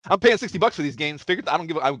I'm paying $60 for these games. Figured I don't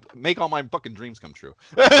give. I make all my fucking dreams come true.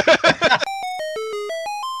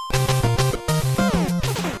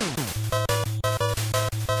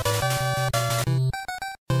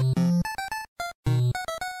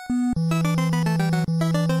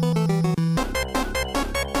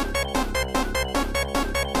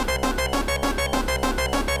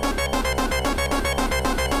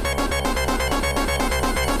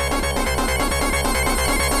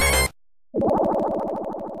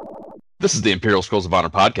 This is the Imperial Scrolls of Honor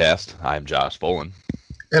podcast. I'm Josh Folan.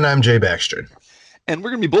 And I'm Jay Baxter. And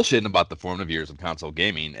we're going to be bullshitting about the formative years of console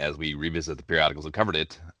gaming as we revisit the periodicals that covered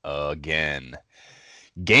it again.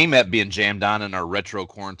 Game at being jammed on in our retro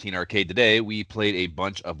quarantine arcade today, we played a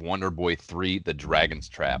bunch of Wonder Boy 3, The Dragon's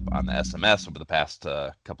Trap on the SMS over the past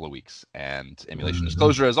couple of weeks. And emulation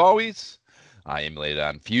disclosure, as always, I emulated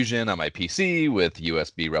on Fusion on my PC with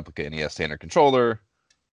USB replica NES standard controller.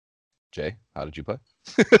 Jay, how did you play?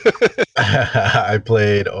 I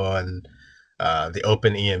played on the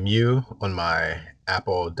Open EMU on my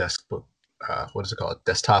Apple desktop. What is it called?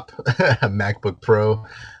 Desktop MacBook Pro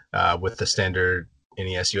with the standard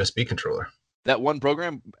NES USB controller. That one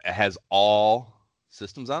program has all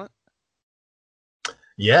systems on it?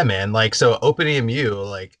 Yeah, man. Like, so Open EMU,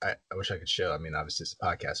 like, I wish I could show. I mean, obviously it's a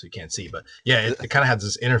podcast, so you can't see. But yeah, it kind of has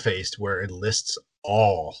this interface where it lists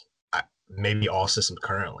maybe all systems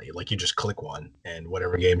currently. Like, you just click one, and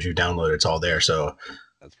whatever games you download, it's all there. So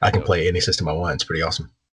I can play any system I want. It's pretty awesome.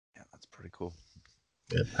 Yeah, that's pretty cool.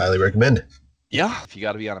 Yeah, highly recommend. Yeah, if you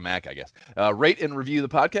got to be on a Mac, I guess. Rate and review the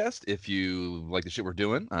podcast if you like the shit we're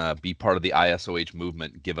doing. Be part of the ISOH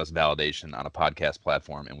movement. Give us validation on a podcast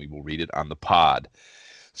platform, and we will read it on the pod.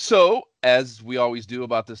 So, as we always do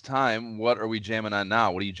about this time, what are we jamming on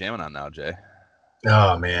now? What are you jamming on now, Jay?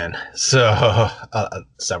 Oh, man. So,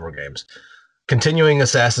 several games. Continuing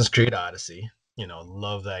Assassin's Creed Odyssey. You know,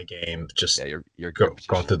 love that game. Just you're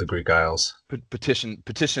going through the Greek Isles.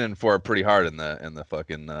 Petitioning for it pretty hard in the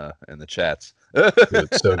fucking in the chats. Dude,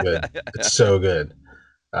 it's so good. It's so good.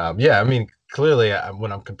 Yeah, I mean, clearly,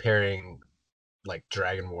 when I'm comparing like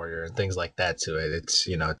Dragon Warrior and things like that to it, it's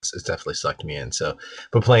definitely sucked me in. So,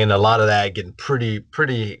 but playing a lot of that, getting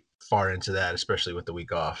pretty far into that, especially with the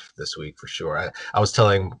week off this week for sure. I was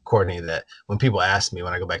telling Courtney that when people ask me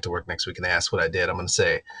when I go back to work next week and they ask what I did, I'm going to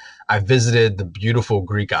say I visited the beautiful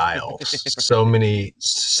Greek Isles.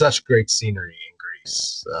 Such great scenery in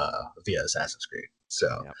Greece via Assassin's Creed.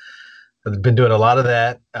 So I've been doing a lot of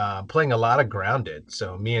that, playing a lot of Grounded.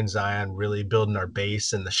 So me and Zion really building our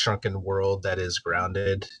base in the shrunken world that is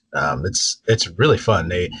Grounded. It's really fun.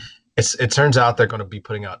 It turns out they're going to be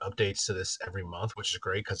putting out updates to this every month, which is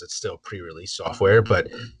great because it's still pre-release software. But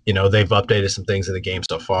they've updated some things in the game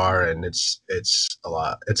so far, and it's a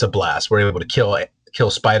lot. It's a blast. We're able to kill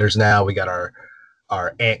spiders now. We got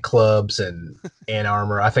our ant clubs and ant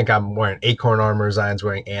armor. I think I'm wearing acorn armor. Zion's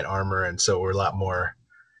wearing ant armor, and so we're a lot more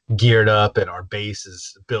geared up. And our base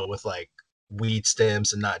is built with like weed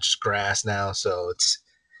stems and not just grass now. So it's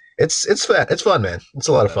fun. It's fun, man. It's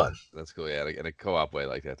a lot of fun. That's cool. Yeah, in a co-op way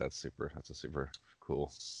like that. That's a super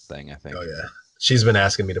cool thing, I think. Oh yeah, she's been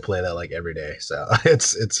asking me to play that like every day, so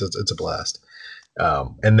it's a blast.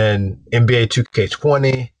 And then NBA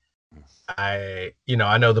 2K20. I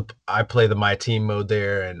know I play the My Team mode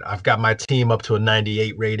there, and I've got my team up to a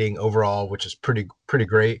 98 rating overall, which is pretty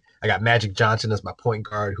great. I got Magic Johnson as my point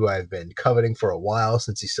guard, who I've been coveting for a while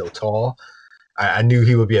since he's so tall. I knew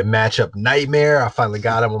he would be a matchup nightmare. I finally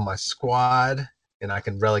got him on my squad, and I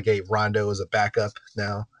can relegate Rondo as a backup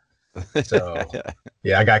now. So,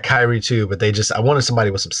 yeah, I got Kyrie too, but I wanted somebody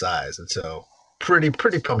with some size, and so pretty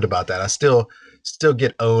pumped about that. I still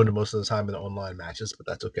get owned most of the time in the online matches, but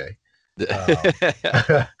that's okay.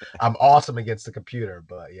 I'm awesome against the computer,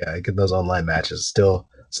 but yeah, I get those online matches. Still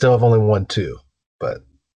have only won 2, but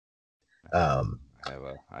I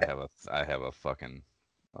have a fucking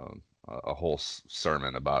a whole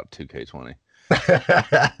sermon about 2K20.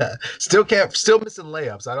 Still missing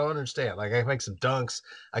layups. I don't understand. Like, I can make some dunks,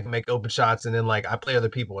 I can make open shots, and then like I play other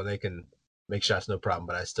people and they can make shots no problem,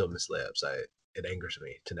 but I still miss layups. It angers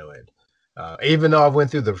me to no end. Even though I went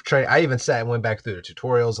through the training, I even sat and went back through the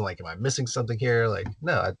tutorials and like, am I missing something here? Like,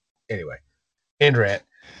 no. Anyway, end rant.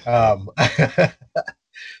 I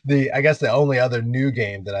guess the only other new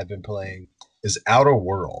game that I've been playing is Outer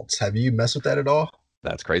Worlds. Have you messed with that at all?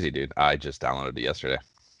 That's crazy, dude. I just downloaded it yesterday.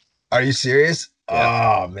 Are you serious?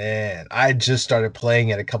 Yeah. Oh man, I just started playing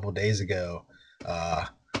it a couple of days ago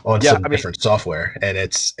on some different software, and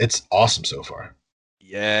it's awesome so far.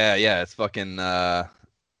 Yeah, it's fucking.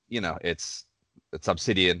 It's it's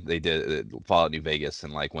Obsidian. They did Fallout New Vegas,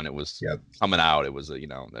 and like when it was Yep. coming out, it was it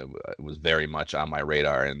was very much on my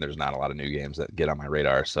radar. And there's not a lot of new games that get on my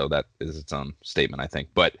radar, so that is its own statement, I think.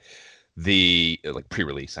 But the like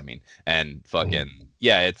pre-release, I mean, and fucking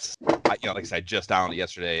yeah, it's like I said, I just downloaded it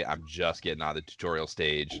yesterday. I'm just getting out of the tutorial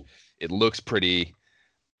stage. It looks pretty.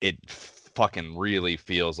 It fucking really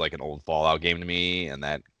feels like an old Fallout game to me, and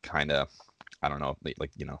that kind of I don't know,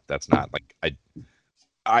 like that's not like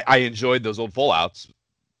I enjoyed those old Fallouts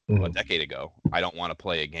a Mm. decade ago. I don't want to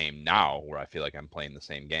play a game now where I feel like I'm playing the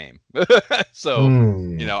same game. So,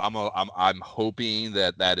 Mm. I'm hoping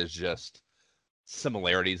that is just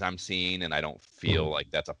similarities I'm seeing, and I don't feel Mm.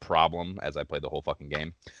 like that's a problem as I play the whole fucking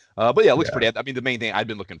game. But yeah, it looks Yeah. pretty. I mean, the main thing I've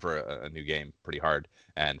been looking for a new game pretty hard,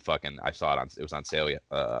 and fucking I saw it was on sale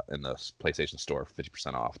in the PlayStation Store,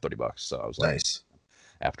 50% off, $30. So I was like, Nice.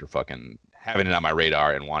 after fucking having it on my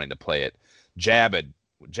radar and wanting to play it, Jab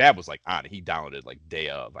was like on it. He downloaded like day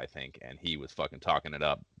of, I think, and he was fucking talking it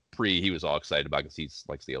up. He was all excited about because he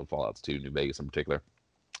likes the old Fallout's too, New Vegas in particular.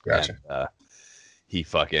 And Gotcha. he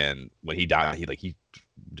fucking when he downloaded, he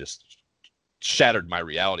just shattered my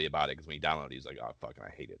reality about it because when he downloaded, he's like, "Oh fucking, I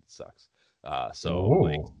hate it. It sucks." So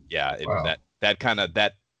like, Ooh. yeah, Wow.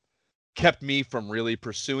 that kept me from really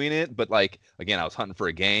pursuing it. But like again, I was hunting for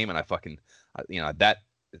a game, and I fucking, that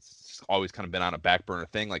it's always kind of been on a back burner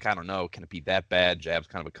thing. Like I don't know, can it be that bad? Jab's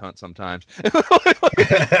kind of a cunt sometimes.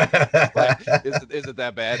 Like, is it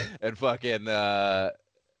that bad? And fucking yeah,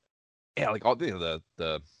 like all the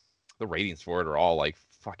ratings for it are all like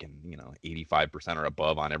fucking 85% or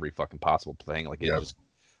above on every fucking possible thing. Like it Yep. just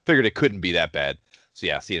figured it couldn't be that bad. So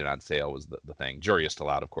yeah, seeing it on sale was the thing. Jury is still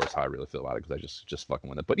out, of course, how I really feel about it because I just fucking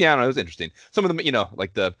with it. But yeah, no, it was interesting. Some of them,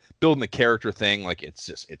 like the building the character thing, like it's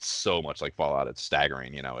so much like Fallout. It's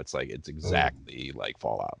staggering. It's like it's Mm. exactly like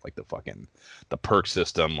Fallout. Like the perk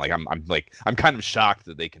system. Like I'm kind of shocked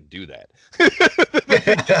that they can do that. That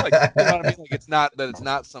they just like what I mean. Like it's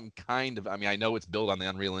not some kind of. I mean, I know it's built on the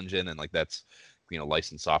Unreal Engine and like that's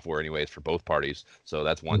licensed software anyways for both parties, so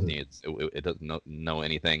that's one Mhm. thing. It doesn't know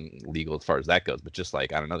anything legal as far as that goes, but just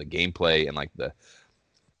like I don't know, the gameplay and like the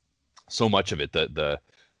so much of it,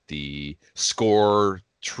 the score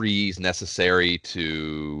trees necessary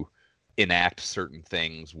to enact certain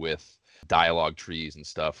things with dialogue trees and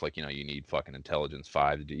stuff. Like you need fucking intelligence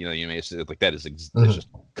 5 to do. It's like that is it's Mhm. just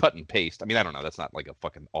cut and paste. I mean, I don't know. That's not like a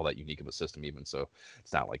fucking all that unique of a system even. So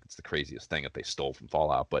it's not like it's the craziest thing that they stole from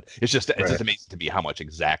Fallout. But it's just Right. amazing to me how much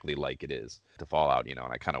exactly like it is to Fallout. And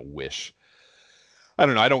I kind of wish I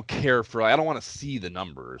don't know. I don't care for. I don't want to see the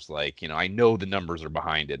numbers. Like I know the numbers are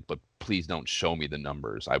behind it, but please don't show me the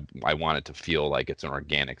numbers. I want it to feel like it's an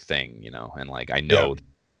organic thing. And like I Yeah. know.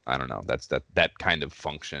 I don't know. That kind of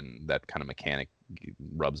function, that kind of mechanic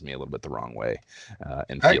rubs me a little bit the wrong way,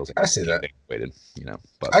 and I, feels I see that. antiquated.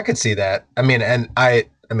 But I could see that. I mean, and I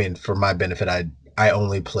mean, for my benefit, I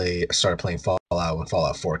only started playing Fallout when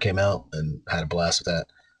Fallout 4 came out and had a blast with that.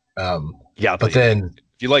 yeah, I'll tell But you. then,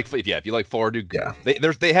 If you like Forward, yeah.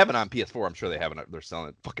 they have it on PS4. I'm sure they have it. They're selling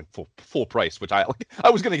it fucking full price, which I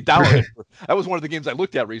was gonna download it. That was one of the games I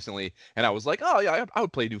looked at recently, and I was like, oh yeah, I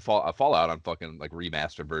would play Fallout on fucking like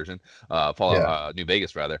remastered version, Fallout Yeah. New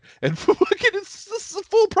Vegas rather, and fucking it's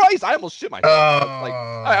full price. I almost shit myself. I was like,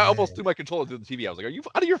 I almost threw my controller through the TV. I was like, are you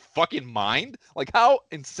out of your fucking mind? Like how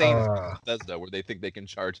insane is uh, Bethesda where they think they can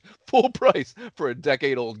charge full price for a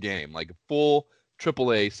decade old game, like full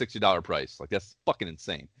AAA $60 price. Like that's fucking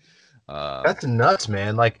insane. Um, that's nuts,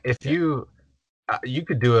 man. Like if yeah, you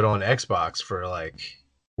could do it on Xbox for like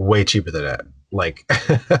way cheaper than that. Like,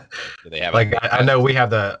 do they have it on like Game I Pass? know we have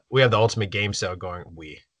the ultimate game sale going.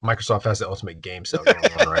 Microsoft has the ultimate game sale going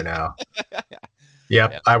on right now. Yeah,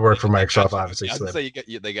 Yep, I work for they Microsoft, got you. obviously. I was gonna So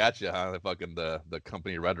say they got you, huh? The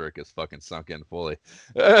company rhetoric is fucking sunk in fully.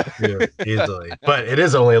 yeah, easily, but it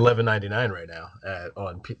is only 11.99 right now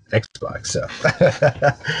on Xbox. So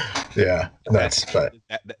yeah, Is that nuts. But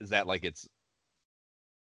is that like its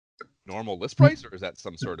normal list price, or is that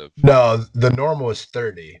some sort of? no, the normal is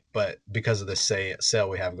 30, but because of the sale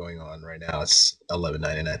we have going on right now, it's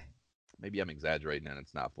 11.99. Maybe I'm exaggerating and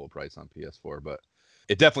it's not full price on PS4, but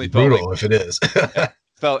it definitely felt like Brutal if it is.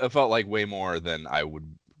 it felt like way more than I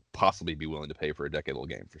would possibly be willing to pay for a decade old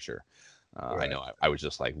game for sure. I Right. know I was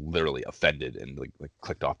just like literally offended and like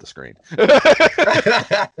clicked off the screen.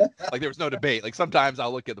 Like there was no debate. Like sometimes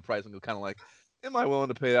I'll look at the price and go kind of like, am I willing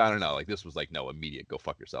to pay? I don't know. Like this was like no immediate. Go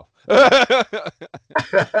fuck yourself.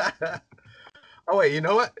 Oh wait, you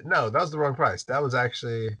know what? No, that was the wrong price. That was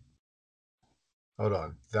actually, hold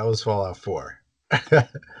on. That was Fallout 4.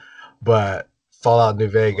 But Fallout New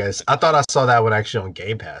Vegas, I thought I saw that one actually on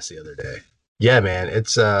Game Pass the other day. Yeah, man,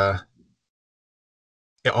 it's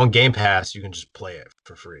on Game Pass, you can just play it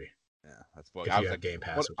for free Yeah, that's what if I you was have like. Game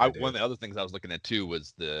What Pass, which I I one do. of the other things I was looking at too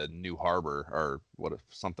was the new Harbor or what if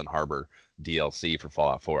something Harbor DLC for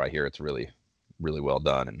Fallout 4. I hear it's really, really well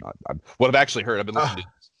done, and what I've actually heard. I've been listening Uh,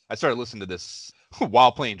 to. I started listening to this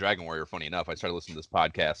while playing Dragon Warrior. Funny enough, I started listening to this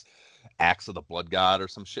podcast, Axe of the Blood God or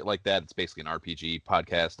some shit like that. It's basically an RPG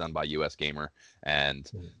podcast done by US Gamer,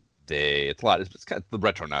 and it's a lot. It's kind of the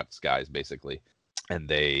Retronauts guys basically, and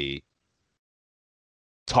they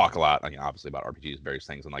talk a lot, I mean, obviously about RPGs, various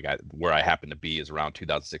things, and where I happen to be is around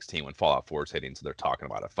 2016 when Fallout 4 is hitting, so they're talking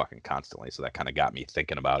about it fucking constantly. So that kind of got me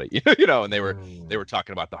thinking about it, And they were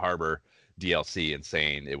talking about the Harbor DLC and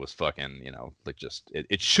saying it was fucking, like just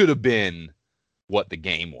it should have been what the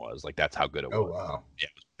game was. Like that's how good it oh was. wow. Yeah,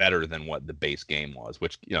 it was better than what the base game was,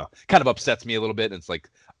 which kind of upsets me a little bit. And it's like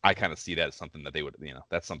I kind of see that as something that they would,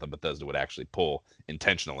 that's something Bethesda would actually pull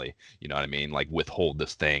intentionally. You know what I mean? Like withhold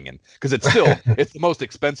this thing, and because it's the most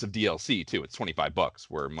expensive DLC too. It's $25,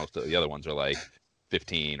 where most of the other ones are like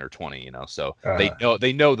 15 or 20. So uh,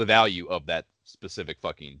 they know the value of that specific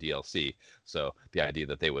fucking DLC. So the idea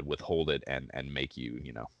that they would withhold it and make you,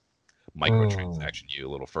 mm, microtransaction you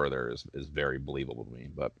a little further is very believable to me.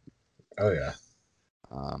 But oh yeah.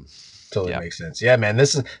 um, Totally yeah, makes sense. Yeah, man.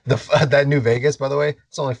 This is the that New Vegas, by the way.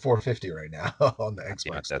 It's only 450 right now on the God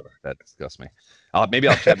damn it, Xbox that store. that disgusts me. Maybe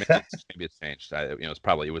I'll check. Maybe it's changed.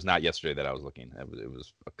 It was not yesterday that I was looking. It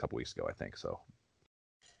was a couple weeks ago, I think. So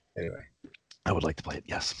Anyway, I would like to play it.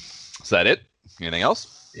 Yes. Is that it? Anything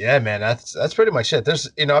else? yeah, man. That's pretty much it. There's,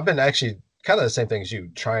 I've been actually kind of the same thing as you,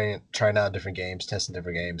 trying out different games, testing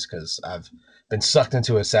different games because I've been sucked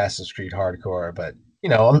into Assassin's Creed Hardcore. But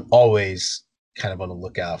I'm always kind of on the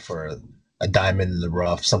lookout for a diamond in the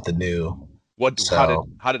rough, something new. What? How did So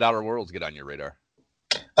how did Outer Worlds get on your radar?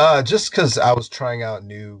 just because I was trying out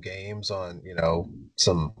new games on,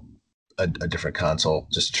 some a different console,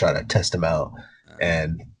 just to try to test them out, Uh,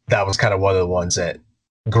 and that was kind of one of the ones that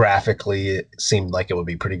graphically it seemed like it would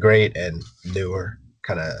be pretty great and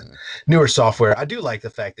kind of uh, newer software. I do like the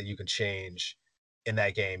fact that you can change in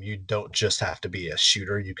that game. You don't just have to be a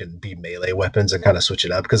shooter; you can be melee weapons and kind of switch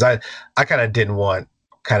it up. Because I kind of didn't want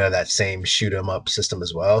kind of that same shoot 'em up system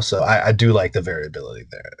as well. So I do like the variability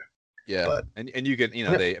there. Yeah, But and you can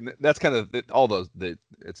yeah. I mean, that's kind of all those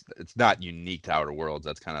it's not unique to Outer Worlds.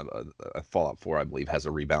 That's kind of a Fallout 4, I believe, has a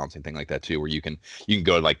rebalancing thing like that too, where you can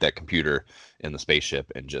go to like that computer in the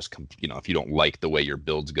spaceship and just if you don't like the way your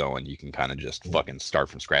build's going, you can kind of just fucking start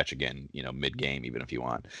from scratch again, mid game, even if you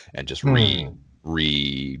want, and just Hmm.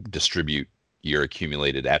 redistribute your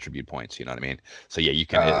accumulated attribute points. You know what I mean? So yeah, you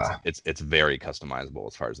can. It's Uh, it's it's very customizable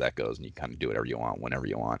as far as that goes, and you kind of do whatever you want whenever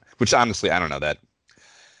you want. Which honestly, I don't know that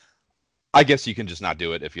I guess you can just not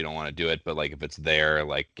do it if you don't want to do it, but like if it's there,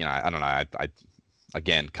 like I don't know. I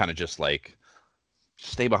again kind of just like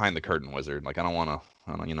stay behind the curtain, wizard. Like I don't want to.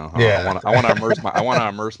 I don't, yeah. I want to immerse I want to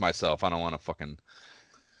immerse myself. I don't want to fucking.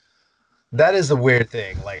 That is the weird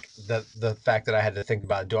thing. Like the fact that I had to think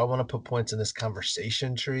about, do I want to put points in this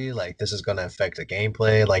conversation tree? Like this is going to affect the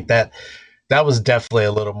gameplay. Like that was definitely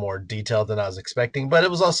a little more detailed than I was expecting, but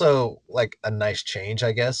it was also like a nice change,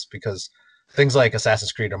 I guess, because things like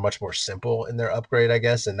Assassin's Creed are much more simple in their upgrade, I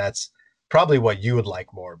guess, and that's probably what you would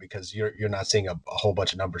like more because you're not seeing a whole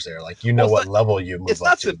bunch of numbers there. Like Well, it's what not. level you It's move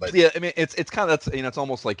up not to, but simply. Yeah, I mean, it's kind of that's it's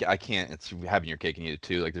almost like I can't. It's having your cake and eat it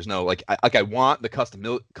too. Like there's no I want the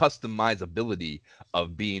customizability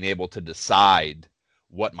of being able to decide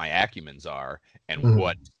what my acumens are and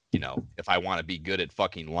what Mhm. if I want to be good at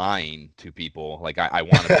fucking lying to people. Like I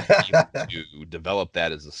want to be able to develop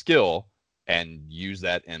that as a skill and use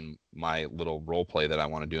that in my little role play that I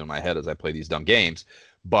want to do in my head as I play these dumb games.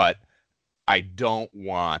 But I don't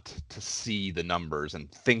want to see the numbers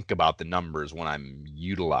and think about the numbers when I'm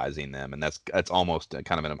utilizing them, and that's almost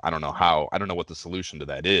kind of I don't know what the solution to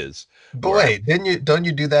that is. But Where wait, didn't you don't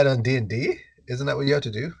you do that on D&D? Isn't that what you have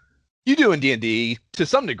to do? you do in D&D to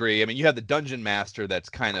some degree. I mean, you have the dungeon master that's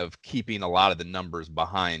kind of keeping a lot of the numbers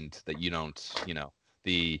behind that you don't,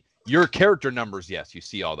 the your character numbers. Yes, you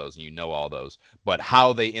see all those and you know all those, but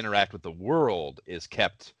how they interact with the world is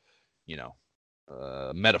kept, you know,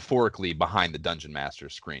 metaphorically behind the dungeon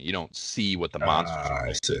master's screen. You don't see what the monsters are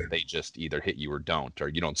I see. doing. They just either hit you or don't, or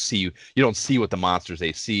you don't see what the monster's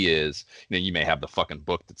AC is. You may have the fucking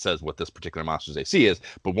book that says what this particular monster's AC is,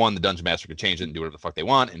 but one, the dungeon master can change it and do whatever the fuck they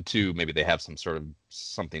want, and two, maybe they have some sort of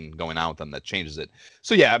something going on with them that changes it.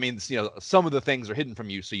 So yeah, I mean, some of the things are hidden from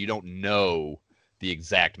you, so you don't know the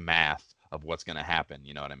exact math of what's going to happen.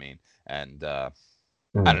 You know what I mean? And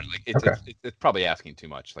I don't know. Hmm. Like it's, Okay. it's it's probably asking too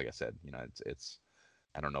much. Like I said, it's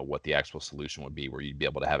I don't know what the actual solution would be where you'd be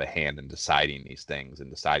able to have a hand in deciding these things and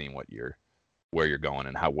deciding what your where you're going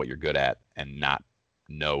and what you're good at, and not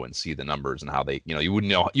know and see the numbers and how they, you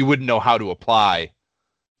wouldn't know how to apply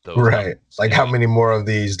those Right. numbers Like, how many more of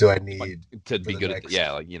these do I need to for be the good at next?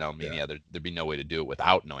 there'd be no way to do it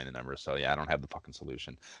without knowing the numbers. So yeah, I don't have the fucking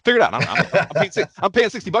solution figured out. I'm paying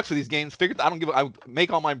 $60 for these games. I don't give. I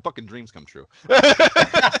make all my fucking dreams come true.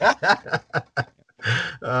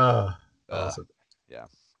 Oh, uh, awesome. yeah.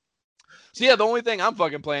 So yeah, the only thing I'm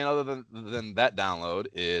fucking playing other than that download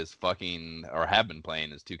is fucking, or have been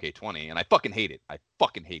playing, is 2K20, and I fucking hate it. I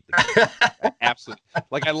fucking hate the game. I absolutely,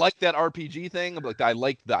 like, I like that RPG thing. Like, I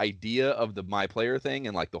like the idea of the my player thing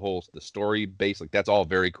and like the story base. Like, that's all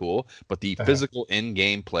very cool. But the physical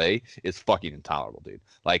in-game play is fucking intolerable, dude.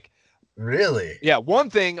 Like, Really? yeah, one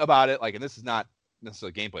thing about it, like, and this is not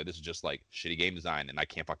necessarily gameplay, this is just like shitty game design, and I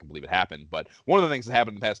can't fucking believe it happened. But one of the things that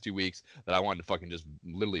happened in the past 2 weeks that I wanted to fucking just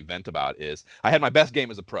literally vent about is I had my best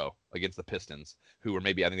game as a pro against the Pistons, who were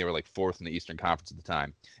maybe, I think they were like fourth in the Eastern Conference at the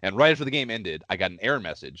time. And right after the game ended, I got an error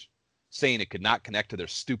message saying it could not connect to their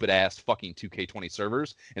stupid ass fucking 2K20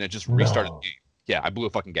 servers, and it just restarted the game. Yeah, I blew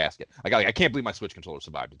a fucking gasket. I can't believe my Switch controller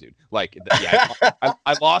survived it, dude. Like, yeah,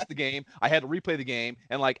 I lost the game. I had to replay the game,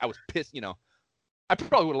 and like, I was pissed. I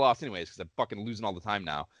probably would have lost anyways because I'm fucking losing all the time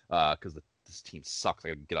now. Because this team sucks.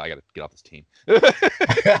 I gotta get off this team. But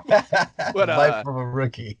Life of a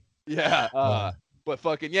rookie. yeah. But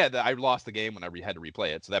fucking yeah, I lost the game when I had to replay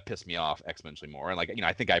it, so that pissed me off exponentially more. And like,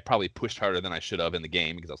 I think I probably pushed harder than I should have in the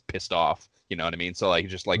game because I was pissed off. You know what I mean? So like,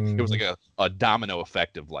 just like it was like a domino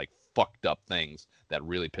effect of like fucked up things that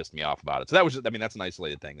really pissed me off about it. So that was just, I mean, that's an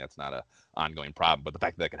isolated thing. That's not a ongoing problem. But the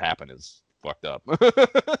fact that could happen is fucked up.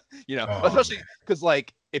 Especially because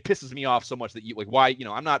like it pisses me off so much that why,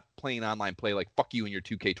 I'm not playing online play, like, fuck you and your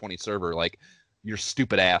 2K20 server, like, your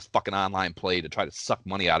stupid ass fucking online play to try to suck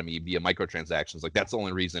money out of me via microtransactions. Like, that's the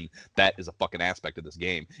only reason that is a fucking aspect of this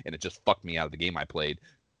game, and it just fucked me out of the game I played.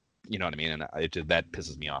 You know what I mean? And that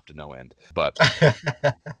pisses me off to no end. But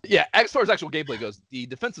yeah, as far as actual gameplay goes, the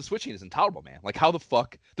defensive switching is intolerable, man. Like, how the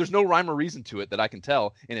fuck? There's no rhyme or reason to it that I can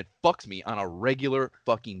tell, and it fucks me on a regular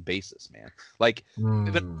fucking basis, man. Like,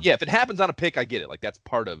 if it happens on a pick, I get it. Like, that's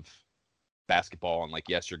part of basketball, and like,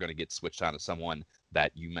 yes, you're going to get switched onto someone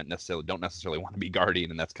that you don't necessarily want to be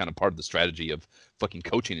guarding, and that's kind of part of the strategy of fucking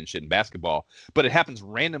coaching and shit in basketball. But it happens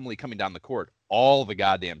randomly coming down the court all the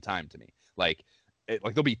goddamn time to me. Like,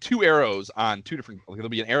 there'll be two arrows on two different, like, there'll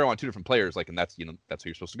be an arrow on two different players, like, and that's that's who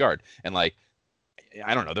you're supposed to guard. And like,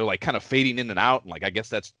 I don't know, they're like kind of fading in and out, and like, I guess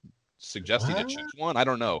that's suggesting to choose one. I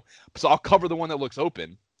don't know. So I'll cover the one that looks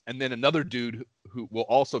open, and then another dude who will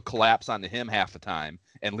also collapse onto him half the time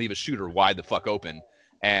and leave a shooter wide the fuck open.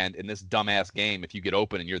 And in this dumbass game, if you get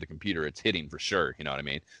open and you're the computer, it's hitting for sure. You know what I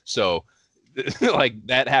mean? So like,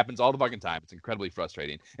 that happens all the fucking time. It's incredibly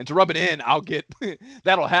frustrating. And to rub it in, I'll get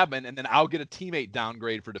that'll happen, and then I'll get a teammate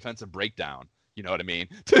downgrade for defensive breakdown. You know what I mean?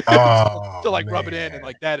 to like rub it in, and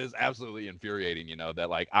like, that is absolutely infuriating. That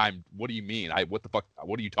like, what do you mean? What the fuck?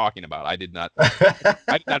 What are you talking about? I did not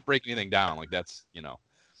break anything down. Like, that's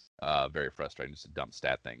very frustrating. Just a dumb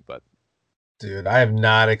stat thing, but. Dude, I have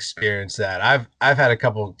not experienced that. I've had a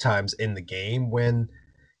couple of times in the game when,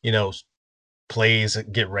 you know, plays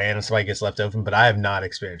get ran and somebody gets left open, but I have not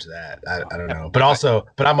experienced that. I don't know. But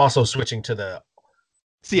I'm also switching to the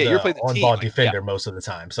you're playing the team, on-ball like, defender most of the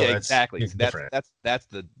time. So yeah, that's exactly. So different. that's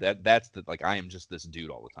the like, I am just this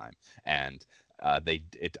dude all the time, and I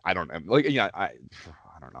don't know, like, I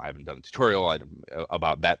don't know. I haven't done a tutorial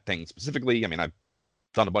about that thing specifically. I mean, I've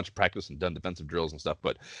done a bunch of practice and done defensive drills and stuff,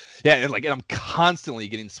 but yeah, and like, and I'm constantly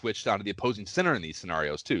getting switched onto the opposing center in these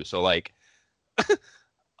scenarios too. So like,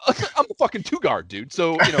 I'm a fucking two guard, dude.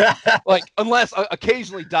 So, like, unless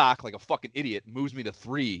occasionally Doc, like a fucking idiot, moves me to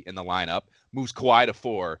 3 in the lineup, moves Kawhi to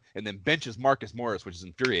 4, and then benches Marcus Morris, which is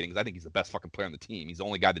infuriating because I think he's the best fucking player on the team. He's the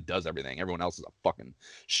only guy that does everything. Everyone else is a fucking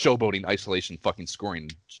showboating, isolation, fucking scoring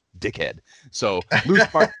dickhead. So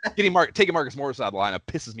taking Marcus Morris out of the lineup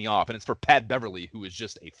pisses me off, and it's for Pat Beverly, who is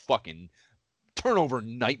just a fucking turnover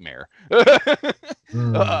nightmare.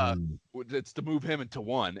 It's to move him into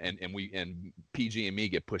 1, and PG and me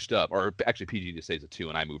get pushed up, or actually PG just stays at 2,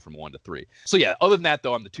 and I move from 1 to 3. So yeah, other than that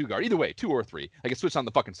though, I'm the 2 guard. Either way, 2 or 3, I get switched on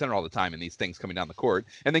the fucking center all the time, and these things coming down the court.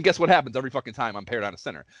 And then guess what happens every fucking time I'm paired on a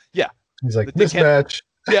center? Yeah, he's like, mismatch.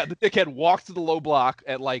 Yeah, the dickhead walks to the low block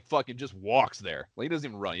and like fucking just walks there. Like, he doesn't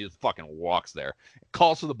even run; he just fucking walks there,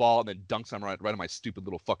 calls for the ball, and then dunks on right on my stupid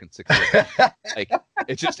little fucking 6'. Like,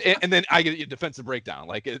 it's just, and then I get a defensive breakdown.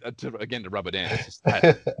 Like, to rub it in, it's just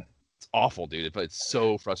it's awful, dude. It's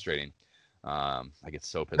so frustrating. I get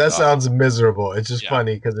so pissed That off. sounds miserable. It's just Yeah.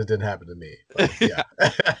 funny because it didn't happen to me. But Yeah.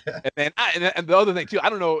 yeah. And then and the other thing too, I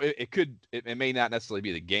don't know. It may not necessarily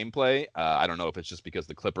be the gameplay. I don't know if it's just because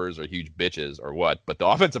the Clippers are huge bitches or what. But the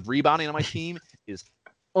offensive rebounding on my team is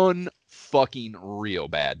unfucking real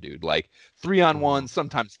bad, dude. Like 3-on-1s,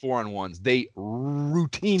 sometimes 4-on-1s. They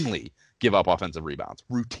routinely give up offensive rebounds.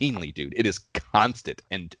 Routinely, dude. It is constant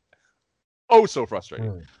and oh so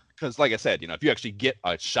frustrating. Mm. Because like I said, if you actually get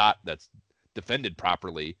a shot that's defended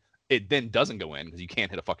properly, it then doesn't go in because you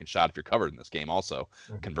can't hit a fucking shot if you're covered in this game. Also,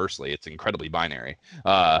 conversely, it's incredibly binary.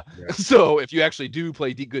 Right. So if you actually do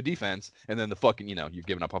play good defense, and then the fucking you're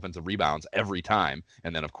giving up offensive rebounds every time,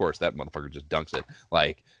 and then of course that motherfucker just dunks it.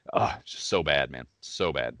 Like, it's just so bad, man,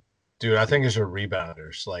 so bad. Dude, I think it's your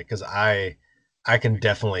rebounders. Like, because I can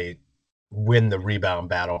definitely win the rebound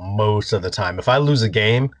battle most of the time. If I lose a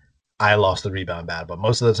game, I lost the rebound battle. But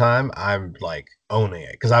most of the time, I'm like owning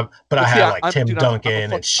it because I Well, see, have like Tim dude, I'm a Duncan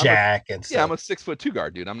and fuck, Shaq and yeah, I'm stuff. a 6'2"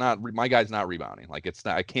 guard, dude. I'm not, my guy's not rebounding. Like it's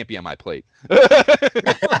not, I can't be on my plate.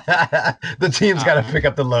 The team's got to pick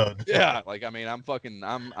up the load. Yeah, like I mean,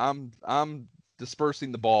 I'm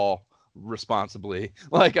dispersing the ball responsibly.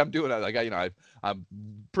 Like I'm doing it. Like I'm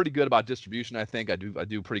pretty good about distribution. I think I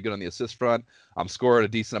do pretty good on the assist front. I'm scoring a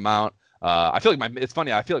decent amount. I feel like it's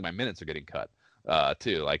funny. I feel like my minutes are getting cut.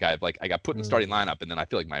 Too. I got put in the starting lineup, and then I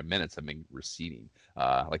feel like my minutes have been receding.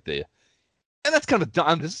 And that's kind of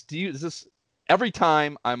dumb. Is this every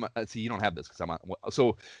time I'm see you don't have this because I'm on.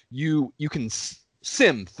 So you can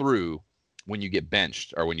sim through when you get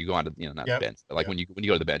benched or when you go on to not Yep. bench, but like Yep. when you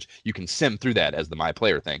go to the bench, you can sim through that as the my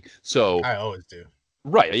player thing. So I always do.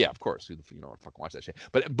 right, yeah, of course, who the fucking watch that shit.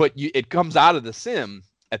 But it comes out of the sim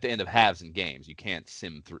at the end of halves and games. You can't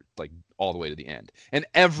sim through like all the way to the end. And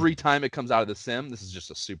every time it comes out of the sim, this is just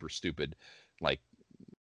a super stupid like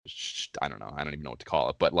I don't know. I don't even know what to call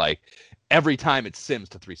it. But like every time it sims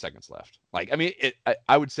to 3 seconds left. Like, I mean,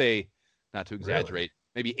 I would say, not to Really? exaggerate,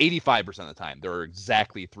 maybe 85% of the time, there are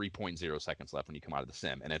exactly 3.0 seconds left when you come out of the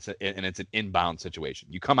sim. And it's an inbound situation.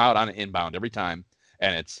 You come out on an inbound every time,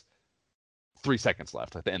 and it's 3 seconds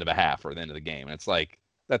left at the end of a half or the end of the game. And it's like,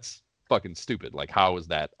 that's fucking stupid. Like, how is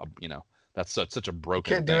that, that's such a You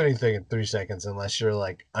broken can't do thing. anything in 3 seconds unless you're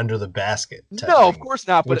like under the basket type No, of thing, course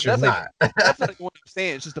not. But which you're not. that's not what I'm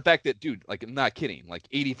saying. It's just the fact that, dude, like, I'm not kidding. Like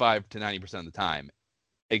 85 to 90% of the time,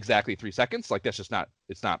 exactly 3 seconds. Like that's just not.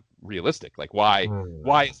 It's not realistic. Like why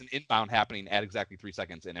is an inbound happening at exactly 3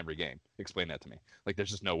 seconds in every game? Explain that to me. Like there's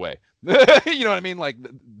just no way. You know what I mean? Like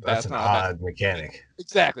That's that's an not how odd mechanic.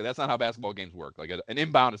 exactly. That's not how basketball games work. Like an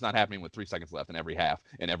inbound is not happening with 3 seconds left in every half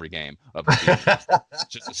in every game of the season. It's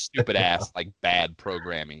just a stupid ass like bad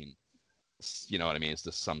programming. You know what I mean? It's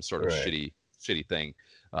just some sort of Right. shitty thing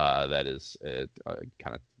that is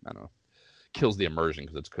kind of I don't know kills the immersion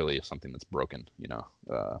because it's clearly something that's broken,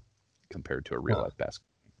 compared to a real Huh. life basketball.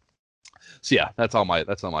 So yeah, that's all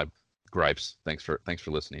my gripes. Thanks for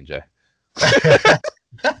listening, Jay.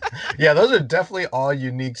 Yeah, those are definitely all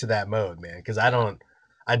unique to that mode, man. Because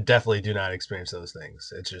I definitely do not experience those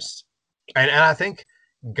things. It's just, and I think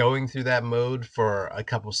going through that mode for a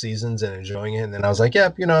couple seasons and enjoying it, and then I was like,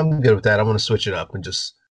 yep, I'm good with that. I'm going to switch it up and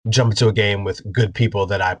just jump into a game with good people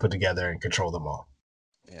that I put together and control them all.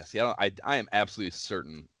 Yeah, see, I am absolutely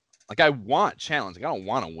certain. Like I want challenge. Like I don't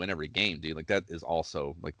want to win every game, dude. Like that is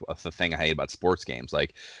also like the thing I hate about sports games.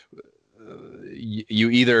 Like you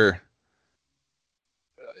either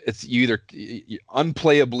you're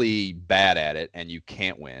unplayably bad at it and you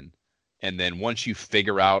can't win, and then once you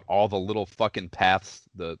figure out all the little fucking paths,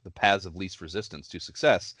 the paths of least resistance to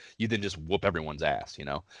success, you then just whoop everyone's ass,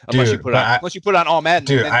 unless you Dude, put on unless you put on all Madden, and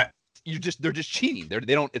dude, then I, they're just cheating. They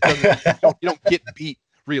don't it doesn't you don't get beat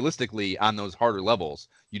realistically on those harder levels.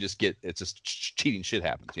 You just get it's just cheating shit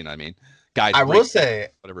happens. You know what I mean? Guys I will break say,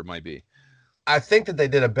 whatever it might be. I think that they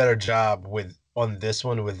did a better job with on this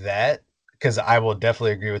one with that because I will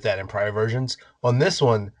definitely agree with that in prior versions. On this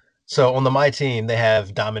one, so on the My Team, they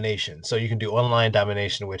have domination. So you can do online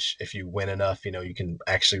domination, which if you win enough, you can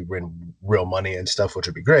actually win real money and stuff, which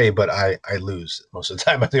would be great. But I lose most of the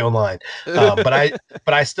time at the online.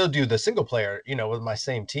 But I still do the single player, with my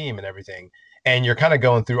same team and everything. And you're kind of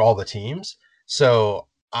going through all the teams. So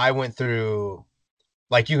I went through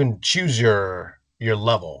like you can choose your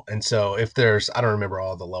level. And so if there's I don't remember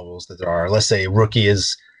all the levels that there are. Let's say rookie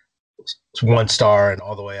is 1 star and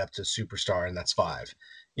all the way up to superstar and that's 5.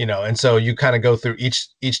 And so you kind of go through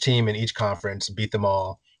each team in each conference, beat them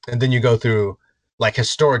all, and then you go through like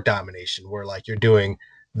historic domination where like you're doing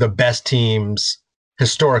the best teams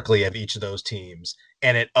historically of each of those teams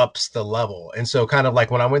and it ups the level. And so kind of like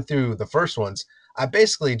when I went through the first ones, I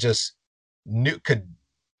basically just knew could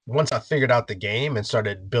once I figured out the game and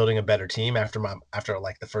started building a better team after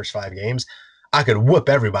like the first 5 games, I could whoop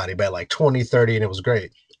everybody by like 20, 30, and it was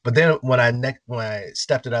great. But then when I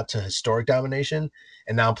stepped it up to historic domination,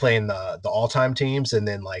 and now I'm playing the all time teams and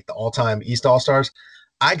then like the all time East All Stars,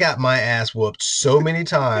 I got my ass whooped so many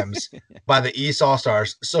times by the East All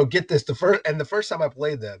Stars. So get this, the first time I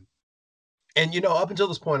played them, and up until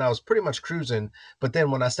this point I was pretty much cruising, but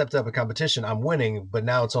then when I stepped up a competition I'm winning, but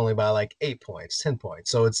now it's only by like 8 points, 10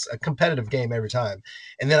 points, so it's a competitive game every time.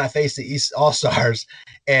 And then I face the East All Stars,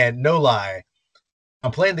 and no lie,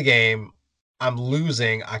 I'm playing the game, I'm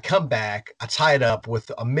losing, I come back, I tie it up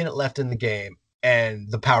with a minute left in the game,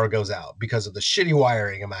 and the power goes out because of the shitty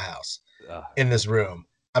wiring in my house, Uh, in this room.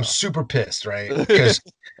 I'm oh. super pissed, right? Because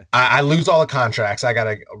I lose all the contracts. I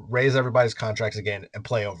gotta raise everybody's contracts again and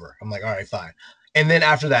play over. I'm like, all right, fine. And then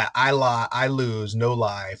after that, I lose, no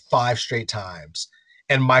lie, 5 straight times.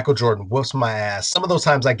 And Michael Jordan whoops my ass. Some of those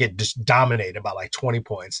times I get just dominated by like 20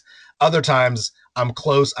 points. Other times I'm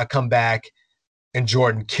close, I come back, and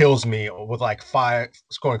Jordan kills me with like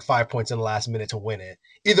scoring 5 points in the last minute to win it.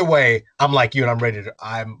 Either way, I'm like you, and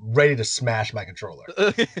I'm ready to smash my controller.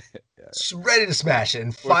 Yeah. Just ready to smash it.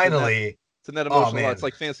 And Or finally, it's a net oh emotional loss. It's man,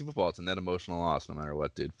 like fantasy football. It's a net emotional loss no matter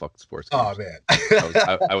what, dude. Fuck sports oh games.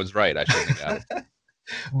 man. I was right. I shouldn't have got it.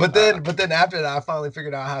 But then after that, I finally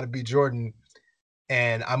figured out how to beat Jordan,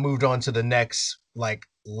 and I moved on to the next like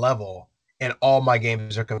level. And all my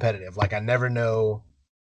games are competitive. Like I never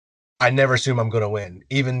assume I'm going to win.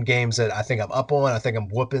 Even games that I think I'm up on, I think I'm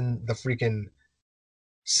whooping the freaking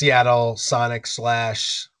Seattle Sonic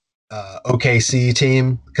slash OKC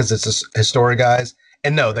team because it's a historic guys.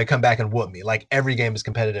 And no, they come back and whoop me. Like every game is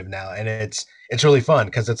competitive now, and it's really fun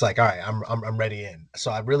because it's like, all right, I'm ready in.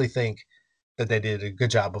 So I really think that they did a good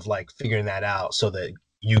job of like figuring that out so that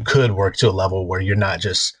you could work to a level where you're not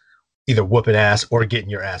just either whooping ass or getting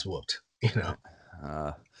your ass whooped.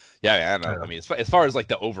 Right. Yeah, I don't know. I mean, as far as like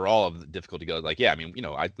the overall of the difficulty goes, like, yeah, I mean,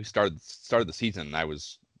 we started the season, and I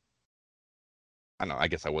don't know. I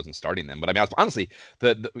guess I wasn't starting them, but I mean, honestly,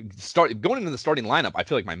 the start going into the starting lineup, I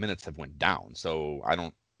feel like my minutes have went down. So I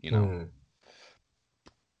don't,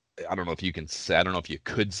 I don't know if you can say, I don't know if you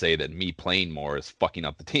could say that me playing more is fucking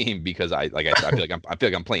up the team because I feel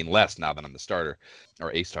like I'm playing less now than I'm the starter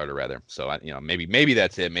or a starter rather. So maybe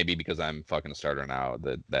that's it. Maybe because I'm fucking a starter now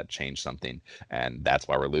that changed something and that's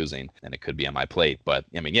why we're losing and it could be on my plate. But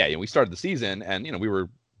I mean, yeah, we started the season and we were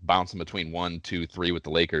bouncing between 1, 2, 3 with the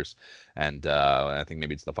Lakers, and I think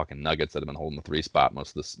maybe it's the fucking Nuggets that have been holding the 3 spot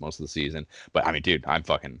most of the season. But I mean, dude, I'm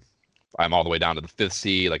all the way down to the 5th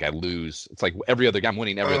seed. Like I lose. It's like I'm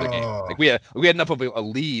winning every other game. Like we had enough of a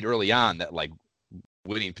lead early on that like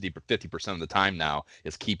winning 50% of the time now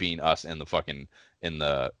is keeping us in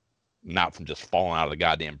the not from just falling out of the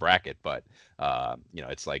goddamn bracket, but I mean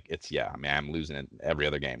I'm losing it every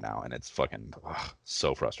other game now, and it's fucking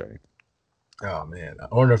so frustrating. Oh man, I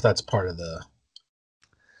wonder if that's part of the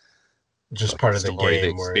just part of the story, the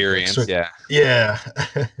game where experience, like, yeah. Yeah.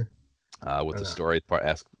 With the story part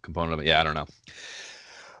component of it, yeah, I don't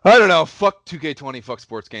know. Fuck 2K20, fuck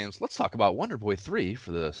sports games. Let's talk about Wonder Boy 3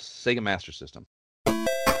 for the Sega Master System.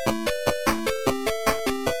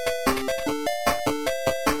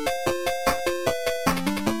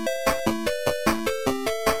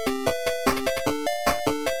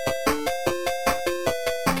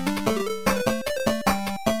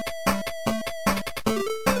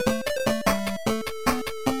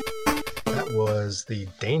 The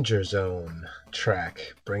Danger Zone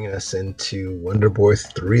track, bringing us into Wonder Boy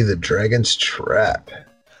 3, The Dragon's Trap.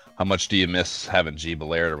 How much do you miss having G.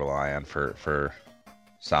 Belair to rely on for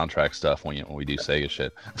soundtrack stuff when we do Sega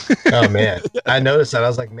shit? Oh man, I noticed that. I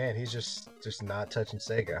was like, man, he's just not touching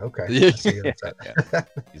Sega. Okay, yeah.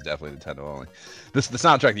 He's definitely Nintendo only. The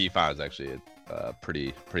soundtrack that you found is actually a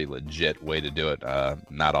pretty legit way to do it.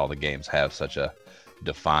 Not all the games have such a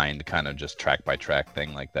defined kind of just track by track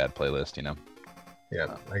thing like that playlist,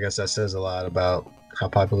 Yeah, I guess that says a lot about how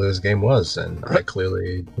popular this game was, and I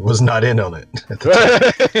clearly was not in on it at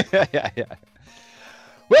the time. Yeah.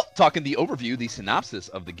 Well, talking the overview, the synopsis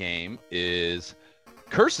of the game is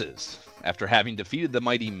Curses. After having defeated the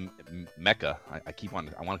mighty Mecha, I want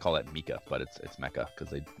to call that Mika, but it's Mecha because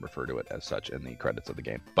they refer to it as such in the credits of the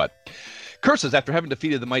game. But Curses, after having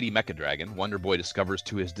defeated the mighty Mecha Dragon, Wonder Boy discovers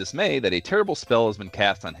to his dismay that a terrible spell has been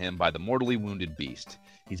cast on him by the mortally wounded beast.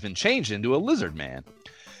 He's been changed into a lizard man.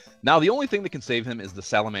 Now, the only thing that can save him is the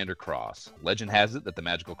Salamander Cross. Legend has it that the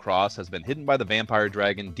magical cross has been hidden by the vampire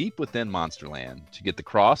dragon deep within Monsterland. To get the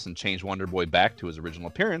cross and change Wonder Boy back to his original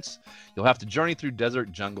appearance, you'll have to journey through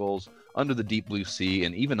desert jungles, under the deep blue sea,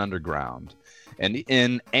 and even underground. And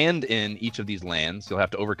in each of these lands, you'll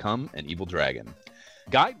have to overcome an evil dragon.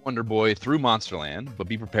 Guide Wonder Boy through Monsterland, but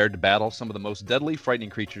be prepared to battle some of the most deadly, frightening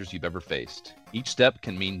creatures you've ever faced. Each step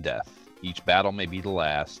can mean death. Each battle may be the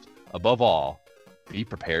last. Above all, be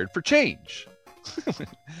prepared for change.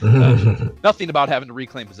 Nothing about having to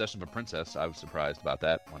reclaim possession of a princess. I was surprised about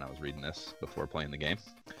that when I was reading this before playing the game.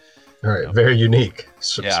 All right, very unique.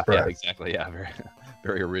 Yeah, exactly. Yeah, very,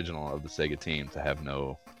 very original of the Sega team to have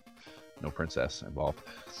no princess involved.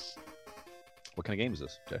 What kind of game is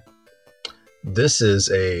this, Jay? This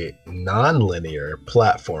is a non-linear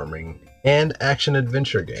platforming and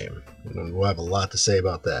action-adventure game. And we'll have a lot to say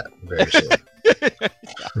about that very soon.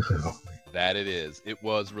 That it is. It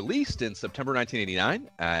was released in September 1989,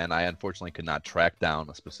 and I unfortunately could not track down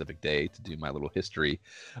a specific day to do my little history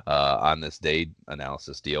on this day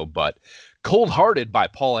analysis deal. But Cold Hearted by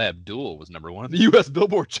Paula Abdul was number one on the U.S.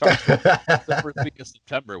 Billboard chart. The first week of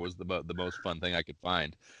September was the most fun thing I could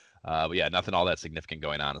find. But yeah, nothing all that significant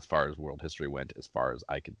going on as far as world history went, as far as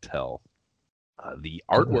I could tell. The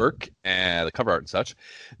artwork and the cover art and such,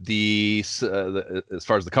 as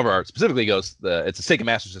far as the cover art specifically goes, it's a Sega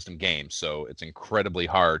Master System game, so it's incredibly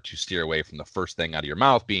hard to steer away from the first thing out of your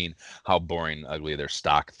mouth being how boring, ugly their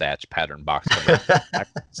stock thatch pattern box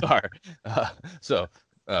covers are. So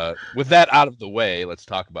with that out of the way, let's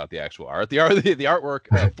talk about the actual art. The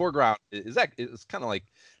artwork foreground is kind of like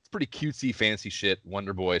pretty cutesy, fancy shit.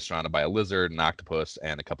 Wonder Boy surrounded by a lizard, an octopus,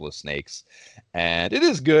 and a couple of snakes, and it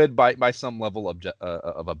is good by some level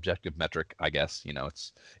of objective metric, I guess. You know,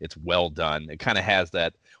 it's well done. It kind of has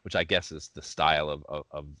that, which I guess is the style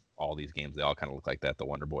of all these games. They all kind of look like that. The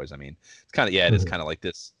Wonder Boys. I mean, it's kind of it is kind of like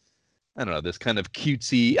this. I don't know, this kind of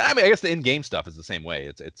cutesy. I mean, I guess the in-game stuff is the same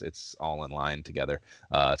way. It's all in line together.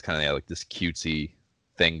 It's kind of like this cutesy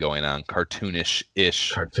thing going on,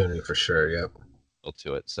 cartoonish-ish. Cartoony for sure. Yep.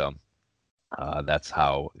 To it, so that's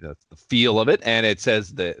the feel of it. And it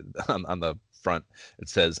says that on the front, it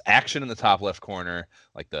says action in the top left corner,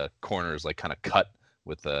 like the corner is like kind of cut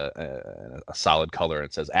with a solid color, and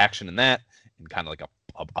it says action in that, and kind of like a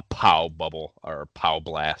pow bubble or pow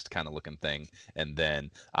blast kind of looking thing. And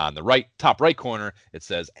then on the top right corner, it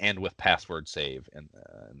says and with password save in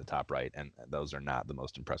the top right, and those are not the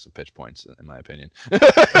most impressive pitch points in my opinion.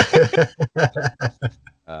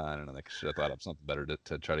 I don't know. They should have thought up something better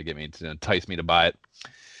to try to get me to entice me to buy it.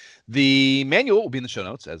 The manual will be in the show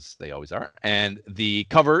notes, as they always are. And the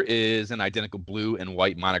cover is an identical blue and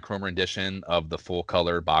white monochrome rendition of the full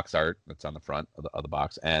color box art that's on the front of the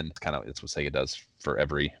box. And it's what Sega does for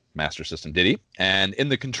every Master System ditty. And in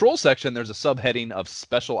the control section, there's a subheading of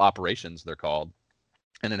special operations, they're called.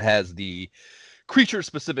 And it has the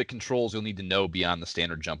creature-specific controls you'll need to know beyond the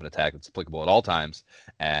standard jump and attack that's applicable at all times.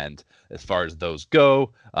 And as far as those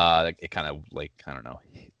go, it kind of like, I don't know,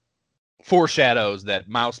 foreshadows that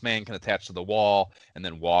Mouse Man can attach to the wall and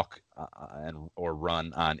then walk or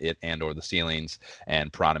run on it and or the ceilings,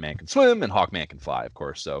 and Piranha Man can swim and Hawk Man can fly, of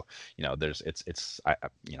course. So you know,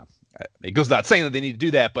 it goes without saying that they need to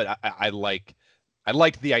do that, but I liked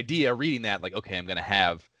the idea reading that, like, okay, I'm gonna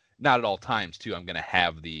have, not at all times too, I'm gonna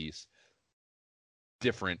have these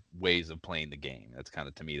different ways of playing the game. That's kind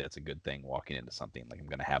of, to me, that's a good thing walking into something. Like, I'm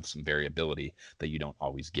going to have some variability that you don't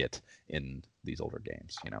always get in these older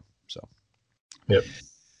games, you know? So, yep.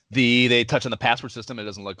 They touch on the password system. It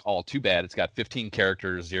doesn't look all too bad. It's got 15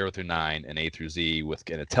 characters, 0 through 9 and A through Z,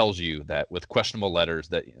 and it tells you that with questionable letters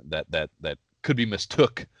that could be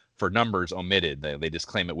mistook for numbers omitted. They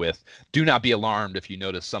disclaim it with, do not be alarmed if you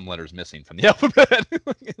notice some letters missing from the alphabet.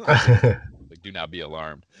 Like, do not be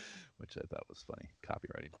alarmed, which I thought was funny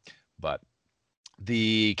copywriting. But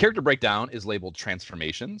the character breakdown is labeled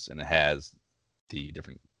transformations, and it has the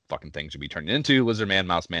different fucking things you'll be turning into: Lizard Man,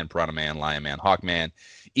 Mouse Man, Piranha Man, Lion Man, Hawk Man.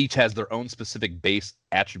 Each has their own specific base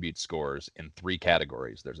attribute scores in 3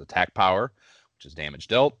 categories. There's attack power, which is damage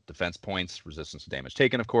dealt, defense points, resistance to damage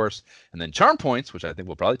taken, of course, and then charm points, which I think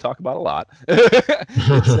we'll probably talk about a lot.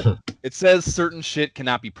 It says certain shit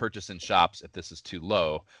cannot be purchased in shops if this is too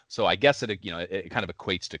low. So I guess it kind of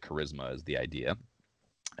equates to charisma is the idea.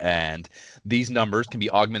 And these numbers can be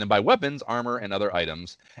augmented by weapons, armor, and other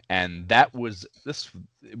items. And it was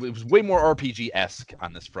way more RPG-esque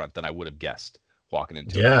on this front than I would have guessed walking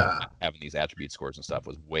into it. Having these attribute scores and stuff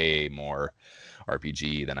was way more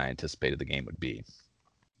RPG than I anticipated the game would be.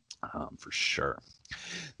 For sure.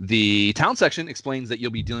 The town section explains that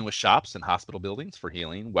you'll be dealing with shops and hospital buildings for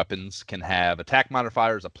healing. Weapons can have attack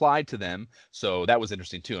modifiers applied to them, so that was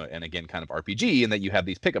interesting too. And again, kind of RPG in that you have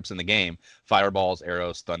these pickups in the game: fireballs,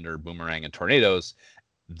 arrows, thunder, boomerang, and tornadoes.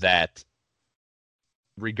 That,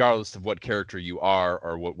 regardless of what character you are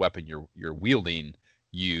or what weapon you're wielding,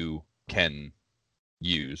 you can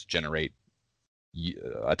generate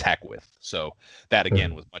attack with. So that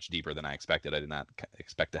again was much deeper than I expected. I did not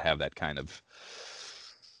expect to have that kind of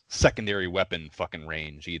secondary weapon fucking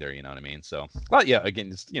range either, you know what I mean? So, well, yeah,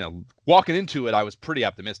 again, just, walking into it, I was pretty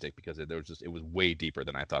optimistic because it was way deeper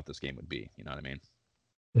than I thought this game would be, you know what I mean?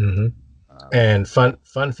 Mm-hmm. And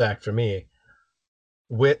fun fact for me,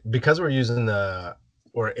 because we're using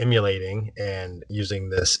or emulating and using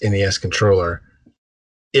this NES controller,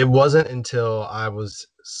 it wasn't until I was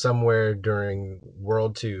somewhere during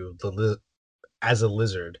World 2 as a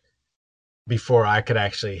lizard before I could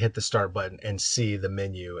actually hit the start button and see the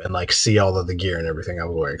menu and like see all of the gear and everything I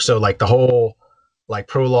was wearing. So like the whole like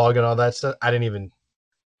prologue and all that stuff, I didn't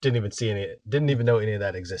even see any, didn't even know any of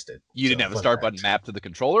that existed. You didn't have the start button mapped to the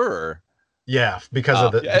controller, or? Yeah,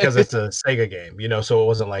 because because it's a Sega game, so it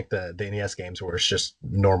wasn't like the NES games where it's just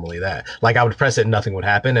normally that. Like I would press it and nothing would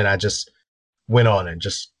happen, and I just went on and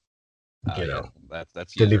just yeah,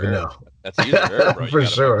 that's didn't user even error. know. That's user error, bro. For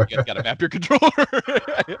sure. You gotta map your controller.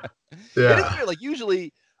 Yeah. It is weird. Like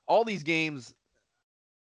usually all these games,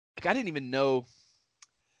 like, I didn't even know.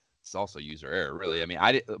 It's also user error, really. I mean,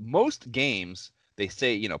 most games they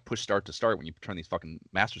say push start to start when you turn these fucking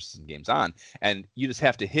Master System games on, and you just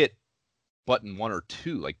have to hit button 1 or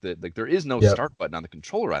 2. Like there is no start button on the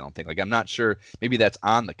controller. I don't think. Like I'm not sure. Maybe that's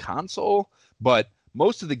on the console, but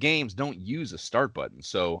most of the games don't use a start button.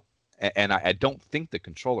 So, and I don't think the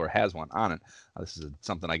controller has one on it. This is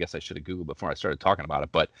something I guess I should have Googled before I started talking about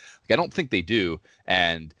it, but I don't think they do.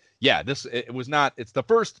 And yeah, it was not. It's the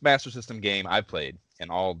first Master System game I've played in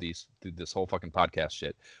all these through this whole fucking podcast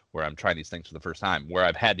shit where I'm trying these things for the first time, where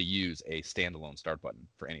I've had to use a standalone start button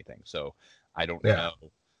for anything. So I don't know.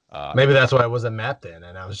 Maybe that's why it wasn't mapped in,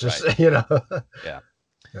 and I was just right. Yeah.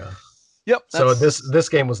 Yep. So this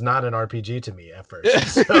game was not an RPG to me at first.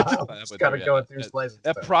 So I was kind of going through slices.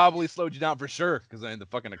 That probably slowed you down for sure, because the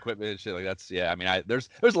fucking equipment and shit like that's I mean, there's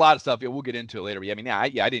a lot of stuff. Yeah, we'll get into it later. But I mean,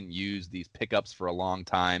 I didn't use these pickups for a long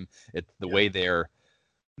time. The way they're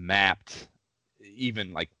mapped,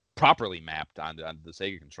 even like properly mapped onto the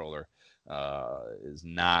Sega controller, is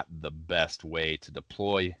not the best way to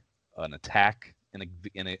deploy an attack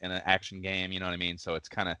in an action game. You know what I mean? So it's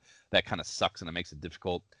that kind of sucks, and it makes it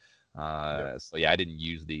difficult. So yeah, I didn't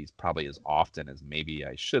use these probably as often as maybe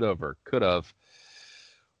I should have or could have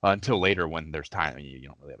until later when there's time. I mean, you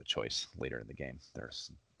don't really have a choice later in the game. There's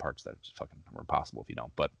some parts that just fucking are impossible if you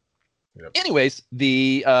don't. But anyways,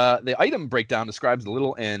 the item breakdown describes the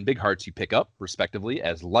little and big hearts you pick up respectively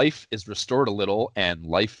as life is restored a little and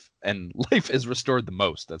life is restored the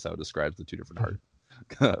most. That's how it describes the two different hearts.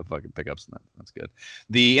 Fucking pickups. That's good.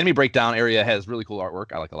 The enemy breakdown area has really cool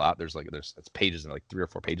artwork. I like a lot. There's it's pages, like 3 or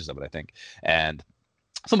 4 pages of it, I think. And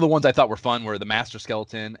some of the ones I thought were fun were the Master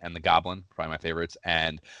Skeleton and the Goblin, probably my favorites.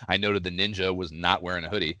 And I noted the ninja was not wearing a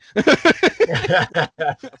hoodie on the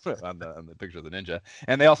picture of the ninja.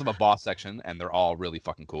 And they also have a boss section, and they're all really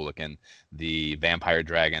fucking cool looking. The vampire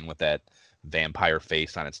dragon with that vampire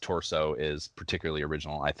face on its torso is particularly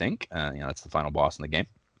original, I think. It's the final boss in the game.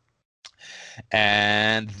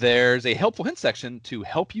 And there's a helpful hint section to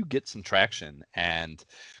help you get some traction. And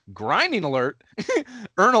grinding alert,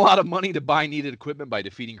 earn a lot of money to buy needed equipment by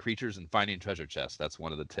defeating creatures and finding treasure chests. That's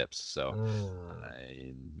one of the tips. So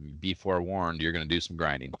be forewarned, you're going to do some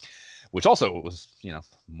grinding, which also was,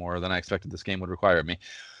 more than I expected this game would require of me.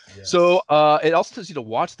 Yes. So it also tells you to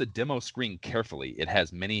watch the demo screen carefully. It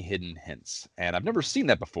has many hidden hints. And I've never seen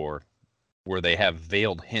that before, where they have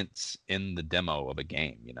veiled hints in the demo of a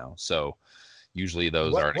game, So usually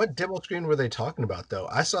those are. What demo screen were they talking about, though?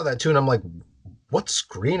 I saw that too, and I'm like, what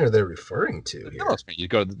screen are they referring to here? Demo screen. You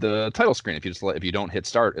go to the title screen. If you don't hit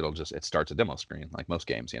start, it starts a demo screen, like most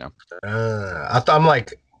games, I'm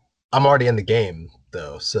like, I'm already in the game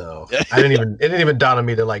though, so it didn't even dawn on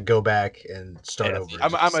me to like go back and start over.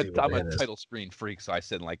 I'm a title screen freak, so I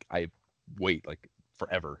said like I wait like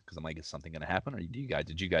forever because I'm like, is something gonna happen? Or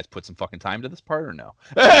did you guys put some fucking time to this part or no?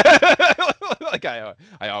 Like I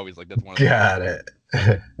always like that's one of the got it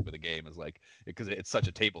with a game is like because it's such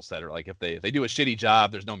a table setter. Like if they do a shitty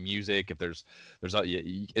job, there's no music. If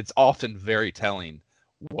it's often very telling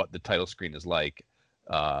what the title screen is like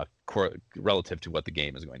relative to what the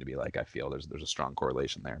game is going to be like. I feel there's a strong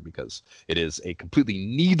correlation there because it is a completely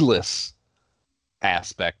needless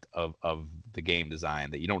aspect of the game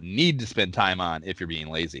design that you don't need to spend time on if you're being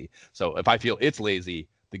lazy. So if I feel it's lazy,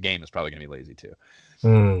 the game is probably going to be lazy too.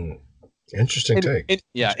 Interesting take.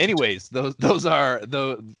 Yeah. Anyways, those are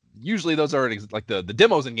usually those are like the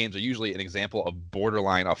demos in games are usually an example of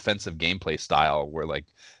borderline offensive gameplay style where like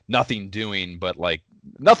nothing doing, but like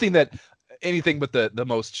nothing that anything but the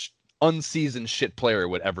most unseasoned shit player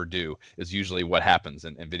would ever do is usually what happens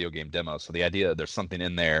in video game demos. So the idea that there's something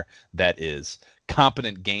in there that is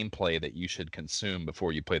competent gameplay that you should consume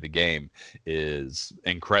before you play the game is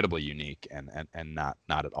incredibly unique and not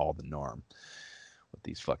at all the norm with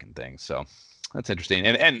these fucking things. So that's interesting.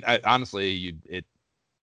 And honestly,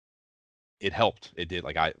 it helped. It did.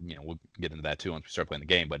 Like we'll get into that too once we start playing the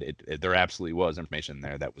game. But there absolutely was information in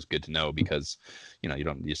there that was good to know because,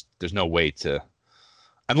 there's no way to,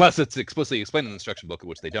 unless it's explicitly explained in the instruction booklet,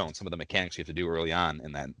 which they don't. Some of the mechanics you have to do early on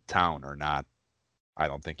in that town are not. I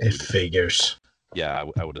don't think it figures. Yeah,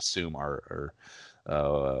 I would assume are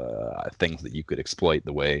things that you could exploit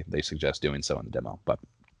the way they suggest doing so in the demo. But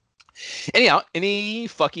anyhow, any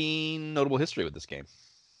fucking notable history with this game?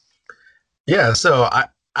 Yeah, so I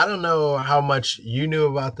don't know how much you knew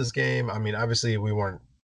about this game. I mean, obviously we weren't.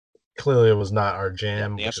 Clearly, it was not our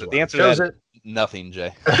jam. Yeah, the answer to that, nothing,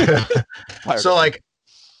 Jay. So like,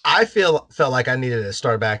 I felt like I needed to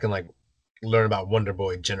start back and like learn about Wonder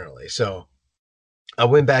Boy generally. So I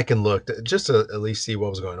went back and looked just to at least see what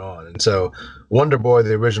was going on. And so Wonder Boy,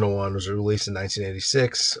 the original one, was released in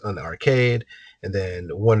 1986 on the arcade. And then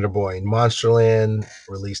Wonder Boy in Monsterland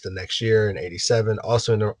released the next year in 87,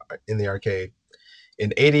 also in the arcade.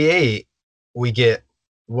 In 88, we get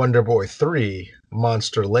Wonder Boy 3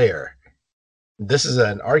 Monster Lair. This is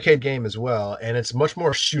an arcade game as well, and it's much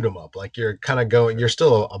more shoot 'em up. Like you're kind of going, you're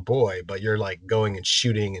still a boy, but you're like going and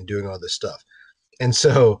shooting and doing all this stuff. And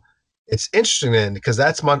so it's interesting then because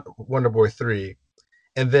that's Wonder Boy 3.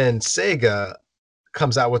 And then Sega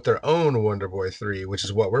comes out with their own Wonder Boy 3, which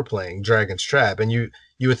is what we're playing, Dragon's Trap. And you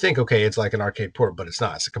would think, okay, it's like an arcade port, but it's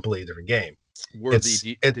not. It's a completely different game.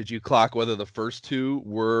 Did you clock whether the first two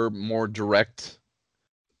were more direct?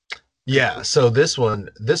 Yeah, so this one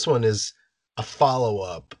is a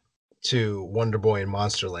follow-up to Wonder Boy and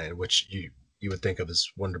Monsterland, which you would think of as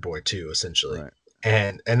Wonder Boy 2 essentially. Right.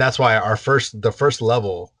 And that's why the first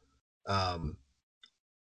level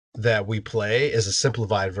that we play is a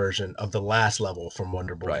simplified version of the last level from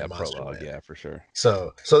Wonder Boy and Monsterland. Prologue, yeah, for sure.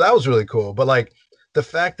 So that was really cool. But like the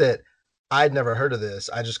fact that I'd never heard of this,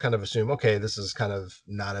 I just kind of assume, okay, this is kind of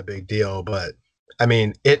not a big deal. But I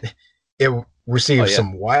mean, it received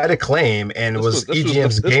some wide acclaim and was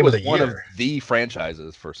EGM's game of the year. One of the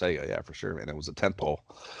franchises for Sega, yeah, for sure, and it was a tentpole.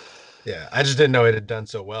 Yeah, I just didn't know it had done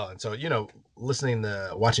so well, and so watching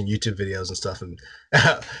YouTube videos and stuff, and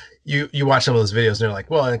you watch some of those videos, and they're like,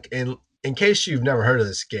 well, in case you've never heard of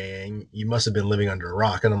this game, you must have been living under a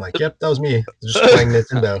rock, and I'm like, yep, that was me, just playing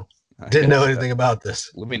Nintendo. Didn't know anything about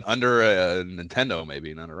this. Living under a Nintendo,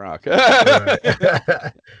 maybe not a rock.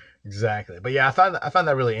 Exactly. But yeah, I found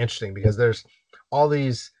that really interesting because there's all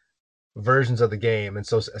these versions of the game, and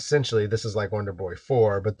so essentially this is like Wonder Boy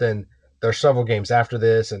 4, but then there's several games after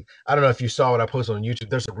this, and I don't know if you saw what I posted on YouTube.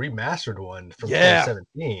 There's a remastered one from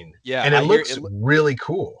 2017. Yeah, and it looks really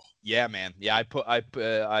cool. Yeah, man. Yeah,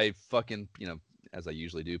 I fucking as I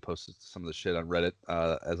usually do, posted some of the shit on Reddit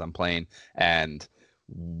as I'm playing, and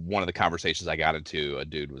one of the conversations I got into, a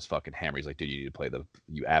dude was fucking hammered. He's like, dude,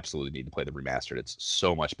 you absolutely need to play the remastered. It's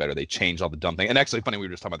so much better. They changed all the dumb things. And actually, funny, we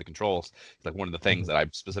were just talking about the controls. Like one of the things that I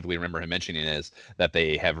specifically remember him mentioning is that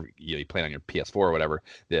they have, you play on your PS4 or whatever,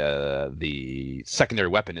 the secondary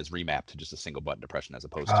weapon is remapped to just a single button depression as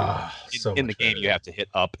opposed to in the game you have to hit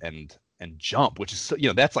up and jump, which is so,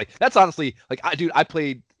 that's honestly like I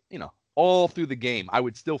played all through the game. I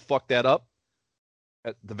would still fuck that up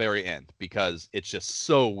at the very end because it's just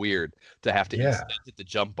so weird to have to instead hit the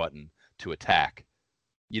jump button to attack.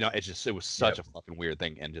 It was such a fucking weird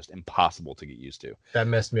thing and just impossible to get used to. That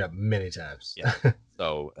messed me up many times. Yeah.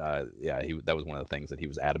 So that was one of the things that he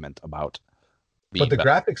was adamant about. But the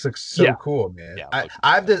graphics look so cool, man. Yeah,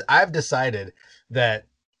 I've decided that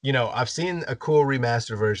I've seen a cool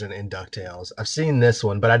remaster version in DuckTales. I've seen this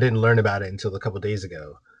one, but I didn't learn about it until a couple of days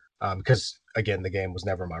ago. Because again, the game was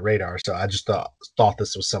never on my radar, so I just thought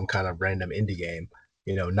this was some kind of random indie game,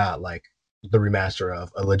 not like the remaster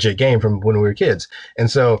of a legit game from when we were kids.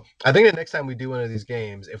 And so I think the next time we do one of these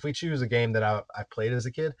games, if we choose a game that I played as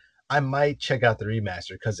a kid, I might check out the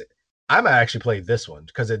remaster because I might actually play this one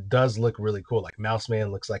because it does look really cool. Like Mouse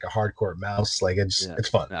Man looks like a hardcore mouse. Like it's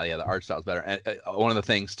fun. Yeah, the art style's better. And one of the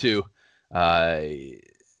things too,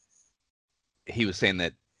 he was saying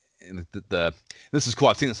that this is cool.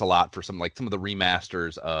 I've seen this a lot for some of the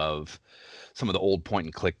remasters of some of the old point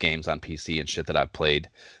and click games on PC and shit that I've played.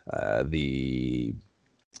 What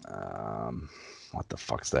the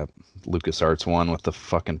fuck's that LucasArts one with the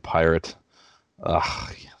fucking pirate?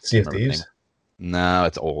 Ugh, Sea of Thieves. No,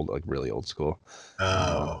 it's old, like really old school.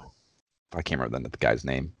 Oh. I can't remember the guy's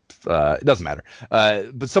name. It doesn't matter.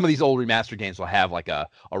 But some of these old remastered games will have like a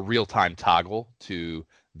real-time toggle to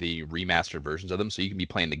the remastered versions of them, so you can be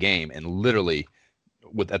playing the game and literally,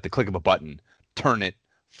 at the click of a button, turn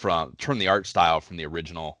the art style from the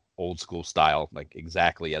original old school style, like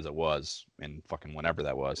exactly as it was in fucking whenever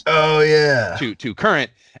that was. Oh yeah. To current,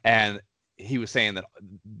 and he was saying that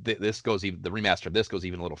the remaster of this goes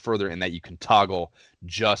even a little further in that you can toggle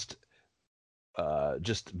just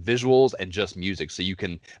visuals and just music. So you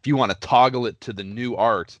can, if you want to toggle it to the new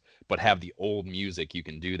art but have the old music, you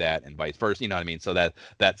can do that, and vice versa. You know what I mean? So that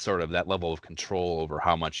sort of that level of control over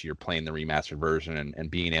how much you're playing the remastered version and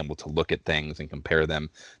being able to look at things and compare them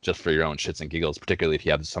just for your own shits and giggles, particularly if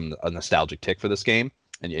you have a nostalgic tick for this game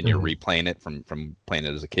and you're replaying it from playing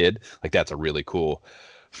it as a kid, like that's a really cool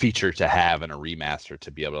feature to have in a remaster, to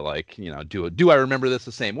be able to, like, you know, do I remember this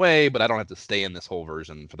the same way, but I don't have to stay in this whole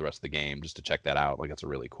version for the rest of the game just to check that out. Like, that's a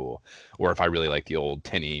really cool. Or if I really like the old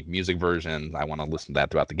tinny music version, I want to listen to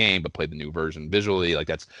that throughout the game but play the new version visually. Like,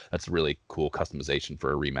 that's a really cool customization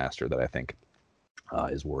for a remaster that I think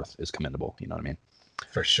is commendable. You know what I mean?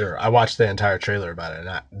 For sure. I watched the entire trailer about it,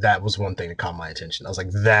 and that was one thing that caught my attention. I was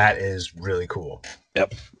like, that is really cool.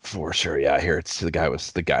 Yep, for sure. Yeah, here the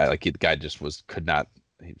guy just could not.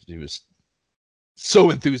 He was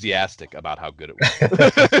so enthusiastic about how good it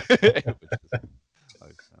was.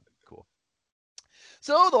 Cool.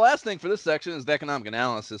 So the last thing for this section is the economic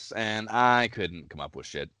analysis, and I couldn't come up with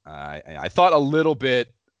shit. I thought a little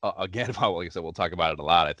bit again about, like I said, we'll talk about it a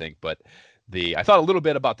lot, I think, but I thought a little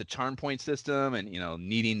bit about the charm point system and, you know,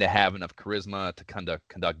 needing to have enough charisma to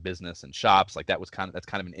conduct business in shops. Like that's kind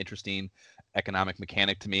of an interesting economic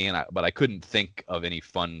mechanic to me, but I couldn't think of any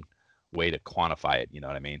fun way to quantify it. You know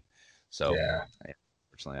what I mean? So yeah.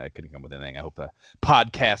 Unfortunately, I couldn't come with anything. I hope the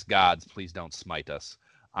podcast gods please don't smite us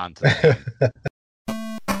onto the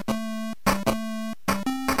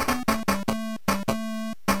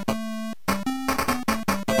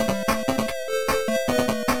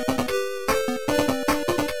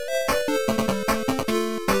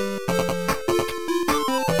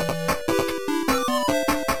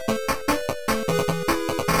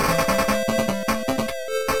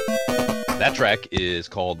That track is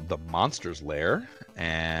called The Monster's Lair,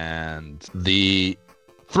 and the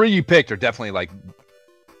three you picked are definitely like,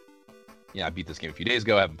 yeah, I beat this game a few days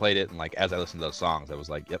ago, I haven't played it, and like as I listened to those songs, I was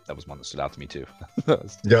like, yep, that was one that stood out to me too.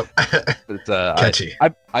 Yep. It's catchy.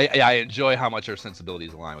 I enjoy how much our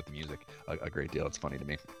sensibilities align with the music a great deal. It's funny to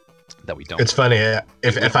me that we don't. It's funny.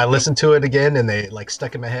 If I listen to it again and they like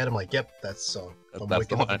stuck in my head, I'm like, yep, that's the song. That's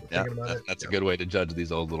the one. Yeah, that's a good way to judge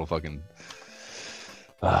these old little fucking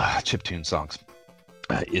chiptune songs.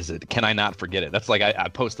 Can I not forget it? That's like I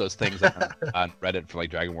post those things on Reddit for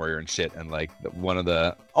like Dragon Warrior and shit, and like one of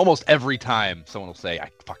the almost every time someone will say,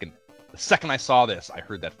 the second I saw this, I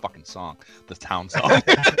heard that fucking song, the town song.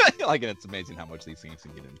 Like, and it's amazing how much these things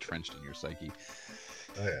can get entrenched in your psyche.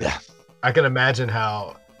 Oh, yeah. I can imagine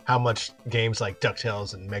how much games like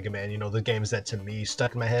DuckTales and Mega Man, you know, the games that to me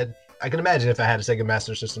stuck in my head. I can imagine if I had a Sega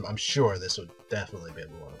Master System, I'm sure this would definitely be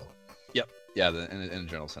one of them. Yep. Yeah, in a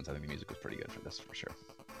general sense, I think the music was pretty good for this, for sure.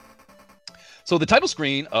 So the title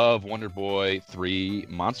screen of Wonder Boy 3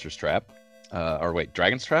 Monster's Trap,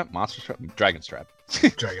 Dragon's Trap? Monster's Trap? Dragon's Trap.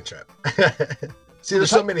 Dragon Trap. See, there's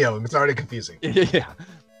so many of them, it's already confusing. Yeah.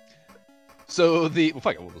 So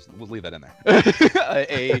fuck it, we'll leave that in there.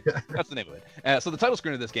 That's the name of it. So the title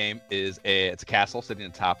screen of this game it's a castle sitting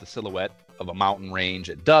atop the silhouette of a mountain range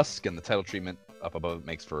at dusk, and the title treatment up above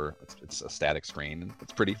makes for it's a static screen.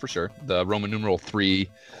 It's pretty for sure. The Roman numeral 3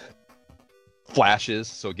 flashes,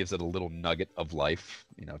 so it gives it a little nugget of life,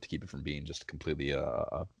 you know, to keep it from being just completely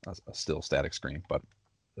a still static screen, but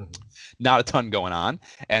not a ton going on.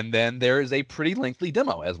 And then there is a pretty lengthy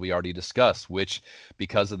demo, as we already discussed, which,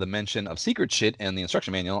 because of the mention of secret shit in the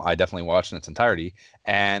instruction manual, I definitely watched in its entirety.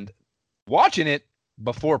 And watching it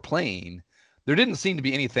before playing, there didn't seem to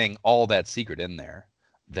be anything all that secret in there.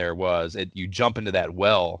 You jump into that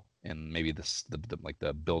well and maybe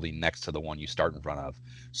the building next to the one you start in front of.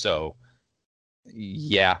 So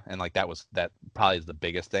yeah, and like that probably is the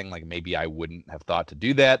biggest thing. Like maybe I wouldn't have thought to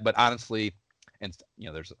do that, but honestly, and you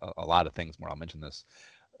know, there's a lot of things more. I'll mention this.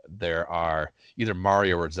 There are either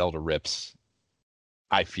Mario or Zelda rips,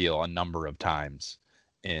 I feel, a number of times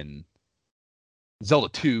in Zelda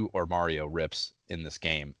 2 or Mario rips in this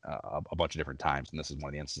game a bunch of different times, and this is one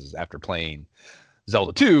of the instances after playing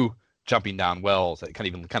Zelda 2, jumping down wells. It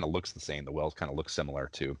kind of looks the same. The wells kind of look similar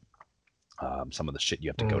to some of the shit you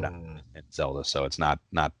have to go down in Zelda. So it's not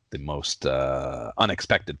the most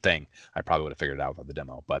unexpected thing. I probably would have figured it out with the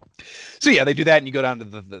demo. But so yeah, they do that, and you go down to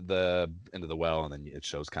the into the well, and then it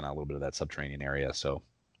shows kind of a little bit of that subterranean area. So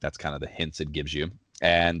that's kind of the hints it gives you.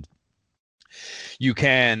 And you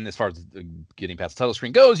can, as far as getting past the title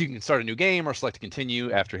screen goes, you can start a new game or select to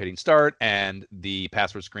continue after hitting start, and the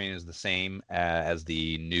password screen is the same as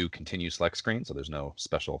the new continue select screen, so there's no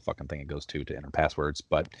special fucking thing it goes to enter passwords.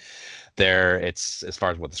 But there, it's, as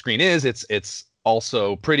far as what the screen is, it's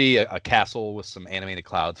also pretty, a castle with some animated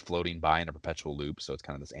clouds floating by in a perpetual loop, so it's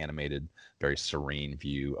kind of this animated, very serene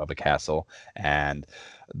view of a castle. And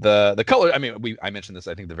the color, I mean, I mentioned this,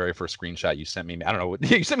 I think the very first screenshot you sent me, I don't know,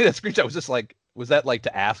 you sent me that screenshot, was just like, was that like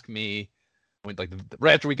to ask me, when, like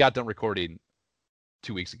right after we got done recording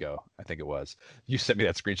 2 weeks ago, I think it was, you sent me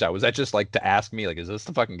that screenshot, was that just like to ask me, like, is this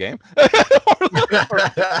the fucking game? or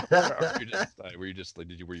were you just like,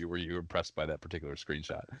 were you impressed by that particular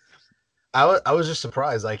screenshot? I was just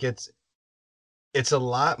surprised. Like it's a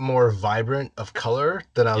lot more vibrant of color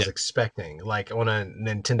than I was expecting. Like on a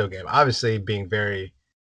Nintendo game, obviously being very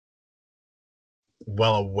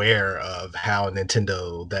well aware of how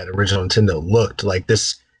that original Nintendo looked. Like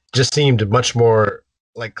this just seemed much more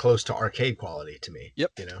like close to arcade quality to me.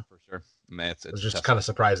 Yep, you know, for sure. Man, it was just kind of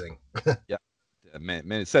surprising. Yeah,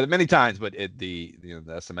 man, said it many times, but the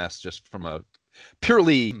SMS, just from a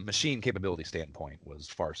purely machine capability standpoint, was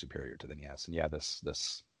far superior to the NES. And yeah,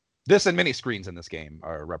 this and many screens in this game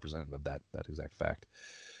are representative of that exact fact.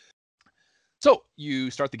 So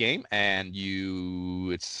you start the game, and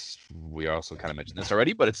we also kind of mentioned this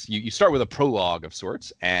already, but it's you start with a prologue of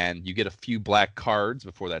sorts, and you get a few black cards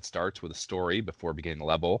before that starts with a story before beginning the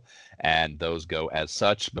level, and those go as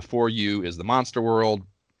such. Before you is the monster world.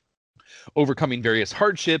 Overcoming various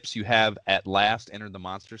hardships, you have at last entered the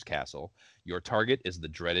monster's castle. Your target is the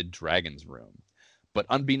dreaded dragon's room. But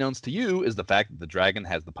unbeknownst to you is the fact that the dragon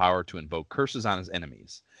has the power to invoke curses on his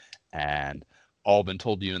enemies. And all been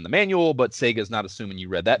told to you in the manual, but Sega's not assuming you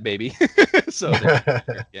read that, baby. So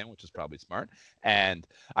again, which is probably smart. And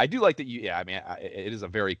I do like that it is a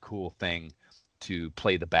very cool thing to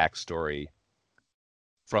play the backstory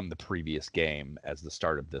from the previous game as the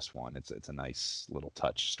start of this one. It's a nice little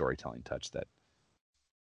storytelling touch that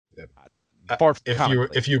far from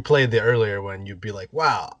if you played the earlier one, you'd be like,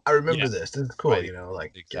 wow, I remember this. This is cool, right.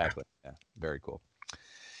 Like exactly. Yeah, very cool.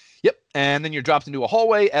 Yep, and then you're dropped into a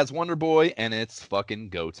hallway as Wonder Boy, and it's fucking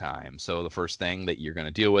go time. So the first thing that you're going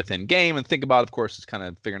to deal with in game and think about, of course, is kind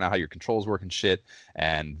of figuring out how your controls work and shit.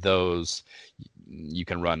 And those, you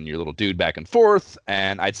can run your little dude back and forth.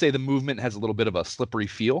 And I'd say the movement has a little bit of a slippery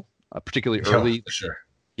feel, particularly early. Sure.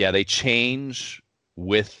 Yeah, they change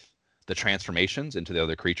with the transformations into the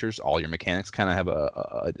other creatures. All your mechanics kind of have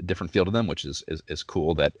a different feel to them, which is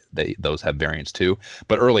cool that those have variants too.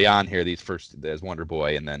 But early on here, there's Wonder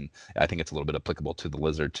Boy, and then I think it's a little bit applicable to the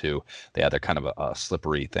Lizard too. They're kind of a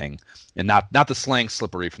slippery thing, and not the slang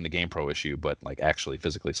slippery from the Game Pro issue, but like actually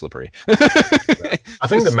physically slippery. I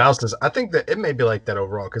think the mouse is. I think that it may be like that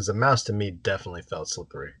overall, because the mouse to me definitely felt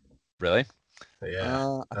slippery. Really?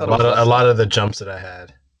 Yeah. A lot of the jumps that I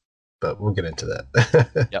had, but we'll get into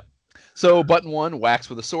that. Yep. So button 1, whacks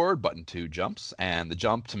with a sword. Button 2, jumps. And the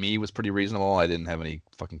jump to me was pretty reasonable. I didn't have any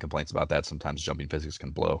fucking complaints about that. Sometimes jumping physics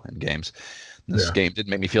can blow in games. This game didn't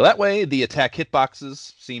make me feel that way. The attack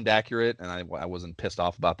hitboxes seemed accurate, and I wasn't pissed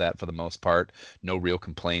off about that for the most part. No real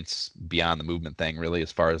complaints beyond the movement thing, really,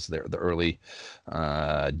 as far as the early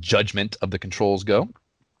judgment of the controls go.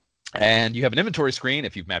 And you have an inventory screen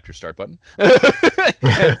if you've mapped your start button.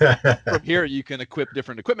 From here, you can equip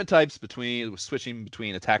different equipment types switching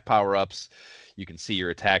between attack power-ups. You can see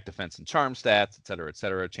your attack, defense, and charm stats, et cetera, et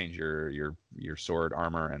cetera. Change your sword,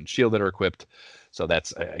 armor, and shield that are equipped. So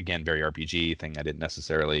that's, again, very RPG thing I didn't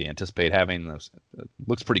necessarily anticipate having.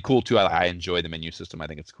 Looks pretty cool, too. I enjoy the menu system. I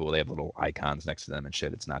think it's cool. They have little icons next to them and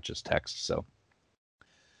shit. It's not just text. So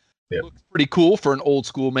looks pretty cool for an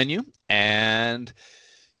old-school menu. And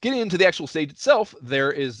getting into the actual stage itself,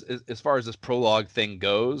 there is, as far as this prologue thing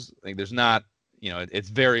goes, like there's not, it's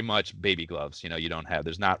very much baby gloves.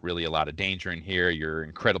 There's not really a lot of danger in here. You're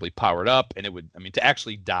incredibly powered up, and to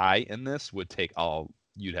actually die in this would take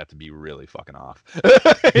you'd have to be really fucking off.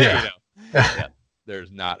 Yeah.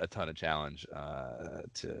 There's not a ton of challenge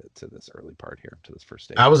to this early part here, to this first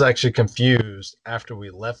stage. I was actually confused after we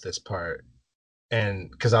left this part.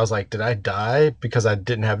 And because I was like, did I die? Because I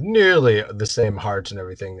didn't have nearly the same hearts and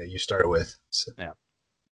everything that you started with. So. Yeah.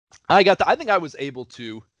 I think I was able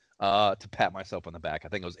to to pat myself on the back. I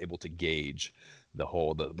think I was able to gauge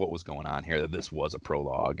what was going on here. That this was a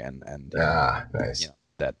prologue, and Nice.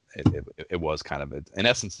 that it was kind of in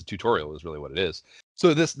essence the tutorial is really what it is.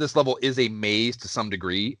 So this level is a maze to some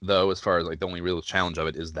degree, though. As far as like the only real challenge of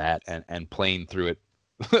it is that, and playing through it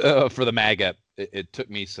for the mag it took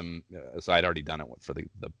me some. So I'd already done it for the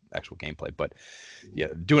actual gameplay, but yeah,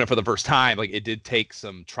 doing it for the first time, like it did take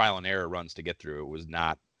some trial and error runs to get through. It was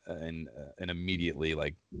not an immediately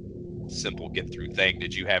like simple get through thing.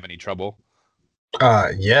 Did you have any trouble?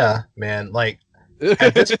 Yeah, man. Like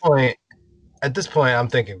at this point, I'm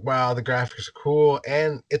thinking, wow, the graphics are cool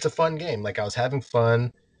and it's a fun game. Like I was having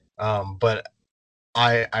fun, but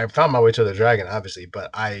I found my way to the dragon, obviously, but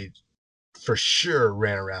I for sure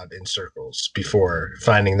ran around in circles before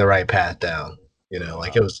finding the right path down.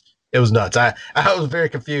 Like it was nuts. I was very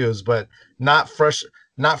confused, but not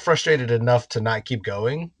not frustrated enough to not keep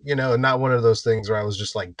going. Not one of those things where I was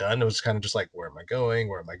just like done. It was kind of just like, where am I going?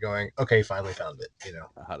 Where am I going? Okay, finally found it.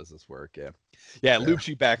 How does this work? Yeah, it Yeah. loops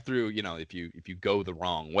you back through. If you go the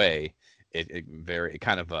wrong way, it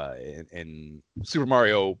kind of in Super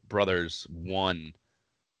Mario Brothers 1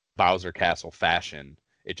 Bowser Castle fashion,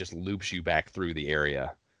 it just loops you back through the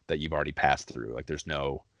area that you've already passed through. Like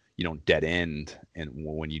you don't dead end, and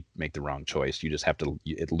when you make the wrong choice, you just have to.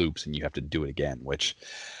 It loops, and you have to do it again, which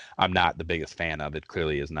I'm not the biggest fan of. It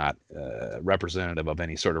clearly is not representative of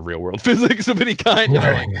any sort of real world physics of any kind.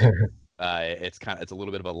 It's a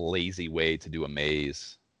little bit of a lazy way to do a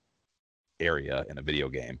maze area in a video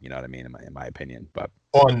game. You know what I mean? In my opinion, but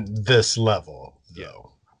On this level,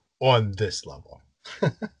 though. Yeah. On this level.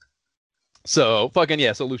 So fucking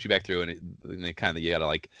yeah, so it loops you back through, and it kind of, you gotta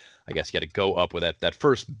like, I guess you gotta go up with that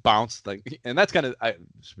first bounce, like, and that's kind of, I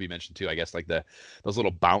should be mentioned too, I guess, like those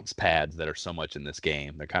little bounce pads that are so much in this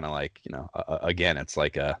game. They're kind of like, again, it's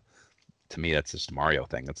like to me that's just a Mario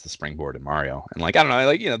thing. That's the springboard in Mario, and like I don't know,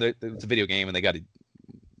 like it's a video game, and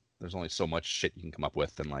there's only so much shit you can come up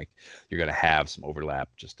with, and like you're gonna have some overlap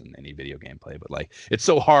just in any video game play, but like it's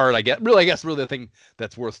so hard. I guess really the thing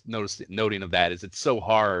that's worth noting of that is it's so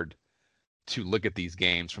hard to look at these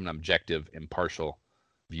games from an objective, impartial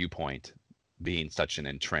viewpoint, being such an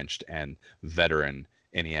entrenched and veteran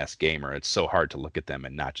NES gamer. It's so hard to look at them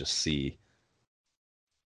and not just see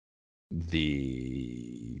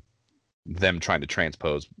them trying to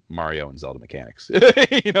transpose Mario and Zelda mechanics. You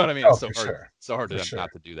know what I mean? Oh, it's so hard. sure. So hard to for them sure.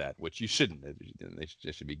 not to do that, which you shouldn't.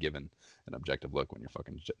 They should be given an objective look when you're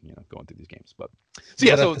fucking going through these games. But at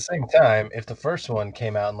the same time, if the first one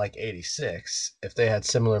came out in like '86, if they had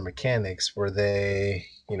similar mechanics, were they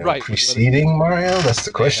right, preceding Mario? That's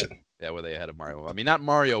the question. Were they ahead of Mario? I mean, not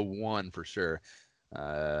Mario 1 for sure.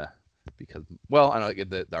 Because, well, I don't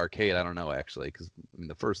know, the arcade, I don't know actually, because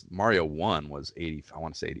the first Mario 1 was 80. I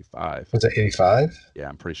want to say 85. Was it 85? Yeah,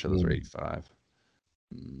 I'm pretty sure those were 85.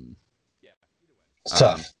 Yeah, it's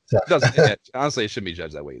tough. Honestly, it shouldn't be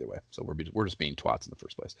judged that way either way. So we're just being twats in the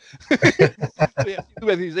first place.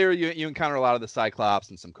 There you encounter a lot of the Cyclops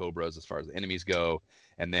and some Cobras as far as the enemies go,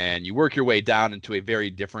 and then you work your way down into a very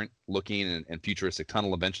different looking and futuristic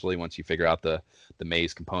tunnel eventually once you figure out the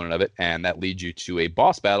maze component of it, and that leads you to a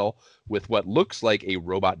boss battle with what looks like a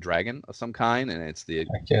robot dragon of some kind, and it's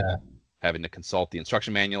having to consult the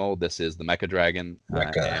instruction manual. This is the Mecha Dragon.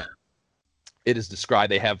 It is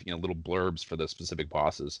described. They have little blurbs for the specific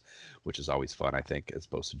bosses, which is always fun, I think, as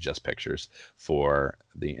opposed to just pictures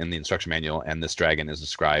in the instruction manual. And this dragon is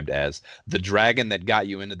described as the dragon that got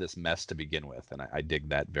you into this mess to begin with, and I dig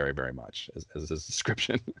that very, very much as his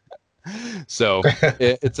description. So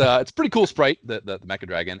it's a pretty cool sprite, the Mecha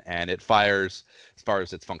Dragon, and it fires, as far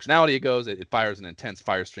as its functionality goes, it fires an intense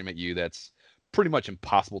fire stream at you that's pretty much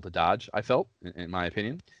impossible to dodge, I felt, in my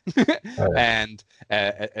opinion. And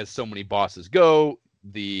as so many bosses go,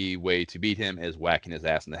 the way to beat him is whacking his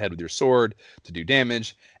ass in the head with your sword to do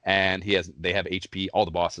damage. And they have HP. All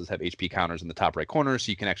the bosses have HP counters in the top right corner, so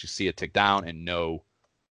you can actually see it tick down and know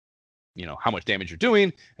how much damage you're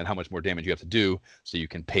doing and how much more damage you have to do, so you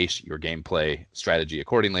can pace your gameplay strategy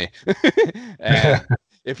accordingly. And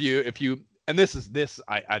if you and this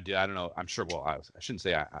I don't know, I'm sure, well, I shouldn't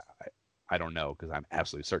say I don't know, because I'm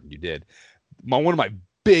absolutely certain you did. One of my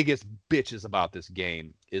biggest bitches about this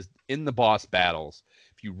game is in the boss battles,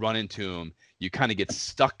 if you run into him, you kind of get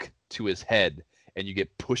stuck to his head and you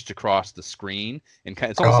get pushed across the screen, and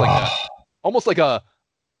it's almost like a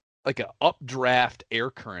updraft air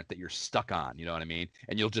current that you're stuck on, you know what I mean?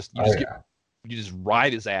 And you just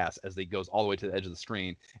ride his ass as he goes all the way to the edge of the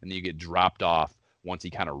screen, and then you get dropped off once he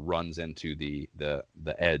kind of runs into the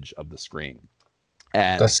edge of the screen.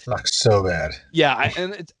 And that sucks so bad. Yeah,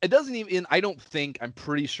 and it doesn't even. I'm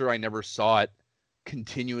pretty sure I never saw it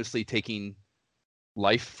continuously taking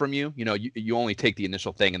life from you. You know, you only take the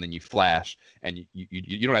initial thing and then you flash, and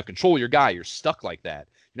you don't have control of your guy. You're stuck like that.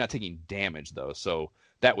 You're not taking damage though, so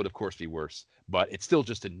that would of course be worse. But it's still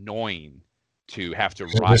just annoying to have to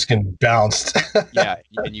You're ride. just getting bounced. Yeah,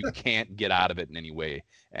 and you can't get out of it in any way.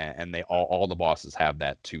 And they all the bosses have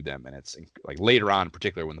that to them, and it's like later on, in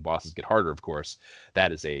particular when the bosses get harder, of course,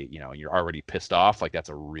 that is a, you know, you're already pissed off. Like that's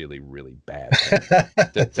a really really bad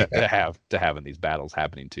thing to have in these battles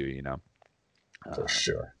happening to you, you know. For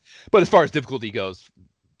sure. But as far as difficulty goes,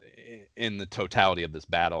 in the totality of this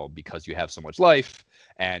battle, because you have so much life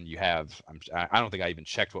and you have, I don't think I even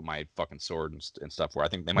checked what my fucking sword and stuff were. I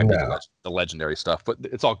think they might be the legendary stuff, but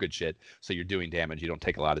it's all good shit. So you're doing damage. You don't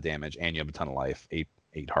take a lot of damage, and you have a ton of life.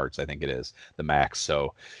 Eight hearts, I think it is the max.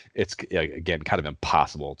 So it's again kind of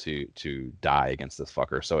impossible to die against this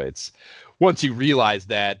fucker. So it's, once you realize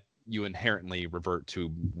that, you inherently revert to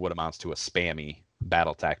what amounts to a spammy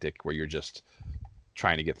battle tactic where you're just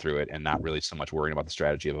trying to get through it and not really so much worrying about the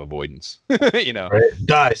strategy of avoidance. You know, right?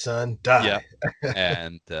 Die, son, die. yeah.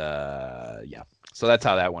 And yeah, so that's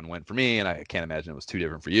how that one went for me, and I can't imagine it was too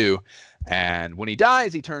different for you. And when he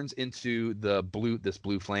dies, he turns into this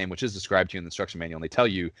blue flame, which is described to you in the instruction manual, and they tell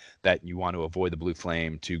you that you want to avoid the blue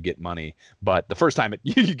flame to get money. But the first time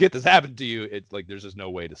you get this happen to you, it's like there's just no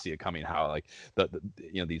way to see it coming. How like the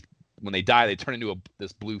you know, these, when they die, they turn into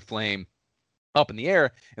this blue flame up in the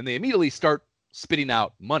air, and they immediately start spitting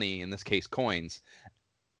out money, in this case coins,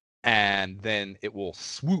 and then it will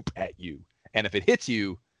swoop at you. And if it hits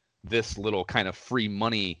you, this little kind of free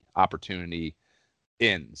money opportunity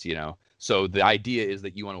ends, you know. So the idea is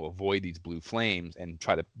that you want to avoid these blue flames and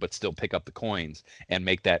try to, but still pick up the coins and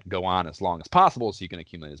make that go on as long as possible, so you can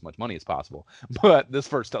accumulate as much money as possible. But this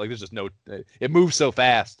first, like, there's just no, it moves so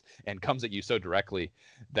fast and comes at you so directly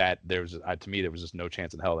that there's, to me, there was just no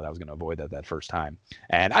chance in hell that I was going to avoid that first time.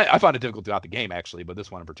 And I found it difficult throughout the game, actually, but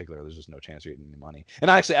this one in particular, there's just no chance you're getting any money.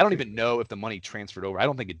 And I don't even know if the money transferred over. I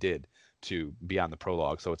don't think it did to beyond the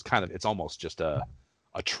prologue. So it's almost just a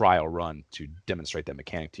trial run to demonstrate that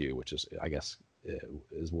mechanic to you, which is, I guess,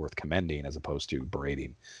 is worth commending as opposed to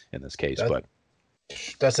berating in this case. But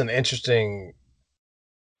that's an interesting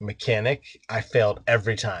mechanic. I failed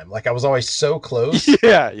every time. Like I was always so close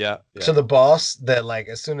yeah to the boss that, like,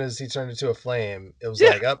 as soon as he turned into a flame, it was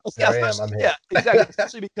like, up, there I am, I'm here. Yeah, exactly.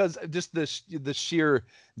 Especially because just the sheer,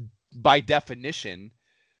 by definition,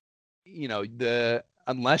 you know,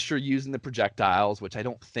 unless you're using the projectiles, which I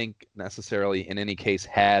don't think necessarily in any case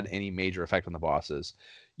had any major effect on the bosses,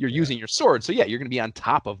 you're using your sword. So yeah, you're going to be on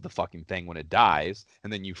top of the fucking thing when it dies,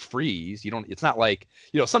 and then you freeze. You don't, it's not like,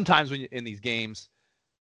 you know, sometimes when in these games,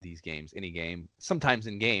 any game, sometimes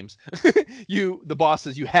in games, the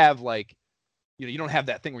bosses, you have like, you know, you don't have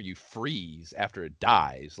that thing where you freeze after it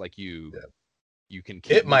dies. Like you can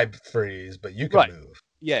keep, it might freeze, but you can move.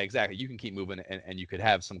 Yeah, exactly. You can keep moving, and you could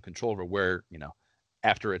have some control over where, you know,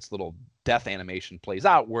 after its little death animation plays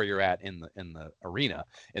out, where you're at in the arena.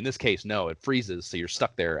 In this case, no, it freezes, so you're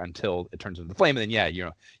stuck there until it turns into the flame, and then yeah,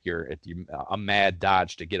 you're a mad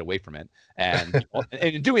dodge to get away from it. And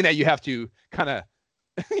and in doing that, you have to kind of,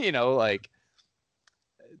 you know, like,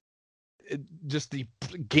 just the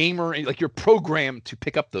gamer, like, you're programmed to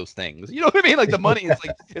pick up those things. You know what I mean? Like the money is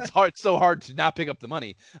like, it's so hard to not pick up the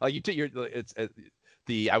money. Like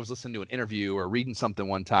I was listening to an interview or reading something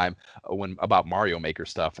one time about Mario Maker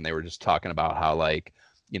stuff, and they were just talking about how, like,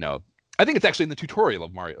 you know, I think it's actually in the tutorial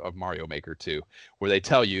of Mario Maker too, where they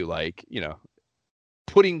tell you, like, you know,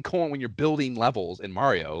 putting coin when you're building levels in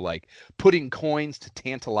Mario, like putting coins to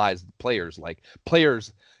tantalize players. Like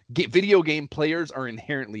video game players are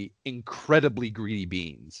inherently incredibly greedy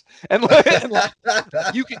beings, and like,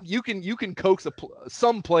 you can coax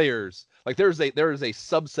some players. Like there is a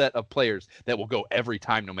subset of players that will go every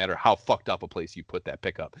time, no matter how fucked up a place you put that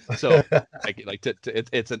pickup. So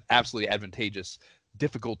it's an absolutely advantageous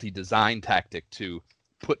difficulty design tactic to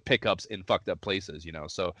put pickups in fucked up places, you know.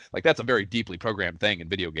 So like that's a very deeply programmed thing in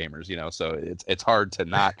video gamers, you know. So it's hard to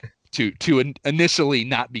not to initially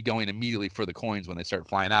not be going immediately for the coins when they start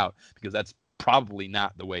flying out, because that's probably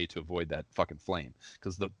not the way to avoid that fucking flame,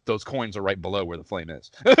 because those coins are right below where the flame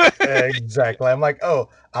is. Exactly. I'm like, oh,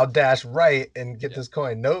 I'll dash right and get this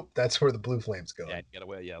coin. Nope, that's where the blue flame's going. Yeah, you gotta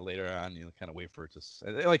wait. Yeah, later on, you kind of wait for it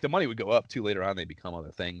to, like, the money would go up too. Later on, they become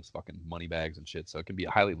other things, fucking money bags and shit. So it can be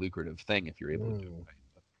a highly lucrative thing if you're able to do it right.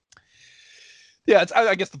 Yeah,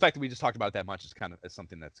 I guess the fact that we just talked about it that much is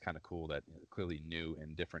something that's kind of cool, that, you know, clearly new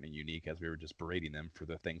and different and unique, as we were just berating them for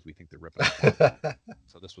the things we think they're ripping off.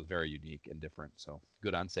 So this was very unique and different. So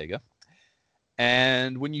good on Sega.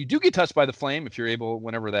 And when you do get touched by the flame, if you're able,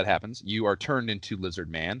 whenever that happens, you are turned into Lizard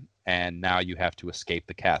Man. and now you have to escape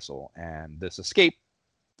the castle. And this escape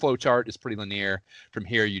flowchart is pretty linear. From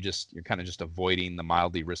here, you're kind of just avoiding the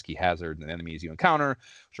mildly risky hazard and enemies you encounter,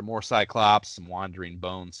 which are more Cyclops, some wandering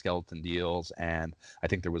bone skeleton deals, and I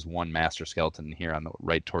think there was one master skeleton here on the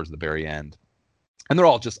right towards the very end. And they're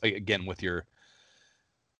all just, again, with your,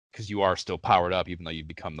 because you are still powered up even though you've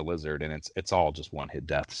become the lizard, and it's all just one hit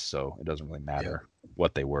deaths, so it doesn't really matter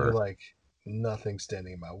what they were. You're like, nothing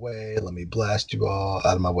standing in my way. Let me blast you all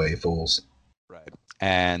out of my way, fools. Right.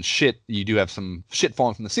 And you do have some shit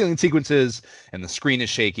falling from the ceiling sequences, and the screen is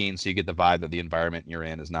shaking, so you get the vibe that the environment you're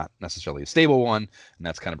in is not necessarily a stable one, and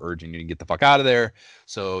that's kind of urging you to get the fuck out of there.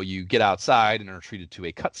 So you get outside and are treated to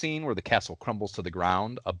a cutscene where the castle crumbles to the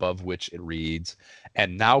ground, above which it reads,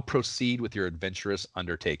 "And now proceed with your adventurous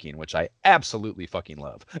undertaking," which I absolutely fucking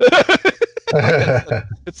love.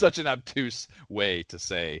 It's such an obtuse way to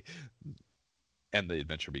say, "And the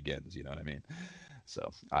adventure begins," you know what I mean? So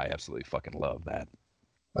I absolutely fucking love that.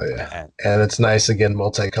 Oh yeah, and it's nice again,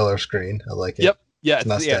 multicolor screen. I like it. Yep. Yeah. It's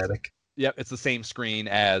not static. Yep. It's the same screen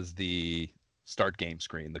as the start game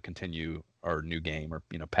screen, the continue or new game or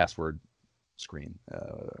password screen.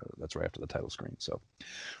 That's right after the title screen. So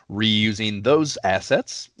reusing those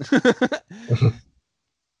assets.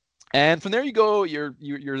 And from there you go.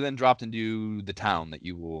 You're then dropped into the town that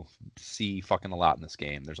you will see fucking a lot in this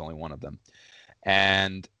game. There's only one of them.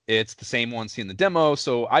 And it's the same one seen in the demo,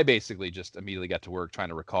 so I basically just immediately got to work trying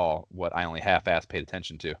to recall what I only half-assed paid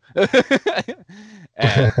attention to.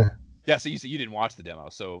 And yeah, so you said you didn't watch the demo,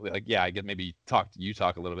 so like I get maybe talk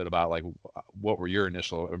a little bit about like what were your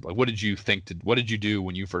initial, like what did you do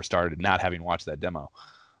when you first started, not having watched that demo?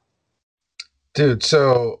 Dude,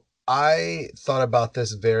 so I thought about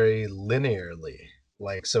this very linearly,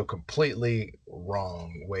 like so completely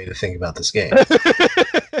wrong way to think about this game.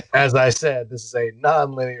 As I said, this is a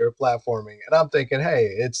non-linear platforming, and I'm thinking, hey,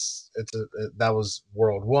 that was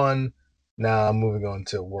World 1. Now I'm moving on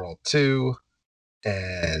to World 2,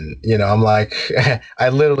 and I'm like, I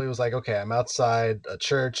literally was like, okay, I'm outside a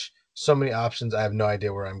church. So many options, I have no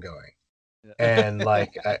idea where I'm going. And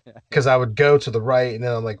like, because I would go to the right, and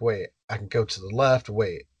then I'm like, wait, I can go to the left.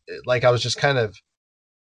 Wait, like I was just kind of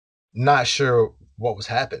not sure what was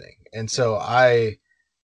happening, and so I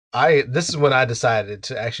this is when I decided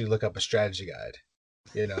to actually look up a strategy guide,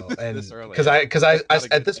 and This early, because yeah. I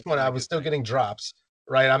at this point I was still getting drops,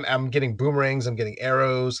 right? I'm getting boomerangs, I'm getting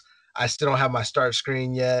arrows. I still don't have my start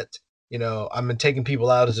screen yet. I'm taking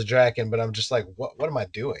people out as a dragon, but I'm just like, what am I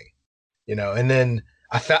doing? And then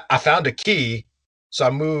I found a key, so I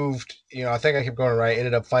moved. I think I kept going right.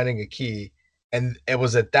 Ended up finding a key, and it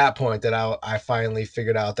was at that point that I finally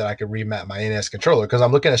figured out that I could remap my NS controller because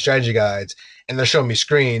I'm looking at strategy guides and they're showing me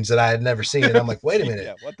screens that I had never seen, and I'm like, wait a minute,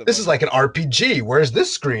 Yeah, what the this fuck? is like an RPG. Where's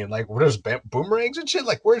this screen? Like, where's boomerangs and shit?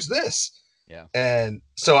 Like, where's this? Yeah. And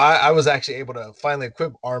so I was actually able to finally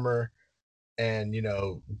equip armor and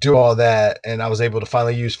do all that, and I was able to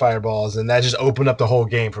finally use fireballs, and that just opened up the whole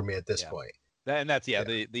game for me at this Yeah. point. And that's Yeah.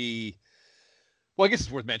 the well, I guess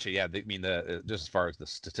it's worth mentioning. Yeah, I mean, just as far as the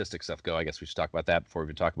statistics stuff go, I guess we should talk about that before we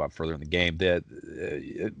even talk about further in the game.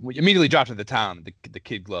 We immediately dropped into the town. The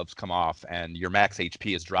kid gloves come off, and your max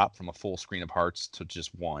HP is dropped from a full screen of hearts to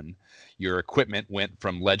just one. Your equipment went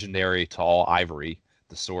from legendary to all ivory,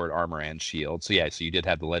 the sword, armor, and shield. So yeah, so you did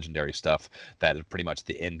have the legendary stuff. That is pretty much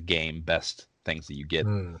the end game best things that you get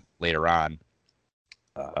later on.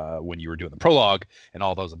 When you were doing the prologue, and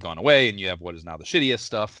all those have gone away, and you have what is now the shittiest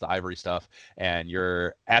stuff, the ivory stuff, and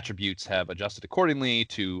your attributes have adjusted accordingly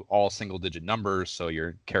to all single-digit numbers, so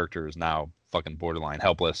your character is now fucking borderline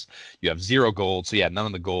helpless. You have 0 gold, so yeah, none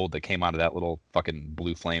of the gold that came out of that little fucking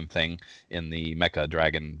blue flame thing in the Mecha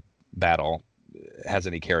Dragon battle has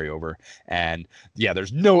any carryover, and yeah,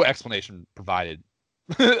 there's no explanation provided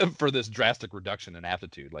for this drastic reduction in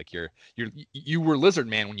aptitude. Like you were Lizard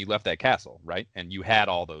Man when you left that castle, right? And you had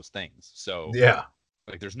all those things. So Yeah.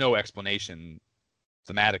 like there's no explanation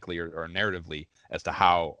thematically or narratively as to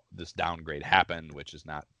how this downgrade happened, which is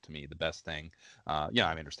not to me the best thing. I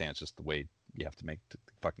understand it's just the way you have to make the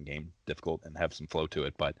fucking game difficult and have some flow to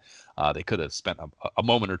it, but they could have spent a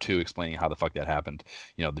moment or two explaining how the fuck that happened.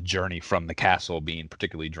 The journey from the castle being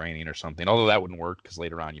particularly draining or something, although that wouldn't work because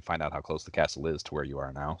later on you find out how close the castle is to where you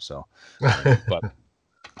are now. So but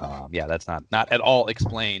yeah, that's not at all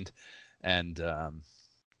explained. And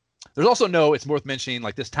there's also it's worth mentioning,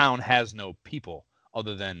 like, this town has no people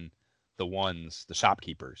other than the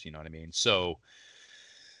shopkeepers, you know what I mean? So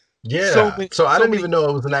Yeah. So I so didn't many. even know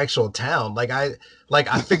it was an actual town. Like I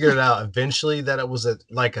figured it out eventually that it was a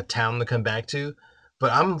town to come back to,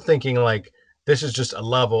 but I'm thinking like this is just a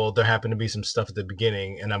level. There happened to be some stuff at the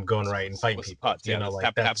beginning, and I'm going right and fighting with some people. huts. Yeah, this Like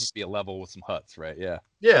happens that's to be a level with some huts, right? Yeah.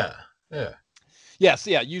 yeah, yeah. Yes,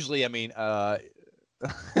 yeah. Usually, I mean, and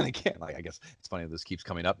again, like I guess it's funny that this keeps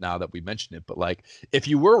coming up now that we mentioned it, but like if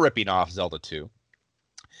you were ripping off Zelda 2,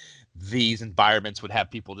 these environments would have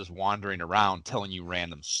people just wandering around telling you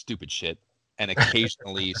random stupid shit and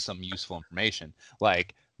occasionally some useful information.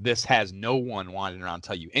 Like this has no one wandering around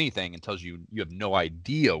tell you anything and tells you you have no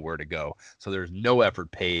idea where to go. So there's no effort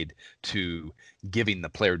paid to giving the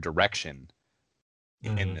player direction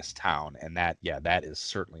in Mm-hmm. this town, and that that is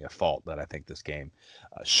certainly a fault that I think this game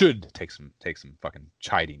should take some fucking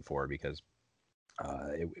chiding for, because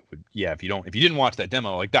it would, yeah, if you didn't watch that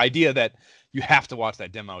demo, like the idea that you have to watch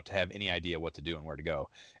that demo to have any idea what to do and where to go,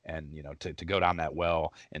 and to go down that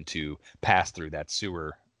well and to pass through that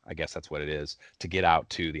sewer, I guess that's what it is, to get out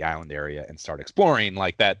to the island area and start exploring,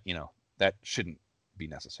 like that, that shouldn't be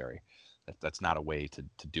necessary. That's not a way to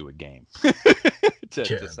do a game. to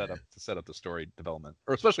Yeah, set up the story development,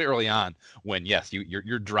 or especially early on, when yes,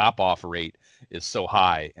 your drop off rate is so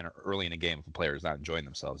high and early in a game, if a player is not enjoying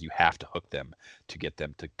themselves, you have to hook them to get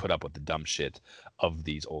them to put up with the dumb shit of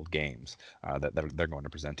these old games that they're going to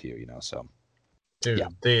present to you. So yeah,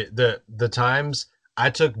 dude. The times I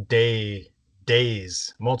took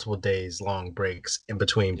days, multiple days long breaks in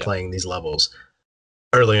between yeah. playing these levels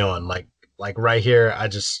early on. Like right here, I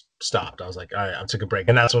just stopped. I was like, all right, I took a break,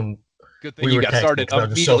 and that's when Good thing we you were got texting started because I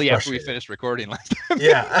was just so immediately after we frustrated. finished recording last time.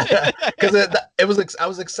 Yeah, because it was I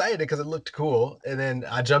was excited because it looked cool, and then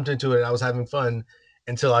I jumped into it. And I was having fun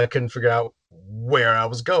until I couldn't figure out where I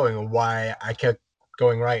was going and why I kept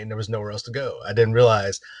going right and there was nowhere else to go. I didn't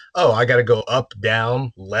realize, oh, I got to go up,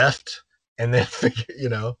 down, left, and then figure,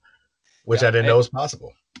 which Yeah, I didn't know was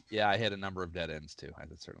possible. yeah, I had a number of dead ends too.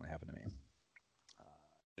 That certainly happened to me.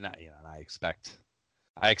 And I expect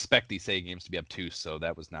these Sega games to be obtuse, so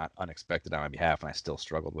that was not unexpected on my behalf, and I still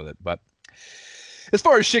struggled with it. But as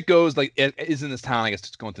far as shit goes, like it is in this town, I guess,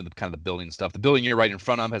 just going through the kind of the building stuff. The building you're right in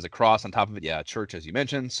front of has a cross on top of it. Yeah, a church, as you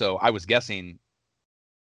mentioned. So I was guessing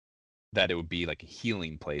that it would be like a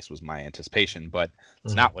healing place, was my anticipation, but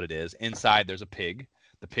it's Mhm. not what it is. Inside there's a pig.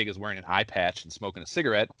 The pig is wearing an eye patch and smoking a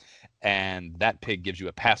cigarette, and that pig gives you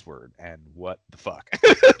a password. And what the fuck?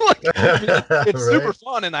 Like, I mean, it's super Right?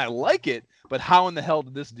 fun and I like it, but how in the hell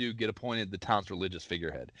did this dude get appointed the town's religious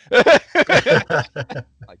figurehead? Like,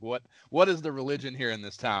 what is the religion here in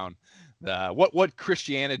this town? What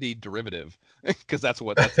Christianity derivative? Because that's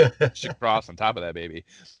a Christian cross on top of that baby.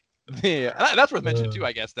 Yeah, and that's worth mentioning too.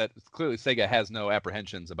 I guess that clearly Sega has no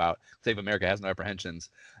apprehensions about Save America has no apprehensions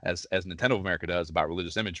as Nintendo of America does about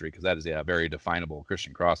religious imagery, because that is a very definable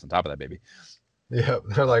Christian cross on top of that baby. Yeah,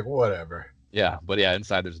 they're like, whatever. Yeah, but yeah,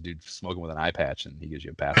 inside there's a dude smoking with an eye patch and he gives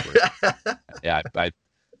you a password. Yeah, it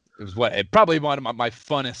was probably one of my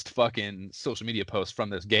funnest fucking social media posts from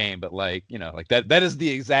this game, but like like that is the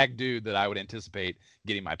exact dude that I would anticipate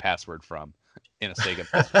getting my password from in a Sega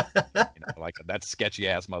Master. Like that sketchy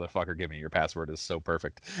ass motherfucker giving you your password is so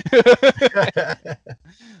perfect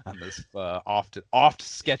on this oft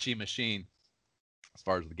sketchy machine as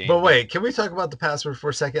far as the But game goes. wait, can we talk about the password for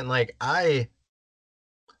a second?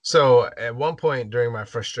 So at one point during my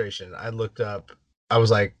frustration, I looked up, I was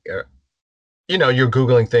like, you're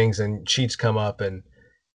Googling things and cheats come up and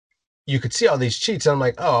you could see all these cheats. And I'm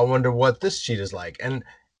like, oh, I wonder what this cheat is like. And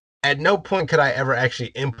at no point could I ever actually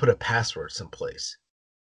input a password someplace.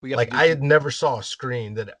 We have to Like do I never saw a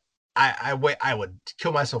screen that I would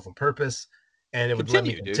kill myself on purpose and it would let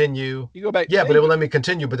me continue, dude. continue. You go back. Yeah, Yeah, but it you would go. let me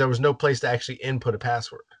continue, but there was no place to actually input a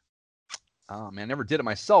password. Oh man, I never did it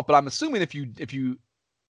myself, but I'm assuming if you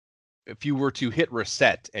were to hit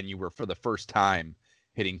reset and you were for the first time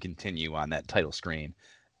hitting continue on that title screen,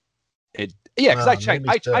 yeah, because I checked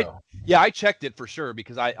Maybe so. yeah, I checked it for sure,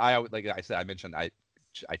 because I like I said, I mentioned I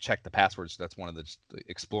checked the passwords. So that's one of the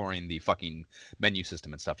exploring the fucking menu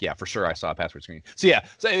system and stuff. Yeah, for sure I saw a password screen. So yeah,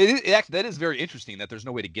 so that is very interesting that there's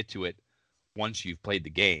no way to get to it once you've played the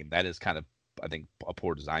game. That is kind of, I think, a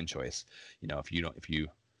poor design choice. If you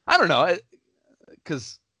I don't know,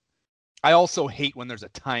 because I also hate when there's a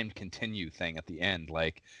timed continue thing at the end.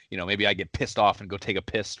 Like, maybe I get pissed off and go take a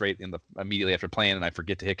piss straight in the immediately after playing, and I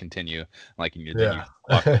forget to hit continue. Like, and then you're Yeah.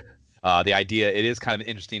 fucked. The idea, it is kind of an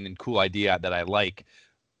interesting and cool idea that I like,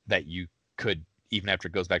 that you could, even after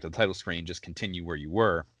it goes back to the title screen, just continue where you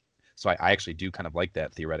were. So I actually do kind of like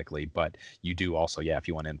that theoretically, but you do also, yeah, if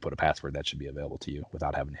you want to input a password, that should be available to you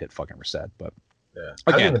without having to hit fucking reset. But Yeah.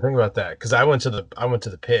 I didn't again, even think about that because I went to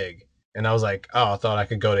the pig and I was like, oh, I thought I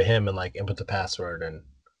could go to him and like input the password and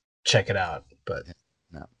check it out. But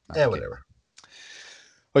no, not yeah, the case. whatever.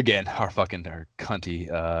 Again, our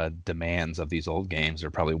cunty demands of these old games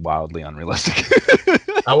are probably wildly unrealistic.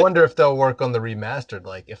 I wonder if they'll work on the remastered.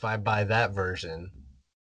 Like if I buy that version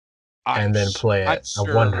and then play I'm it, I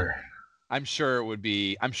sure wonder. I'm sure it would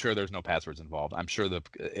be. I'm sure there's no passwords involved. I'm sure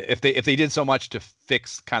if they did so much to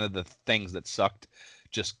fix kind of the things that sucked,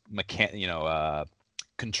 just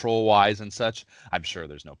control wise and such. I'm sure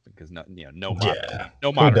there's no because no modern Yeah,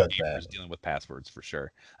 no who modern does gamer that? is dealing with passwords for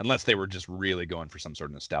sure, unless they were just really going for some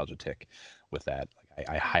sort of nostalgia tick with that. Like,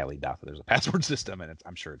 I highly doubt that there's a password system, and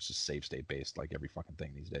I'm sure it's just save state based like every fucking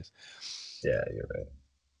thing these days. Yeah, you're right.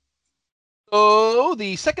 Oh,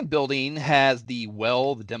 the second building has the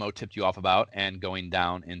well the demo tipped you off about and going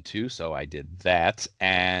down into. So I did that,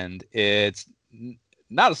 and it's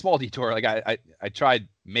not a small detour. Like I tried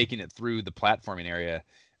making it through the platforming area,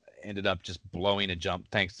 ended up just blowing a jump.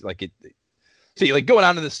 Thanks, like it. See, like going out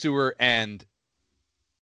into the sewer, and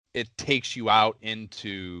it takes you out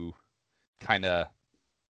into kind of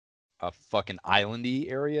a fucking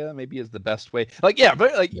islandy area. Maybe is the best way. Like yeah,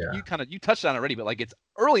 but like Yeah. you touched on it already, but like it's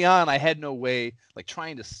early on. I had no way like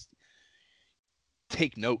trying to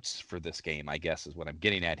take notes for this game, I guess is what I'm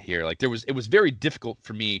getting at here. Like it was very difficult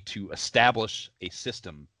for me to establish a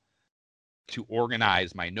system to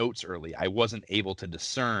organize my notes early. I wasn't able to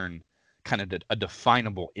discern kind of a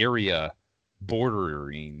definable area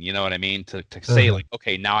bordering, you know what I mean? To say Hmm. like,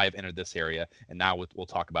 okay, now I've entered this area and now we'll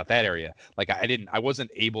talk about that area. Like I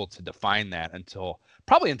wasn't able to define that until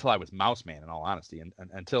I was Mouse Man in all honesty. And Oh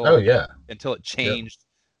until yeah. until it Yep. changed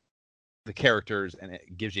the characters and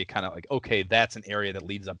it gives you kind of like, okay, that's an area that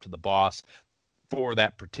leads up to the boss for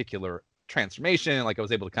that particular transformation. Like I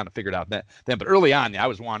was able to kind of figure it out then. But early on, I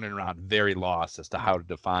was wandering around very lost as to how to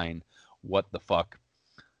define what the fuck.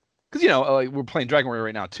 Because like we're playing Dragon Warrior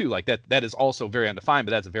right now too. Like that is also very undefined,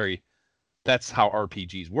 but that's how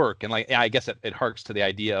RPGs work. And like I guess it harks to the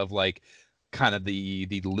idea of like kind of the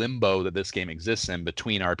limbo that this game exists in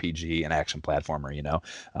between RPG and action platformer.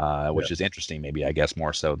 Yeah. Which is interesting. Maybe I guess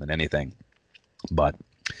more so than anything. But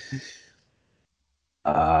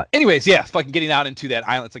anyways, yeah, fucking getting out into that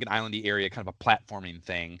island. It's like an islandy area, kind of a platforming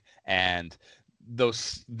thing. And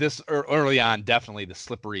early on, definitely the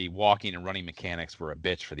slippery walking and running mechanics were a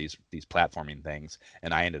bitch for these platforming things.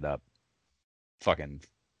 And I ended up fucking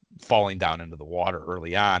falling down into the water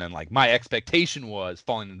early on. And like my expectation was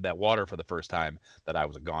falling into that water for the first time that I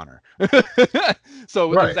was a goner. So it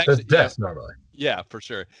was Right. That's actually, death normally. yeah, for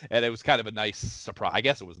sure. And it was kind of a nice surprise. I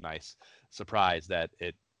guess it was nice surprise that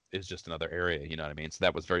it is just another area. You know what I mean? So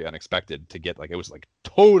that was very unexpected to get. Like it was like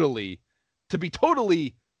to be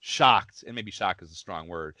totally shocked, and maybe shock is a strong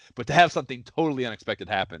word, but to have something totally unexpected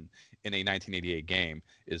happen in a 1988 game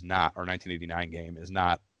is not, or 1989 game is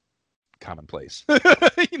not commonplace.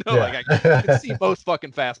 Like Yeah. I can see most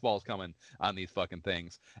fucking fastballs coming on these fucking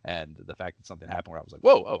things, and the fact that something happened where I was like,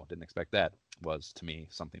 whoa, oh, didn't expect that, was to me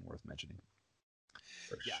something worth mentioning.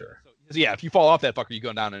 For Yeah. sure. So yeah, if you fall off that fucker, you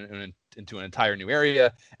go down into an entire new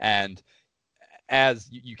area, and as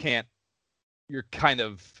you can't, you're kind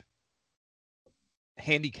of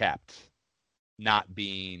handicapped not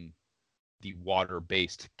being the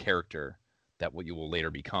water-based character that what you will later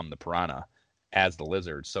become, the piranha, as the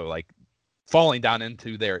lizard. So like falling down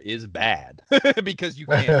into there is bad because you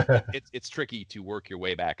can't. It's tricky to work your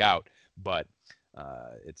way back out, but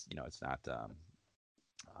it's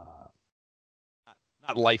uh,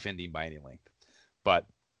 not life ending by any length, but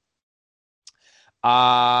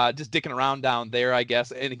just dicking around down there, I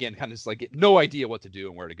guess. And again, kind of just like no idea what to do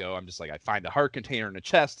and where to go. I'm just like, I find a heart container in a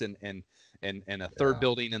chest and a third Yeah.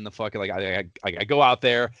 building in the fucking, like I go out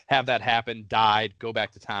there, have that happen, died, go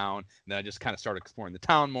back to town, and then I just kind of start exploring the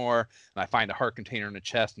town more, and I find a heart container in a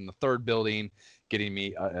chest in the third building, getting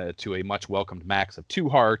me to a much welcomed max of 2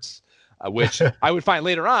 hearts. Which I would find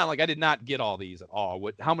later on, like I did not get all these at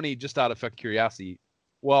all. How many, just out of fucking curiosity?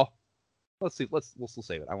 Well, let's see. We'll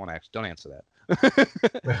save it. I want to actually don't answer that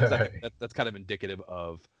because I think Right. that's kind of indicative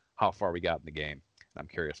of how far we got in the game. I'm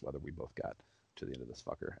curious whether we both got to the end of this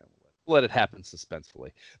fucker. We'll let it happen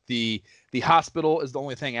suspensefully. The hospital is the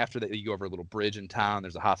only thing after that. You go over a little bridge in town.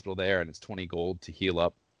 There's a hospital there, and it's 20 gold to heal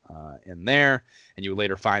up in there. And you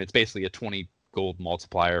later find it's basically a 20 gold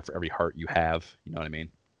multiplier for every heart you have. You know what I mean?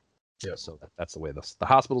 Yep. So that's the way the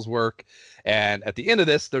hospitals work. And at the end of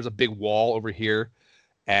this, there's a big wall over here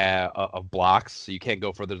of blocks, so you can't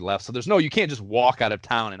go further to the left. So you can't just walk out of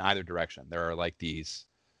town in either direction. There are like these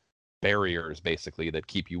barriers basically that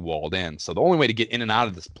keep you walled in. So the only way to get in and out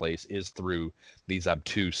of this place is through these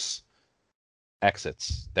obtuse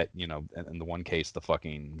exits that, in the one case, the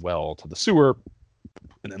fucking well to the sewer,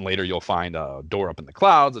 and then later you'll find a door up in the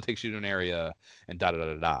clouds that takes you to an area, and da da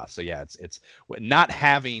da da da. So yeah, it's not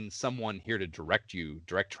having someone here to direct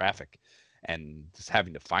traffic, and just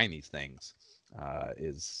having to find these things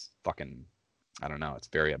is fucking, I don't know. It's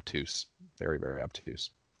very obtuse, very very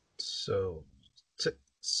obtuse. So took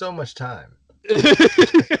so much time Yeah,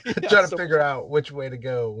 trying to so figure out which way to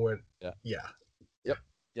go. When, yeah. yeah, Yep.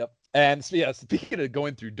 Yep. And so, yeah, speaking of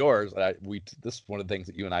going through doors, this is one of the things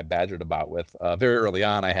that you and I badgered about with very early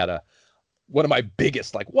on. I had one of my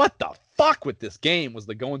biggest like what the fuck with this game was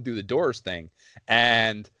the going through the doors thing.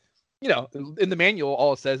 And in the manual,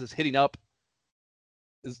 all it says is hitting up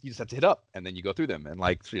is you just have to hit up and then you go through them, and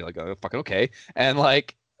like so you're like, oh, fucking okay. And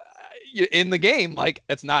like in the game, like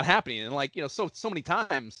it's not happening. And like so many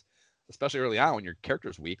times, especially early on when your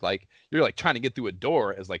character's weak, like you're like trying to get through a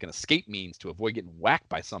door as like an escape means to avoid getting whacked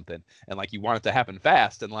by something, and like you want it to happen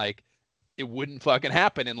fast, and like it wouldn't fucking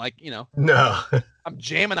happen. And like no, I'm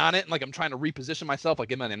jamming on it, and like I'm trying to reposition myself,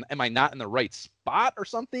 like am I not in the right spot or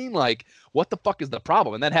something? Like what the fuck is the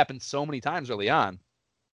problem? And that happened so many times early on.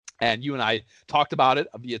 And you and I talked about it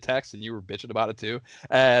via text, and you were bitching about it too.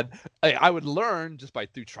 And I would learn just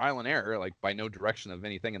through trial and error, like by no direction of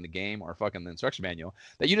anything in the game or fucking the instruction manual,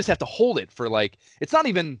 that you just have to hold it for like, it's not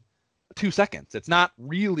even 2 seconds. It's not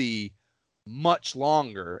really much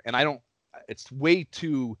longer. And it's way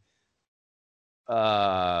too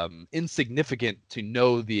insignificant to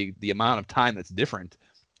know the amount of time that's different.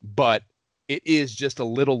 But it is just a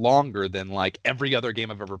little longer than like every other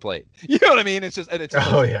game I've ever played. You know what I mean? It's just oh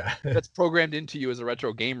like, yeah, that's programmed into you as a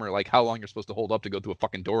retro gamer, like how long you're supposed to hold up to go through a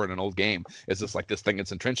fucking door in an old game. It's just like this thing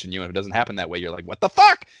that's entrenched in you, and if it doesn't happen that way, you're like, what the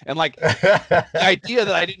fuck? And like the idea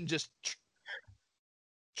that I didn't just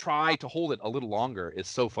try to hold it a little longer is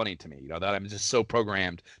so funny to me, that I'm just so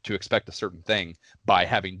programmed to expect a certain thing by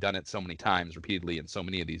having done it so many times repeatedly in so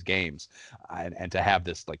many of these games, and to have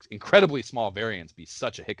this like incredibly small variance be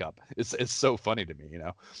such a hiccup, it's so funny to me,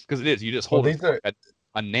 because it is, you just well hold it these for are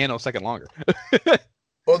a nanosecond longer.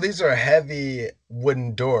 well these are heavy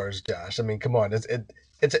wooden doors, Josh. I mean, come on, he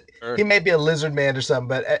Sure. may be a lizard man or something,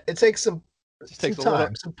 but it takes It just some takes a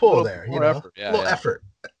time, some pull little there, more effort. a Yeah, little yeah. effort.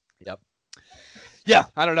 Yep. Yeah,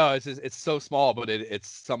 I don't know. It's so small, but it's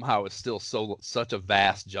somehow it's still such a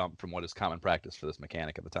vast jump from what is common practice for this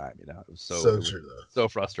mechanic at the time. So it was true though. so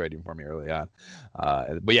frustrating for me early on.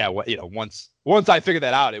 But yeah, once I figured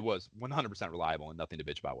that out, it was 100% reliable and nothing to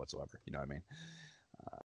bitch about whatsoever. You know what I mean?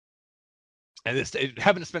 And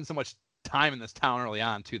having to spend so much time in this town early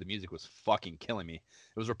on too, the music was fucking killing me.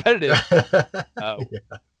 It was repetitive. Yeah.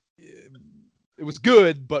 It was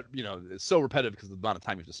good, but it's so repetitive because of the amount of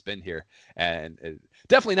time you have to spend here, and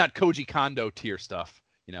definitely not Koji Kondo tier stuff.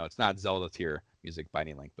 It's not Zelda tier music by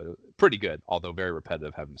any length, but pretty good, although very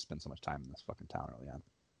repetitive, having to spend so much time in this fucking town early on.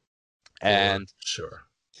 For And sure.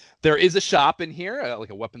 there is a shop in here, like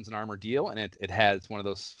a weapons and armor deal, and it has one of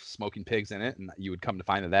those smoking pigs in it, and you would come to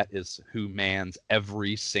find that is who mans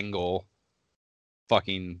every single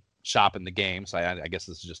fucking shop in the game. So I guess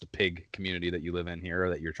this is just a pig community that you live in here, or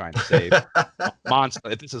that you're trying to save.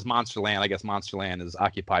 If this is Monsterland, I guess Monsterland is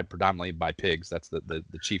occupied predominantly by pigs. That's the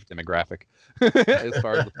chief demographic as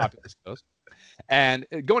far as the populace goes. And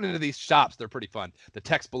going into these shops, they're pretty fun. The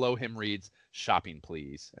text below him reads "shopping,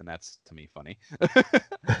 please," and that's to me funny.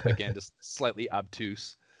 Again, just slightly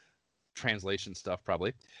obtuse translation stuff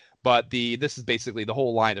probably. But this is basically the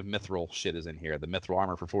whole line of mithril shit is in here. The mithril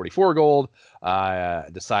armor for 44 gold.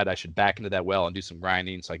 Decide I should back into that well and do some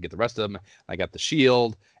grinding so I can get the rest of them. I got the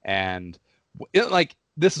shield, and like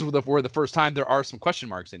this is where the first time there are some question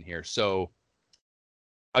marks in here. So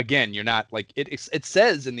again, you're not like it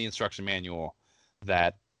says in the instruction manual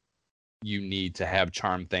that you need to have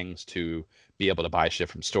charm things to be able to buy shit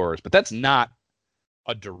from stores, but that's not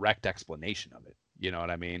a direct explanation of it. You know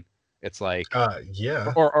what I mean? It's like,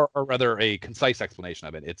 Yeah. or rather, a concise explanation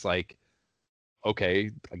of it. It's like, okay,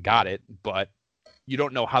 I got it, but you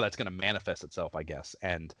don't know how that's going to manifest itself, I guess.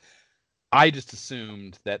 And I just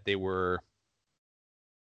assumed that they were.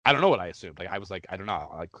 I don't know what I assumed. Like I was like, I don't know.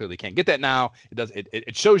 I clearly can't get that now. It does.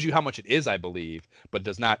 It shows you how much it is, I believe, but it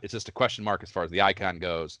does not. It's just a question mark as far as the icon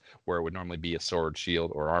goes, where it would normally be a sword,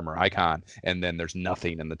 shield, or armor icon, and then there's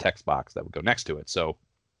nothing in the text box that would go next to it. So,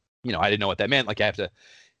 I didn't know what that meant. Like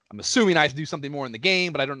I'm assuming I have to do something more in the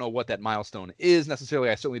game, but I don't know what that milestone is necessarily.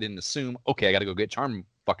 I certainly didn't assume, okay, I got to go get charm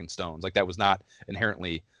fucking stones. Like that was not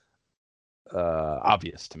inherently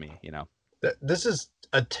obvious to me. This is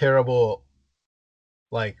a terrible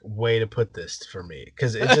like way to put this for me,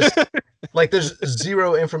 because it just like there's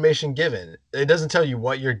zero information given. It doesn't tell you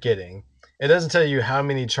what you're getting. It doesn't tell you how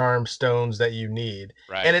many charm stones that you need,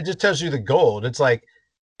 and Right. it just tells you the gold. It's like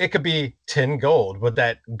it could be 10 gold, but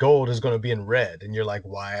that gold is going to be in red. And you're like,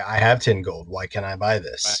 why? I have 10 gold. Why can't I buy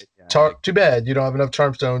this? Right? Yeah, like Too bad. You don't have enough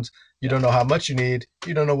charm stones. You yep, don't know how much you need.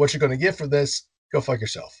 You don't know what you're going to get for this. Go fuck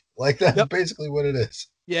yourself. Like, that's yep. basically what it is.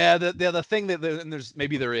 Yeah, the thing that and there's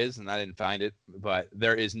maybe there is, and I didn't find it, but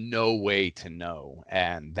there is no way to know,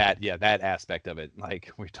 and that aspect of it, like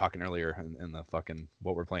we were talking earlier in the fucking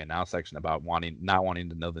what we're playing now section about not wanting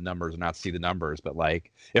to know the numbers or not see the numbers, but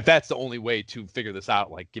like if that's the only way to figure this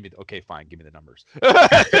out, like okay, fine, give me the numbers.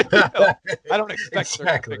 I don't expect they're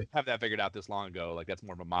gonna Exactly. have that figured out this long ago. Like that's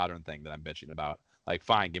more of a modern thing that I'm bitching about. Like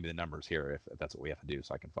fine, give me the numbers here if that's what we have to do,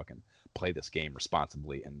 so I can fucking play this game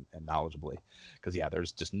responsibly and knowledgeably. Because yeah,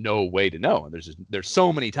 there's just no way to know. And there's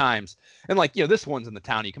so many times, and like this one's in the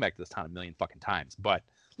town. You come back to this town a million fucking times, but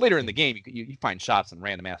later in the game, you find shops in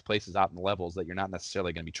random ass places out in the levels that you're not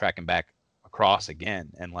necessarily going to be tracking back across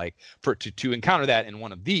again. And like to encounter that in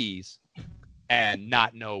one of these and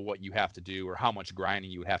not know what you have to do or how much grinding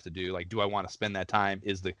you have to do. Like, do I want to spend that time?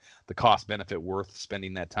 Is the cost benefit worth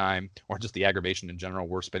spending that time, or just the aggravation in general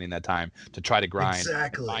worth spending that time to try to grind and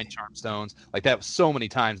Exactly. find charm stones? Like that was so many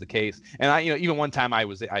times the case. And I, even one time I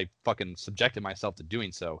fucking subjected myself to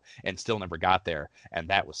doing so and still never got there. And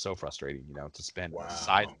that was so frustrating, to spend a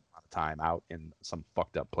sizable Wow. amount of time out in some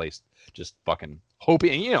fucked up place, just fucking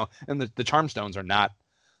hoping, and the charm stones they're not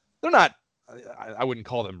I wouldn't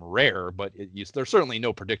call them rare, but there's certainly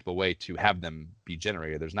no predictable way to have them be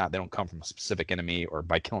generated. They don't come from a specific enemy or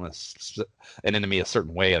by killing an enemy a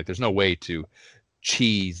certain way. Like there's no way to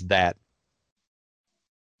cheese that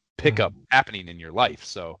pickup happening in your life.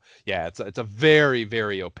 So yeah, it's a very,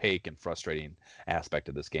 very opaque and frustrating aspect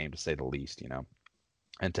of this game to say the least,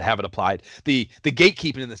 and to have it applied. The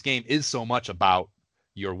gatekeeping in this game is so much about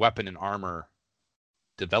your weapon and armor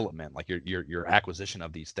development, like your acquisition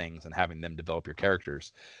of these things and having them develop your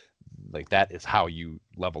characters. Like that is how you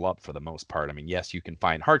level up for the most part. I mean, yes, you can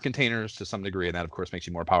find heart containers to some degree, and that of course makes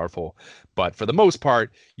you more powerful. But for the most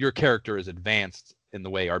part, your character is advanced in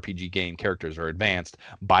the way RPG game characters are advanced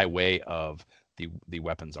by way of the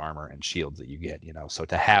weapons, armor, and shields that you get. So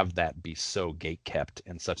to have that be so gate kept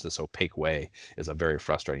in such this opaque way is a very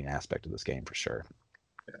frustrating aspect of this game for sure.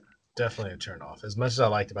 Definitely a turn off. As much as I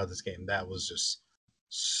liked about this game, that was just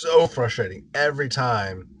so frustrating every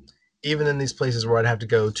time. Even in these places where I'd have to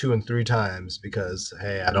go 2 and 3 times because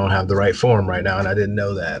hey, I don't have the right form right now and I didn't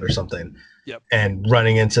know that or something. Yep. And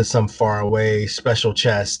running into some far away special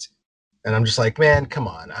chest, and I'm just like, man, come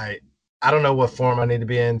on. I don't know what form I need to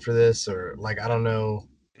be in for this, or like I don't know.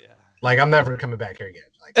 Yeah. Like I'm never coming back here again.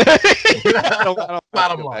 Like I don't have to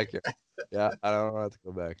bottom go line. back here. Yeah, I don't have to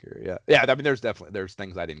go back here. Yeah, yeah. I mean, there's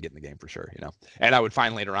things I didn't get in the game for sure, and I would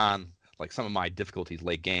find later on, like some of my difficulties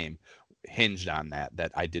late game hinged on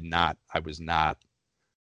that I was not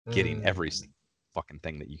getting Mm. every fucking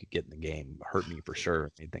thing that you could get in the game. Hurt me for sure.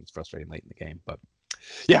 It made things frustrating late in the game, but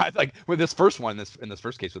yeah, like with this first one, in this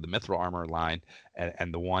first case with the mithril armor line,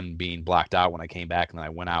 and the one being blocked out when I came back, and then I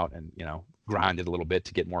went out and grinded a little bit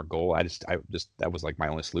to get more gold. I just that was like my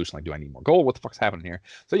only solution. Like, do I need more gold? What the fuck's happening here?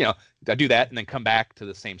 So I do that and then come back to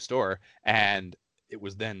the same store, and it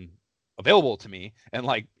was then available to me. And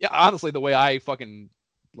like, yeah, honestly, the way I fucking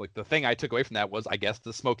like the thing I took away from that was I guess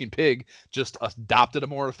the smoking pig just adopted a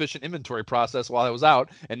more efficient inventory process while I was out,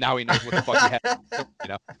 and now he knows what the fuck he had.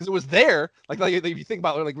 Because it was there. Like if you think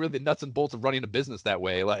about like really the nuts and bolts of running a business that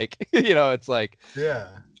way, like it's like Yeah.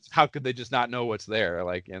 how could they just not know what's there?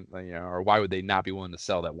 Like, and or why would they not be willing to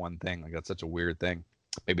sell that one thing? Like that's such a weird thing.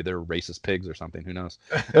 Maybe they're racist pigs or something. Who knows?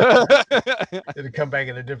 It'll come back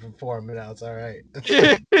in a different form, and now it's all right.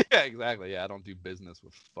 Yeah, exactly. Yeah, I don't do business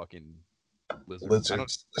with fucking lizards. I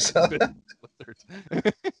don't Lizards. lizards.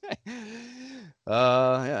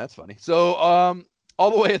 Yeah, that's funny. So,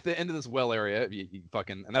 all the way at the end of this well area, you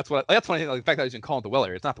fucking, and that's funny. Like the fact that I was even calling it the well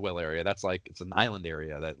area. It's not the well area. That's like it's an island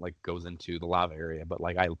area that like goes into the lava area. But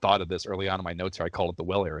like I thought of this early on in my notes here. I called it the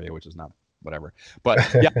well area, which is not whatever. But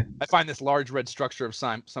yeah, I find this large red structure of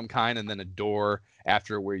some kind, and then a door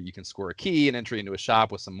after where you can score a key and entry into a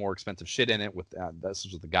shop with some more expensive shit in it. With this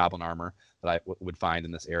is the goblin armor that I would find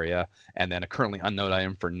in this area, and then a currently unknown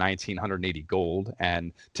item for 1,980 gold.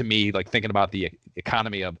 And to me, like thinking about the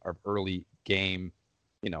economy of early game,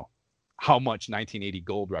 how much 1980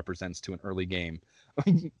 gold represents to an early game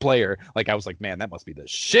player, like I was like, man, that must be the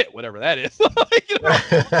shit, whatever that is.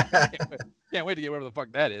 Can't wait to get whatever the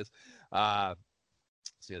fuck that is. So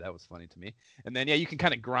yeah, that was funny to me. And then yeah, you can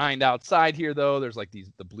kind of grind outside here though. There's like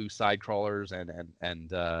the blue side crawlers, and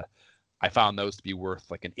I found those to be worth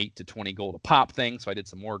like an 8 to 20 gold a pop thing. So I did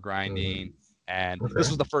some more grinding, and Okay. this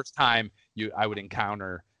was the first time I would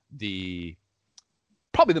encounter the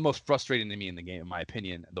probably the most frustrating to me in the game, in my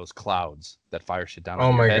opinion, those clouds that fire shit down Oh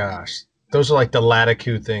on your my head. gosh. Those are like the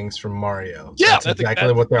Laticu things from Mario. Yeah, That's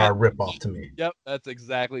exactly what they are, rip off to me. Yep, that's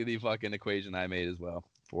exactly the fucking equation I made as well,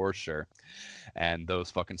 for sure. And those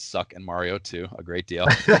fucking suck in Mario too, a great deal.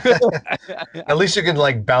 At least you can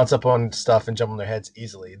like bounce up on stuff and jump on their heads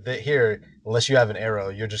easily. Here, unless you have an arrow,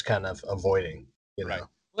 you're just kind of avoiding, you Right. know.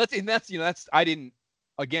 That's I didn't,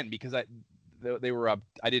 again, because they were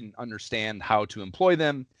I didn't understand how to employ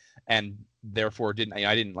them, and therefore I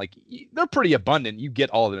didn't like, they're pretty abundant. You get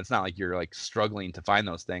all of them. It's not like you're like struggling to find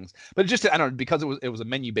those things. But it just, I don't know, because it was a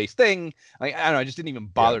menu based thing. Like, I don't know, I just didn't even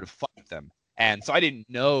bother to fight them, and so I didn't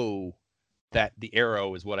know that the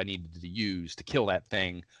arrow is what I needed to use to kill that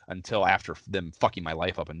thing until after them fucking my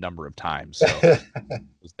life up a number of times. So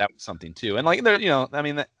that was something too. And like, you know, I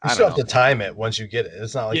mean, You I still don't have know. to time it once you get it.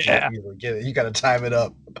 It's not like you Yeah. easily get it. You got to time it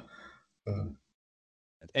up.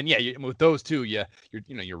 And yeah, with those two,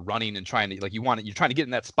 you're running and trying to, like, you're trying to get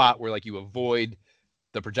in that spot where like you avoid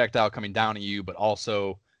the projectile coming down at you, but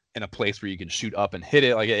also in a place where you can shoot up and hit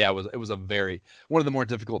it. Like, yeah, it was a very, one of the more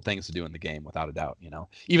difficult things to do in the game, without a doubt. You know,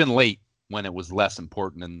 even late when it was less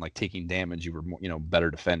important and like taking damage, you were more, better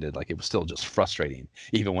defended. Like, it was still just frustrating,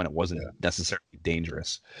 even when it wasn't necessarily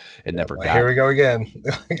dangerous. It never Well, here got, we go again.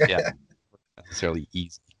 yeah, necessarily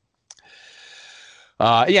easy.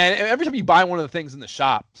 Yeah, and every time you buy one of the things in the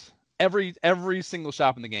shops, every single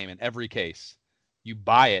shop in the game, in every case, you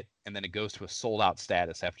buy it and then it goes to a sold out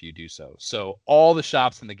status after you do so. So all the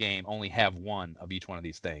shops in the game only have one of each one of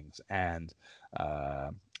these things, and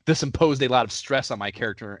this imposed a lot of stress on my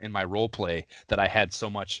character in my role play that I had so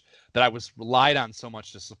much, that I was relied on so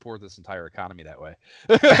much to support this entire economy that way.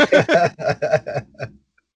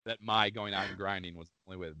 That my going out and grinding was the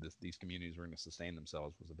only way that these communities were going to sustain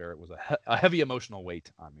themselves. Was a heavy emotional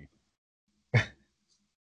weight on me.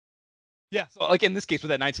 Yeah, so like in this case with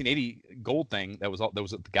that 1980 gold thing that was at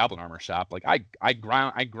the Goblin Armor shop, like I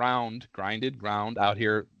ground out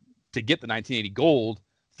here to get the 1980 gold,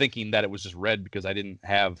 thinking that it was just red because I didn't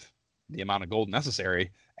have the amount of gold necessary,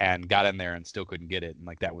 and got in there and still couldn't get it, and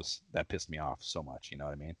like that pissed me off so much, you know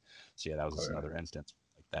what I mean? So yeah, that was just another instance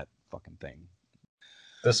like that fucking thing.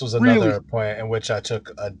 This was Really? another point in which I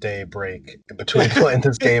took a day break between playing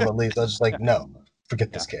this game. At least I was just like, no, forget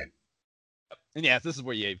Yeah. this game. And yeah, this is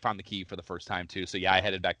where you found the key for the first time too. So yeah, I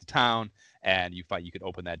headed back to town, and you could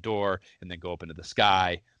open that door and then go up into the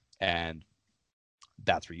sky, and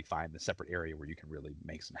that's where you find the separate area where you can really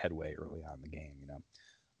make some headway early on in the game. You know,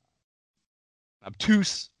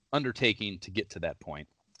 obtuse undertaking to get to that point,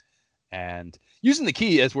 and using the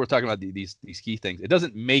key, as we're talking about these key things, it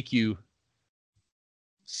doesn't make you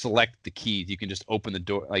select the keys. You can just open the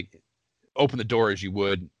door as you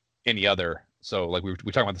would any other. So like we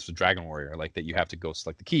talking about this with Dragon Warrior, like that you have to go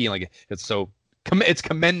select the key, and like it's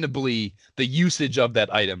commendably, the usage of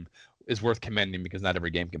that item is worth commending, because not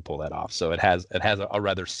every game can pull that off. So it has a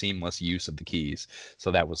rather seamless use of the keys.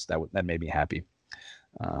 So that made me happy.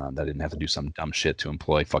 That I didn't have to do some dumb shit to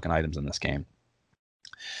employ fucking items in this game.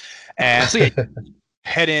 And so yeah,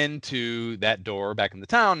 head into that door back in the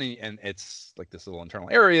town, and it's like this little internal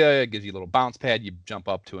area. It gives you a little bounce pad. You jump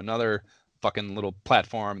up to another fucking little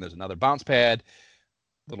platform. There's another bounce pad,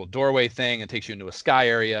 little doorway thing, and takes you into a sky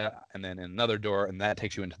area, and then another door, and that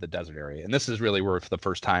takes you into the desert area. And this is really where, for the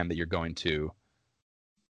first time, that you're going to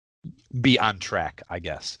be on track, I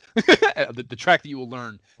guess. The track that you will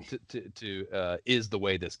learn to is the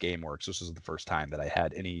way this game works. This is the first time that I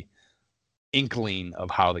had any inkling of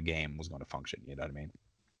how the game was going to function. You know what I mean?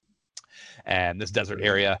 And this desert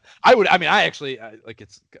area, I actually like,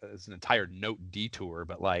 it's an entire note detour,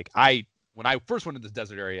 but like when I first went to this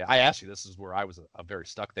desert area, I asked you, this is where I was a very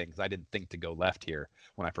stuck thing, because I didn't think to go left here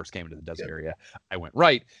when I first came into the desert area. I went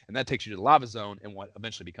right, and that takes you to the lava zone and what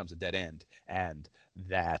eventually becomes a dead end. And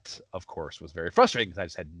that, of course, was very frustrating, because I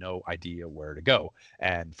just had no idea where to go.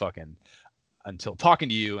 And fucking, until talking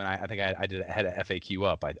to you, and I think I had an FAQ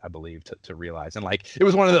up, I believe, to realize. And like, it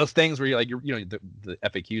was one of those things where the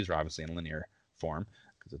FAQs are obviously in linear form,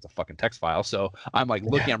 because it's a fucking text file. So I'm like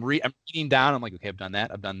looking, I'm reading down. I'm like, okay, I've done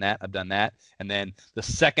that, and then the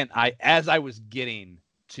second as I was getting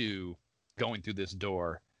to going through this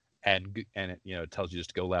door, and it tells you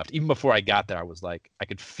just to go left. Even before I got there, I was like, I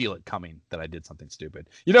could feel it coming that I did something stupid.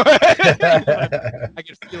 I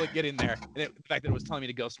could feel it getting there. And the fact that it was telling me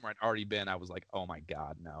to go somewhere I'd already been, I was like, oh my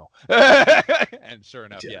God, no. And sure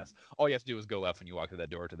enough, yes. All you have to do is go left when you walk through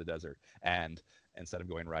that door to the desert, and instead of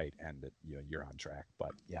going right, and you're on track.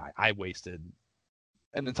 But yeah, I wasted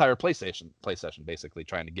an entire play session basically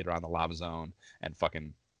trying to get around the lava zone and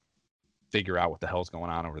fucking figure out what the hell's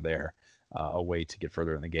going on over there. a way to get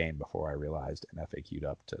further in the game before I realized and FAQ'd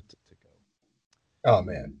up to go. Oh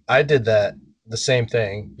man, I did that the same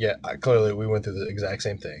thing. Yeah, clearly we went through the exact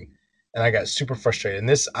same thing, and I got super frustrated. And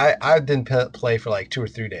this, I didn't play for like 2 or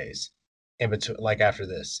 3 days in between, like after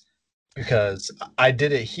this, because I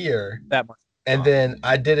did it here, That much and fun. then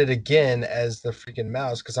I did it again as the freaking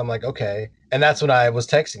mouse because I'm like, okay, and that's when I was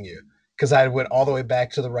texting you because I went all the way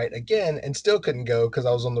back to the right again and still couldn't go because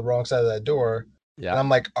I was on the wrong side of that door. Yeah. And I'm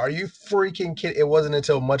like, are you freaking kidding? It wasn't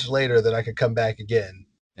until much later that I could come back again,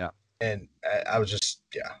 Yeah. and I was just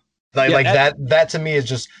Yeah. like that to me is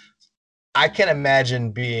just I can't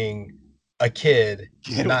imagine being a kid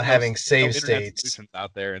With not no having no save internet states. solutions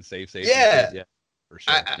out there and save states and Yeah, shit. Yeah, for I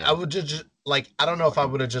sure. I Yeah. would just like I don't know if I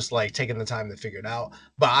Fucking would have just like taken the time to figure it out,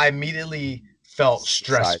 but I immediately felt suicide.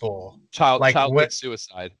 stressful. Child Like when childhood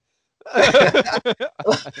suicide.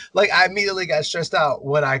 like I immediately got stressed out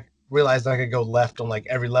when I realized I could go left on like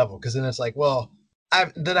every level because then it's like, well, I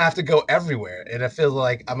have to go everywhere, and it feels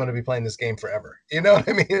like I'm gonna be playing this game forever. You know what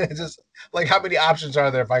I mean? It's just like how many options are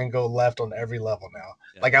there if I can go left on every level now?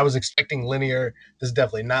 Yeah. Like I was expecting linear. This is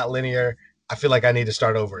definitely not linear. I feel like I need to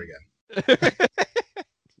start over again.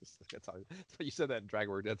 That's how you said that in drag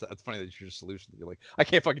word. That's funny that your solution. You're like, I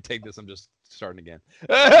can't fucking take this. I'm just starting again.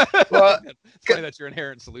 Well, It's funny that's your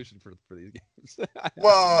inherent solution for these games.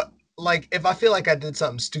 well, like if I feel like I did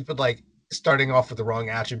something stupid, like starting off with the wrong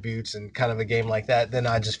attributes and kind of a game like that, then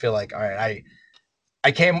I just feel like, all right,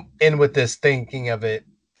 I came in with this thinking of it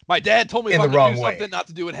My dad told me if in I'm the going to do wrong way. something, not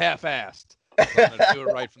to do it half-assed. So I'm going to do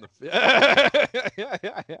it right from the.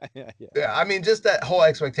 Yeah. Yeah, I mean, just that whole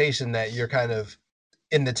expectation that you're kind of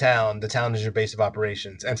in the town is your base of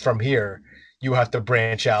operations, and from here you have to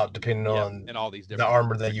branch out depending Yep. on And all these the different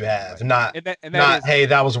armor that you sections, have. right? Not And that is. hey,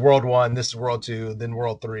 that was world 1, this is world 2, then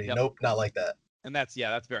world 3. Yep. Nope, not like that. And that's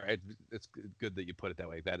very it's good that you put it that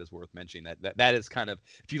way. That is worth mentioning. That is kind of,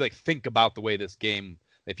 if you like think about the way this game,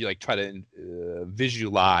 if you like try to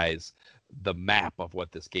visualize the map of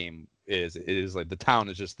what this game is, it is like the town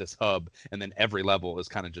is just this hub, and then every level is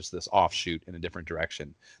kind of just this offshoot in a different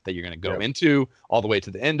direction that you're going to go Yep. into all the way to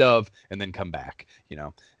the end of, and then come back.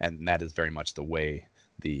 And that is very much the way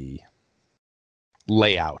the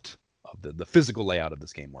layout of the physical layout of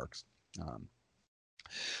this game works.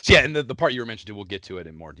 So yeah, and the part you were mentioning, we'll get to it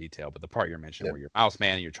in more detail, but the part you're mentioning Yep. where you're mouse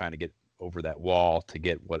man and you're trying to get over that wall to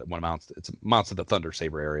get what amounts to the Thunder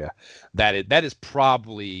Saber area, that is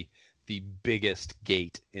probably the biggest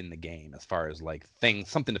gate in the game as far as like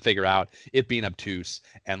something to figure out, it being obtuse,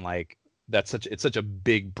 and like it's such a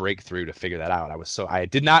big breakthrough to figure that out. I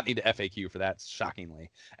did not need to FAQ for that, shockingly,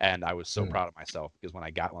 and I was so proud of myself because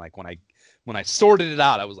when I sorted it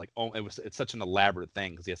out, I was like, oh, it's such an elaborate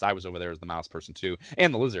thing because yes, I was over there as the mouse person too,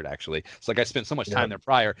 and the lizard actually. So like I spent so much time Yep. there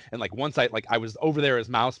prior, and like once I was over there as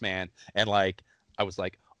mouse man, and like I was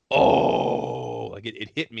like, oh, like it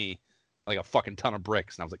hit me like a fucking ton of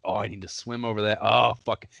bricks, and I was like, oh, I need to swim over that. Oh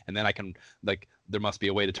fuck, and then I can like there must be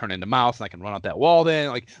a way to turn into mouse, and I can run out that wall. Then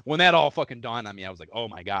like when that all fucking dawned on me, I was like, oh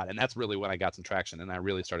my god, and that's really when I got some traction, and I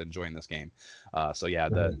really started enjoying this game. So yeah,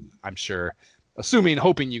 I'm sure.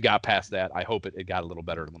 Hoping you got past that, I hope it got a little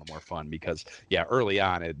better, a little more fun, because yeah, early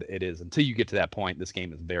on it is, until you get to that point, this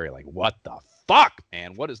game is very like, what the fuck,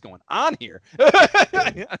 man, what is going on here?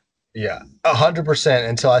 Yeah, 100%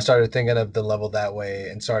 until I started thinking of the level that way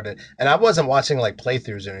and I wasn't watching like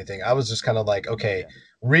playthroughs or anything. I was just kind of like, okay, Yeah.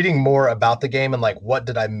 reading more about the game and like, what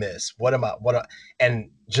did I miss? And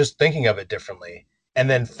just thinking of it differently. And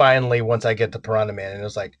then finally, once I get to Piranha Man, and it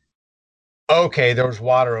was like, okay, there was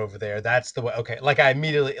water over there. That's the way. Okay, like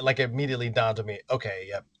immediately dawned on me. Okay,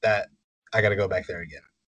 yep, that I got to go back there again.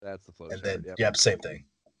 That's the flow And chart. then, Yep. yep, same thing.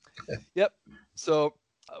 Yep. So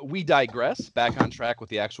we digress. Back on track with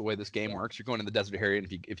the actual way this game works. You're going in the desert area, and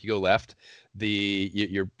if you go left,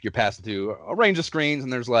 you're passing through a range of screens,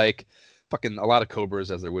 and there's like fucking a lot of cobras,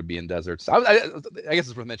 as there would be in deserts. I guess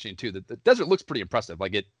it's worth mentioning too that the desert looks pretty impressive.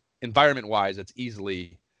 Like environment wise, it's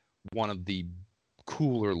easily one of the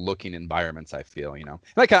cooler looking environments, I feel.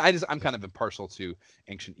 Like I'm kind of impartial to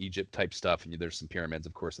ancient Egypt type stuff, and there's some pyramids,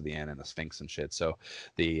 of course, at the end, and a sphinx and shit. So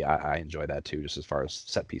I enjoy that too, just as far as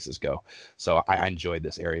set pieces go. So I enjoyed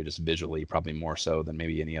this area just visually, probably more so than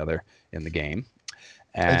maybe any other in the game.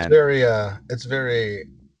 And It's very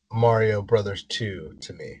Mario Brothers 2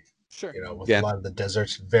 to me. sure, With a yeah, lot of the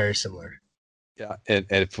deserts very similar. yeah. And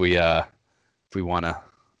if we want to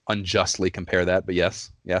unjustly compare that, but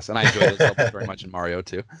yes, and I enjoy those levels very much in Mario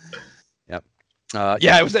too. Yep.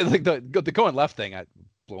 Yeah, it was like the going left thing.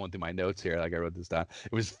 blowing through my notes here. Like I wrote this down.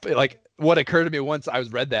 It was like what occurred to me once I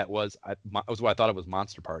read that was what I thought it was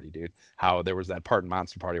Monster Party, dude. How there was that part in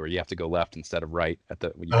Monster Party where you have to go left instead of right when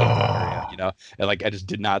you get to the area, you know. And like I just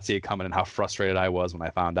did not see it coming, and how frustrated I was when I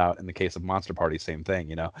found out. In the case of Monster Party, same thing,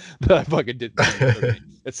 you know. But I fucking didn't occur to me.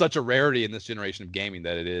 It's such a rarity in this generation of gaming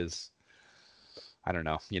that it is. I don't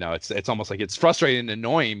know, you know. It's almost like it's frustrating and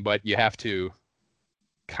annoying, but you have to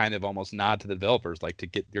kind of almost nod to the developers, like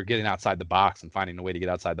you're getting outside the box and finding a way to get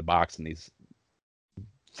outside the box in these,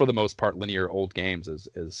 for the most part, linear old games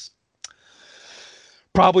is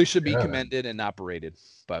probably should be commended and not berated.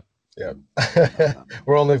 But yeah,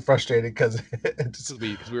 we're only frustrated because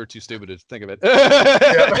we were too stupid to think of it.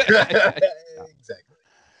 Exactly.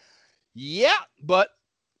 Yeah, but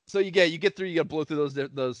so you get through, you got to blow through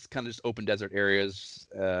those kind of just open desert areas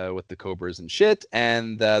with the cobras and shit,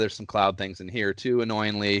 and there's some cloud things in here too,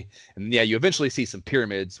 annoyingly. And yeah, you eventually see some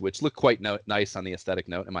pyramids, which look quite nice on the aesthetic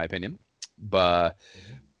note, in my opinion. But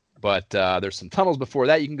there's some tunnels before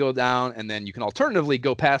that you can go down, and then you can alternatively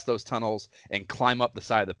go past those tunnels and climb up the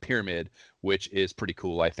side of the pyramid, which is pretty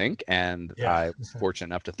cool, I think, and I was fortunate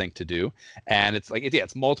enough to do. And it's like,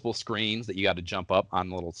 it's multiple screens that you got to jump up on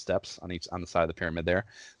little steps on the side of the pyramid there.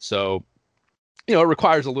 So, you know, it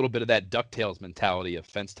requires a little bit of that DuckTales mentality of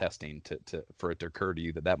fence testing for it to occur to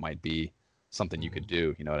you that might be something you could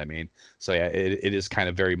do. You know what I mean? So yeah, it is kind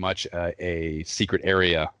of very much a secret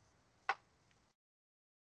area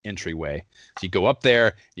entryway. So you go up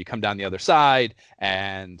there, you come down the other side,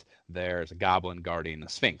 and there's a goblin guarding the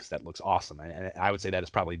Sphinx that looks awesome. And I would say that is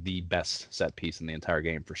probably the best set piece in the entire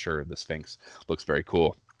game for sure. The Sphinx looks very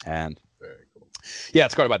cool. And very cool. Yeah,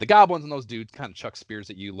 it's guarded by the goblins, and those dudes kind of chuck spears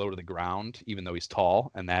at you low to the ground, even though he's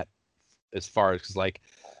tall. And that, as far as, like,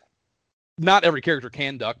 not every character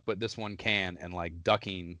can duck, but this one can. And like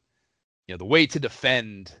ducking, you know, the way to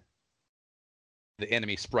defend the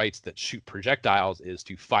enemy sprites that shoot projectiles is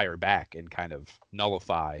to fire back and kind of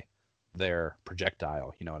nullify their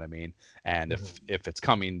projectile. You know what I mean? And if it's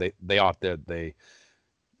coming, they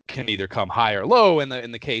can either come high or low. In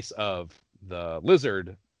the case of the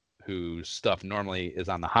lizard, whose stuff normally is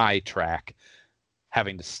on the high track,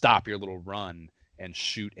 having to stop your little run and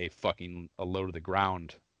shoot a low to the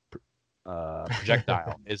ground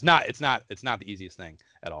projectile is not the easiest thing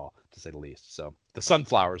at all, to say the least. So the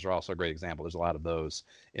sunflowers are also a great example. There's a lot of those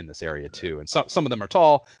in this area too, and some of them are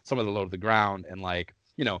tall, some of them are low to the ground, and like,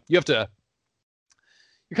 you know, you're kind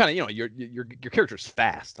of, you know, your character's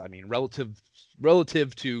fast. I mean,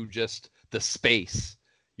 relative to just the space,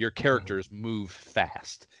 your characters move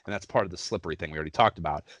fast, and that's part of the slippery thing we already talked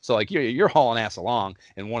about. So like you're hauling ass along,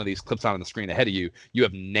 and one of these clips on the screen ahead of you, you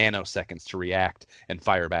have nanoseconds to react and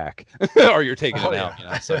fire back, or you're taking it out. You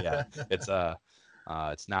know, so yeah,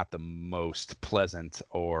 it's not the most pleasant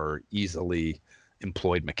or easily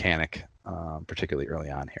employed mechanic, particularly early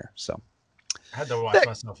on here. So I had to watch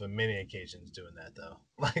myself on many occasions doing that though,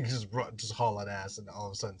 like just hauling ass, and all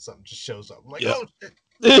of a sudden something just shows up. I'm like, oh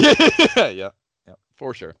shit. Yeah,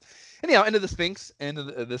 for sure. Anyhow, into the Sphinx, and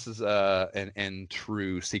this is in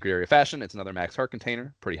true secret area fashion. It's another Max Heart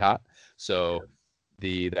container, pretty hot. So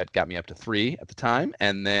that got me up to 3 at the time,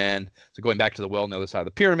 and then so going back to the well on the other side of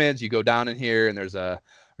the pyramids, you go down in here, and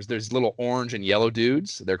there's little orange and yellow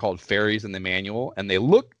dudes. They're called fairies in the manual, and they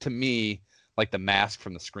look to me like the mask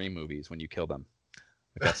from the Scream movies when you kill them.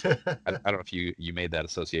 Like I don't know if you made that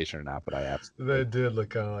association or not, but I absolutely. They did look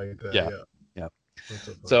kind of like that. Yeah.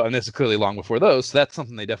 So, and this is clearly long before those. So that's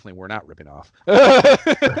something they definitely were not ripping off.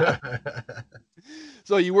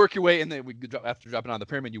 So you work your way, and then after dropping on the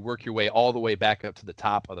pyramid, you work your way all the way back up to the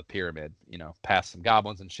top of the pyramid. You know, past some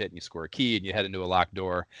goblins and shit, and you score a key, and you head into a locked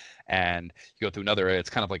door, and you go through another area.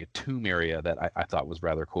 It's kind of like a tomb area that I thought was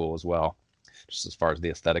rather cool as well, just as far as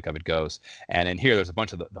the aesthetic of it goes. And in here, there's a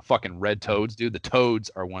bunch of the fucking red toads, dude. The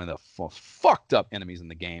toads are one of the most fucked up enemies in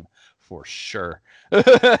the game, for sure.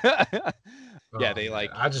 Yeah, they man.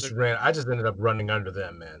 like. I just ended up running under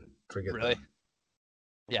them, man. Forget really. them.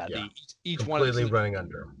 Yeah, each completely one running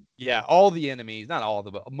under them. Yeah, all the enemies, not all of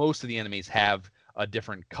them, but most of the enemies have a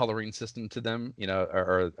different coloring system to them, you know,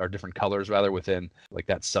 or different colors rather within like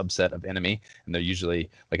that subset of enemy. And they're usually,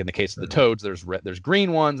 like in the case of the toads, there's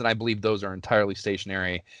green ones, and I believe those are entirely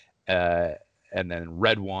stationary. And then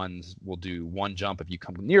red ones will do one jump if you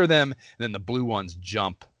come near them, and then the blue ones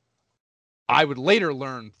jump. I would later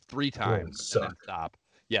learn 3 times and then stop.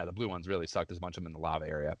 Yeah, the blue ones really suck. There's a bunch of them in the lava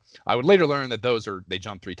area. I would later learn that they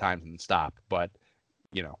jump 3 times and stop, but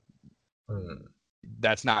you know,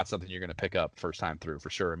 that's not something you're going to pick up first time through for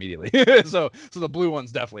sure immediately. So the blue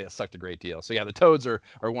ones definitely have sucked a great deal. So yeah, the toads are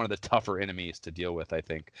one of the tougher enemies to deal with, I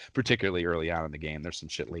think, particularly early on in the game. There's some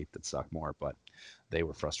shit late that suck more, but they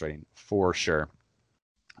were frustrating for sure.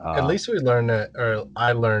 At least we learned that, or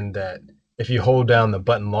I learned that if you hold down the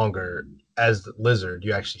button longer as the lizard,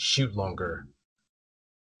 you actually shoot longer.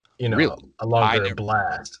 Really, A I longer never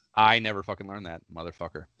blast. I never fucking learned that,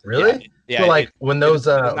 motherfucker. Yeah, Really? yeah. So like when It is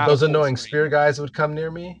not a those full annoying screen. spear guys would come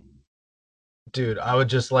near me, dude, I would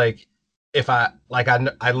just like if I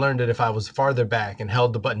learned it if I was farther back and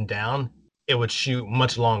held the button down, it would shoot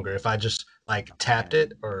much longer. If I just like tapped Man.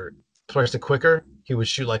 it or pressed it quicker, he would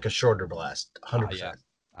shoot like a shorter blast. Yeah.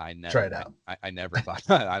 100%. Try it out. I never thought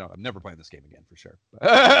I'm never playing this game again for sure.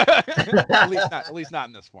 At least not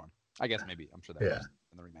in this form. I guess maybe I'm sure that Yeah. was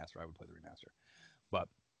in the remaster. I would play the remaster, but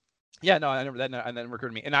yeah, no, that never occurred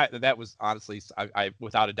to me. And that was honestly, I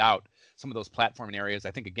without a doubt, some of those platforming areas.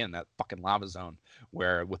 I think again that fucking lava zone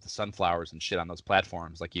where with the sunflowers and shit on those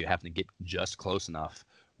platforms, like you have to get just close enough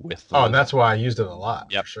with the Oh, and lizard. that's why I used it a lot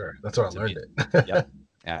for Yep. sure. That's where I To learned be, it. yep.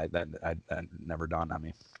 Yeah, that never dawned on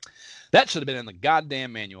me. That should have been in the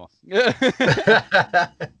goddamn manual.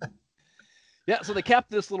 Yeah, so they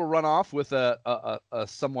capped this little runoff with a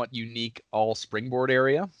somewhat unique all springboard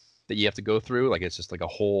area that you have to go through. Like it's just like a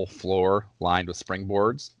whole floor lined with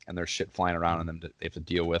springboards, and there's shit flying around in them that they have to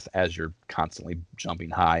deal with as you're constantly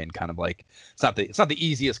jumping high and kind of like it's not the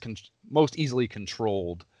easiest most easily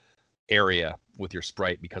controlled area with your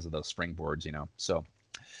sprite because of those springboards, you know. So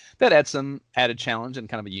that adds some added challenge and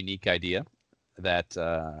kind of a unique idea that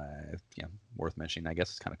worth mentioning. I guess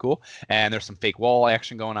it's kind of cool. And there's some fake wall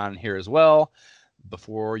action going on here as well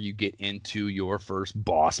before you get into your first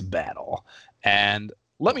boss battle. And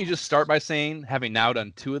let me just start by saying, having now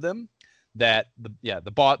done 2 of them, that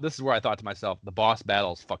the boss. This is where I thought to myself, the boss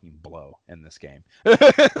battles fucking blow in this game.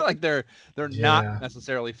 Like they're not Yeah.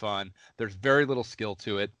 necessarily fun. There's very little skill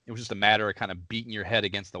to it. It was just a matter of kind of beating your head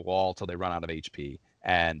against the wall till they run out of HP.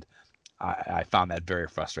 And I found that very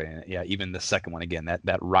frustrating. Yeah, even the second one again,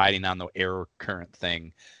 that riding on the air current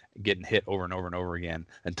thing, getting hit over and over and over again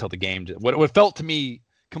until the game what felt to me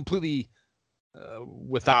completely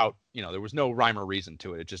without, there was no rhyme or reason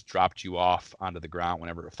to it. It just dropped you off onto the ground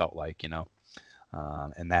whenever it felt like,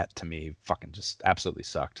 and that to me fucking just absolutely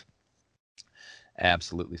sucked.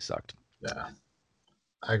 Absolutely sucked. Yeah.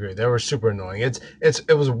 I agree. They were super annoying.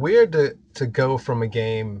 It was weird to go from a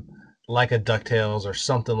game like a DuckTales or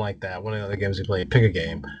something like that, one of the other games we played, pick a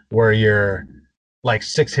game, where you're like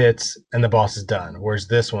 6 hits and the boss is done. Whereas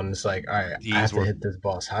this one is like, all right, I have to hit this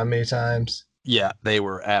boss how many times? Yeah, they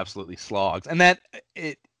were absolutely slogs. And that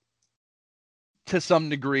it to some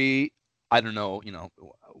degree, I don't know,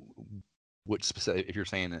 which specific, if you're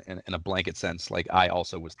saying in a blanket sense, like I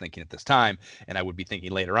also was thinking at this time, and I would be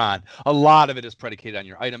thinking later on, a lot of it is predicated on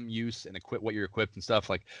your item use and what you're equipped and stuff.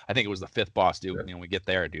 Like I think it was the 5th boss, dude. Yeah. We get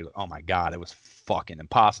there, dude. Oh my god, it was fucking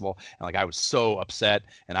impossible, and like I was so upset,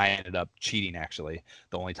 and I ended up cheating. Actually,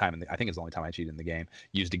 the only time I think it's the only time I cheated in the game,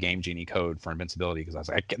 used a Game Genie code for invincibility because I was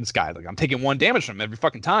like, get this guy, like I'm taking 1 damage from him every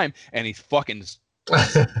fucking time, and he's fucking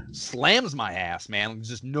slams my ass, man. There's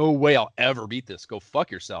just no way I'll ever beat this. Go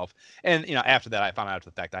fuck yourself. And after that, I found out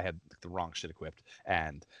the fact I had the wrong shit equipped,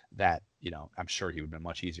 and that I'm sure he would have been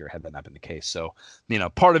much easier had that not been the case. So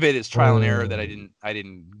part of it is trial and error that I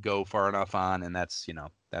didn't go far enough on, and that's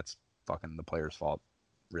that's fucking the player's fault,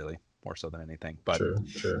 really, more so than anything. But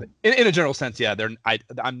True. In a general sense, yeah,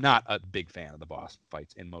 I'm not a big fan of the boss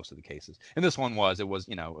fights in most of the cases, and this one was. It was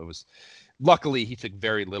luckily he took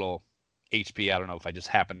very little HP. I don't know if I just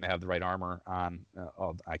happened to have the right armor on.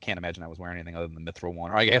 I can't imagine I was wearing anything other than the Mithril one.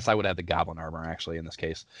 Or I guess I would have the Goblin armor, actually, in this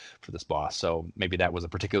case, for this boss. So maybe that was a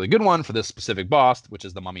particularly good one for this specific boss, which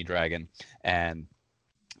is the Mummy Dragon. And,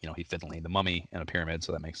 he fiddling the mummy in a pyramid,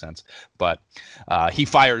 so that makes sense. But he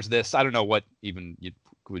fires this. I don't know what even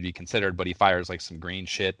would be considered, but he fires like some green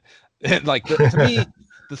shit. And like to me,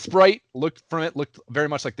 the sprite looked very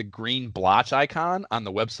much like the green blotch icon on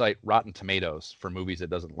the website Rotten Tomatoes for movies they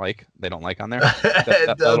don't like on there.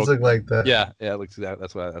 It does look like that. Yeah, it looks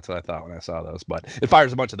that's what I thought when I saw those. But it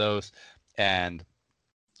fires a bunch of those, and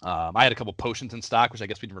I had a couple potions in stock, which I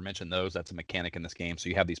guess we never mentioned those. That's a mechanic in this game. So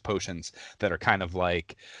you have these potions that are kind of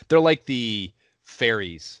like they're like the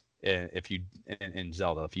fairies if you in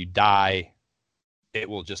Zelda. If you die, it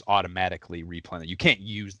will just automatically replenish. You can't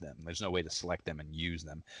use them. There's no way to select them and use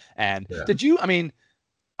them. And did you? I mean,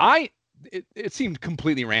 it seemed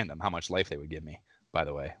completely random how much life they would give me. By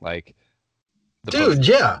the way, like. Dude,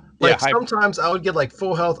 yeah. Like sometimes I would get like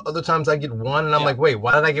full health, other times I get 1, and I'm like, wait,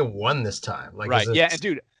 why did I get 1 this time? Like, right? Yeah, and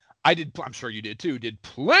dude, I did. I'm sure you did too. Did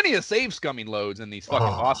plenty of save scumming loads in these fucking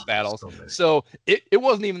boss Oh, battles. so many. So it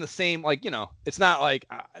wasn't even the same. Like, it's not like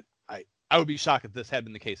I I would be shocked if this had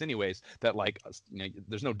been the case anyways. That like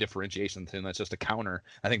there's no differentiation between that's just a counter.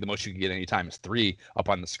 I think the most you can get anytime is 3 up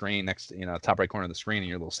on the screen next to top right corner of the screen in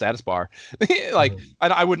your little status bar. Like Mhm.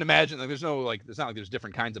 I wouldn't imagine like there's no like it's not like there's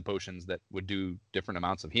different kinds of potions that would do different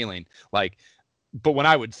amounts of healing. Like but when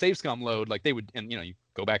I would save scum load, like they would, and you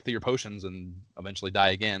go back through your potions and eventually die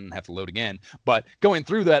again and have to load again. But going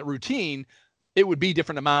through that routine, it would be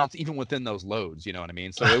different amounts even within those loads. You know what I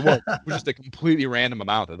mean? So it was just a completely random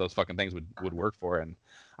amount that those fucking things would work for. And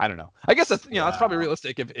I don't know. I guess that's that's probably Wow.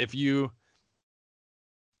 realistic if you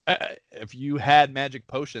had magic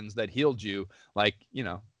potions that healed you, like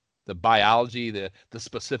the biology, the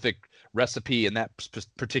specific recipe in that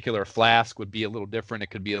particular flask would be a little different. It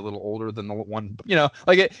could be a little older than the one,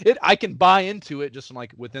 like it I can buy into it just from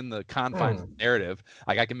like within the confines of the narrative.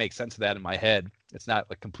 Like I can make sense of that in my head. It's not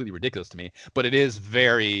like completely ridiculous to me, but it is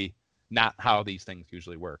very not how these things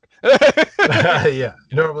usually work. Yeah.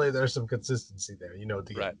 Normally there's some consistency there. You know what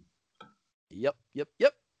to get. Right. Yep. Yep.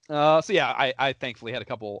 Yep. So yeah, I thankfully had a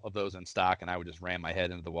couple of those in stock, and I would just ram my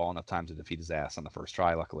head into the wall enough times to defeat his ass on the first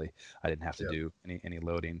try. Luckily, I didn't have to Yep. do any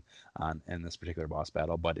loading on in this particular boss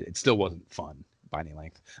battle, but it still wasn't fun by any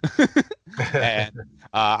length. And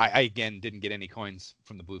I again didn't get any coins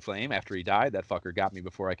from the blue flame after he died. That fucker got me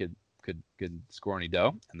before I could score any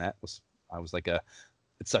dough, and I was like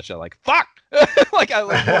it's such a like fuck like I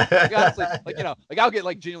like honestly like like I'll get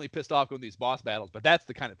like genuinely pissed off going these boss battles, but that's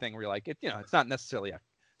the kind of thing where you're like it's not necessarily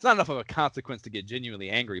it's not enough of a consequence to get genuinely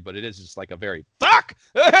angry, but it is just like a very fuck.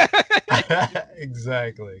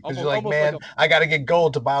 Exactly. Because you're almost like, almost like man, a I got to get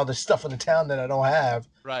gold to buy all this stuff in the town that I don't have.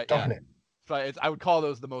 right, yeah. Darn it. Right. I would call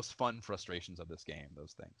those the most fun frustrations of this game.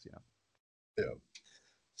 Those things. Yeah.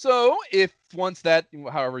 So if once that,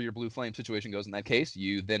 however your blue flame situation goes in that case,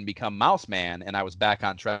 you then become Mouse Man, and I was back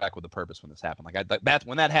on track with the purpose when this happened. Like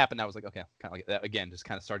when that happened, I was like, okay, kind of like that again. Just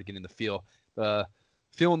kind of started getting the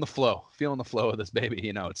feeling the flow of this baby.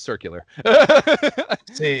 It's circular.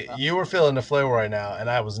 See, you were feeling the flow right now, and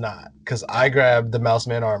I was not. Because Yeah. I grabbed the Mouse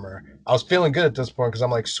Man armor. I was feeling good at this point because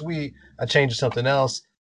I'm like, sweet, I changed to something else.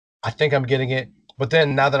 I think I'm getting it. But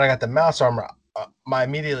then now that I got the mouse armor, my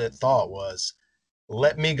immediate thought was,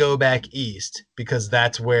 let me go back east because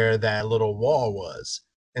that's where that little wall was.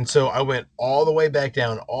 And so I went all the way back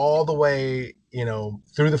down, all the way,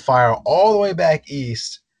 through the fire, all the way back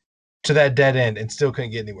east to that dead end and still couldn't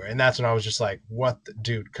get anywhere. And that's when I was just like, what the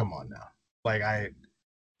dude, come on now. Like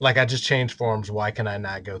I just changed forms. Why can I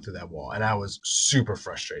not go through that wall? And I was super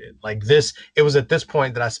frustrated. It was at this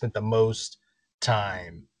point that I spent the most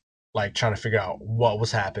time like trying to figure out what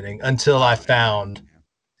was happening until I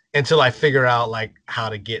figure out like how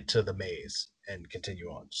to get to the maze and continue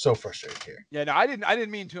on. So frustrated here. Yeah, no, I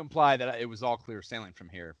didn't mean to imply that it was all clear sailing from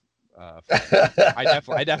here.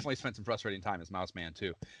 I definitely spent some frustrating time as Mouse Man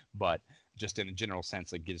too, but just in a general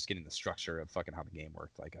sense, like just getting the structure of fucking how the game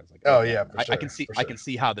worked. Like I was like, Oh okay, yeah, for I sure, can see for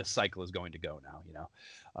sure. how this cycle is going to go now.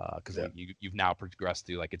 Because Yeah. you've now progressed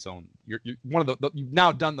through like its own. You're one of you've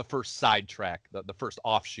now done the first sidetrack, the first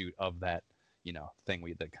offshoot of that thing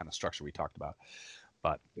the kind of structure we talked about.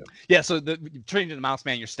 But Yeah. yeah, so turning into Mouse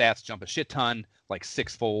Man, your stats jump a shit ton, like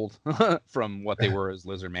 6-fold from what they were as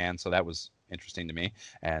Lizard Man. So that was interesting to me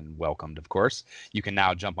and welcomed, of course. You can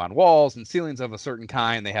now jump on walls and ceilings of a certain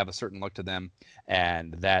kind. They have a certain look to them.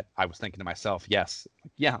 And that I was thinking to myself, yes,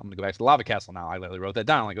 yeah, I'm going to go back to the Lava Castle now. I literally wrote that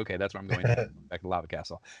down. I'm like, okay, that's where I'm going back to the Lava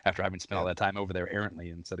Castle after having spent all that time over there errantly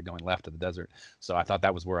instead of going left to the desert. So I thought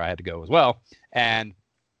that was where I had to go as well. And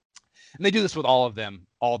they do this with all of them,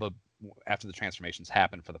 after the transformations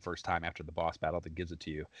happen for the first time after the boss battle that gives it to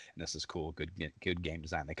you. And this is cool, good game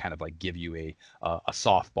design. They kind of like give you a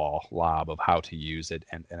softball lob of how to use it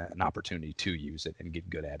and an opportunity to use it and get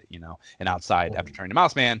good at it, And outside, after turning to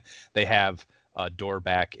Mouse Man, they have a door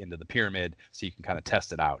back into the pyramid so you can kind of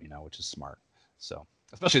test it out, which is smart. So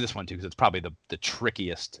especially this one too, because it's probably the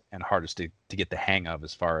trickiest and hardest to get the hang of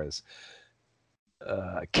as far as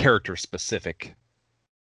character specific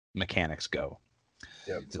mechanics go.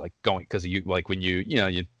 Yep. It's like going because you like when you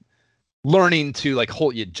learning to like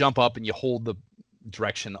you jump up and you hold the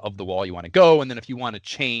direction of the wall you want to go, and then if you want to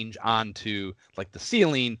change onto like the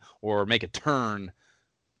ceiling or make a turn,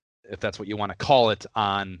 if that's what you want to call it,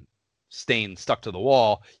 on staying stuck to the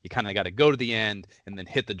wall, you kind of got to go to the end and then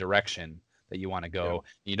hit the direction that you want to go. Yep.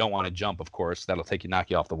 You don't want to jump, of course. That'll knock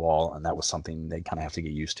you off the wall, and that was something they kind of have to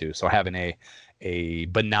get used to. So having a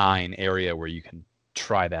benign area where you can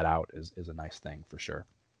try that out is a nice thing for sure.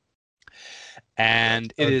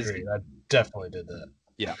 And it is Agreed. I definitely did that.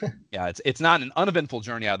 Yeah, yeah. It's not an uneventful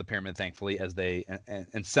journey out of the pyramid, thankfully, as they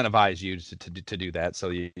incentivize you to do that. So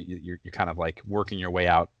you're kind of like working your way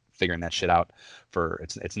out, figuring that shit out. For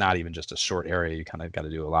it's not even just a short area. You kind of got to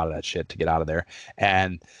do a lot of that shit to get out of there.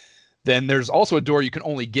 And then there's also a door you can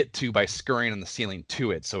only get to by scurrying on the ceiling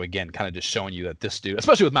to it. So again, kind of just showing you that this dude,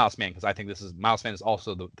 especially with Mouse Man, because I think Mouse Man is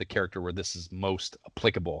also the character where this is most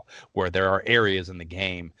applicable, where there are areas in the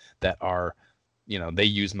game that are, they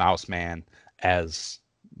use Mouse Man as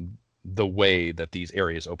the way that these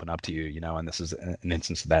areas open up to you, and this is an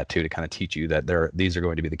instance of that too, to kind of teach you that these are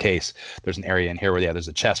going to be the case. There's an area in here where there's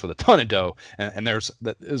a chest with a ton of dough, and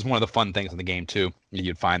that is one of the fun things in the game too.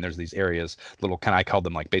 You'd find there's these areas, little kind of, I called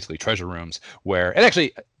them like basically treasure rooms, where, and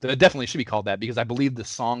actually it definitely should be called that, because I believe the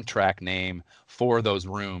song track name for those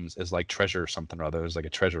rooms is like treasure something or other. There's like a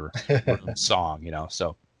treasure room song,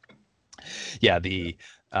 so yeah, the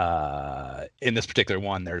in this particular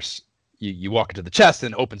one, there's you walk into the chest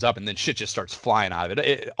and it opens up, and then shit just starts flying out of it.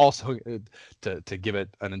 It also, to give it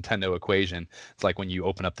a Nintendo equation, it's like when you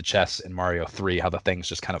open up the chest in Mario 3, how the things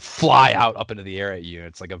just kind of fly out up into the air at you.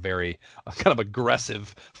 It's like a very kind of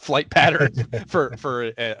aggressive flight pattern for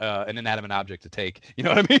an inanimate object to take. You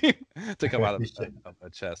know what I mean? To come out of a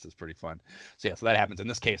chest is pretty fun. So yeah, so that happens. In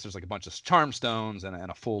this case, there's like a bunch of charm stones and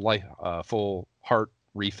a full life, full heart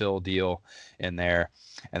refill deal in there.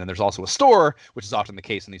 And then there's also a store, which is often the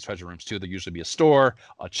case in these treasure rooms too. There'll usually be a store,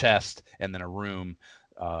 a chest, and then a room,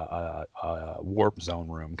 a warp zone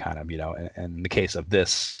room, kind of, And in the case of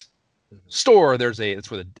this store,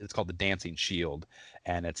 it's called the Dancing Shield,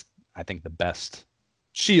 and it's, I think, the best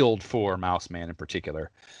shield for Mouse Man in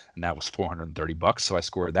particular, and that was $430. So I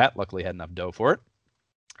scored that. Luckily, I had enough dough for it.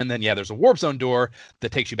 And then, yeah, there's a warp zone door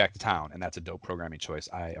that takes you back to town, and that's a dope programming choice.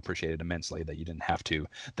 I appreciated immensely that you didn't have to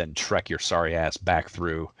then trek your sorry ass back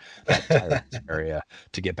through that entire area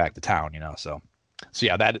to get back to town, So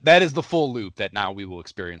yeah, that is the full loop that now we will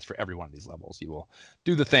experience for every one of these levels. You will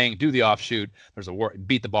do the thing, do the offshoot. There's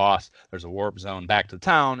beat the boss. There's a warp zone back to the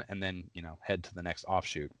town, and then head to the next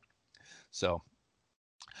offshoot. So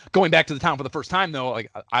going back to the town for the first time, though, like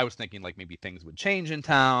I was thinking, like maybe things would change in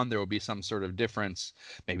town. There would be some sort of difference.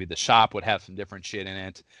 Maybe the shop would have some different shit in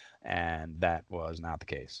it, and that was not the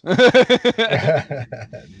case.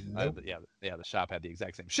 Nope. Yeah, the shop had the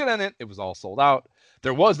exact same shit in it. It was all sold out.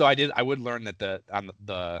 There was, though, I would learn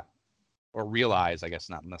that or realize, I guess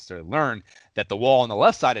not necessarily learn, that the wall on the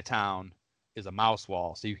left side of town is a mouse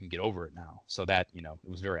wall, so you can get over it now. So that, it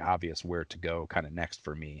was very obvious where to go kind of next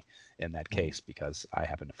for me in that case, because I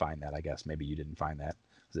happened to find that. I guess maybe you didn't find that,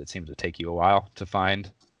 because it seems to take you a while to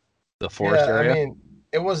find the forest Yeah, I area. mean,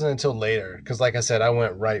 it wasn't until later because, like I said, I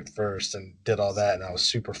went right first and did all that, and I was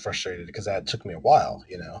super frustrated because that took me a while.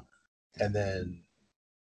 And then,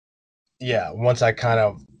 yeah, once I kind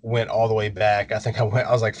of went all the way back, I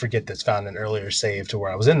was like, forget this, found an earlier save to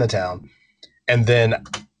where I was in the town, and then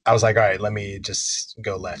I was like, all right, let me just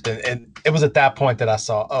go left, and it was at that point that I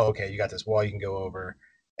saw, oh, okay, you got this wall you can go over,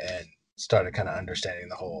 and started kind of understanding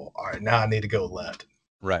the whole. All right, now I need to go left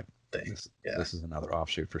Right. thing. Yeah, This is another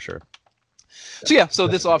offshoot for sure. So yeah, so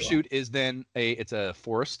this definitely offshoot is then it's a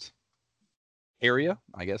forest area,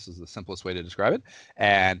 I guess is the simplest way to describe it.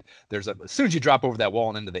 And as soon as you drop over that wall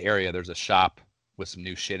and into the area, there's a shop with some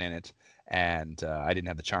new shit in it. And I didn't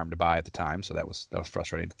have the charm to buy at the time, so that was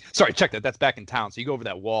frustrating. Sorry, check that. That's back in town. So you go over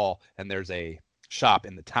that wall, and there's a shop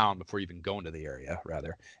in the town before you even go into the area,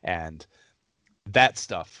 rather. And that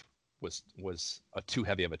stuff was too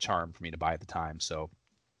heavy of a charm for me to buy at the time. So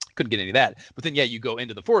couldn't get any of that. But then, yeah, you go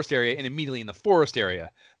into the forest area, and immediately in the forest area,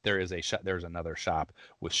 there's another shop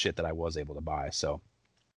with shit that I was able to buy. So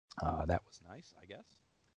that was nice, I guess.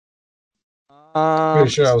 pretty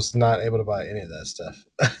sure I was not able to buy any of that stuff.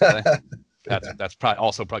 Really? Yeah. That's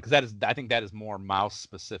probably because I think that is more mouse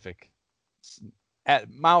specific,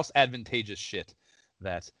 mouse advantageous shit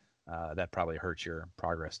that probably hurts your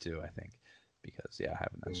progress too. I think because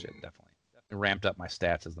having that shit definitely ramped up my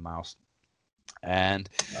stats as the mouse. And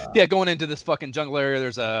yeah, going into this fucking jungle area,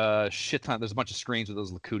 there's a shit ton. There's a bunch of screens with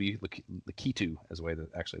those Lakitu as a way that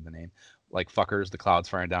actually the name, like fuckers, the clouds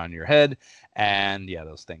firing down on your head, and yeah,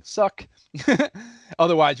 those things suck.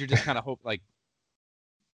 Otherwise, you're just kind of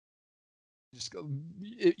just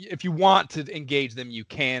if you want to engage them, you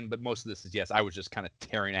can. But most of this is yes. I was just kind of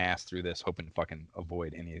tearing ass through this, hoping to fucking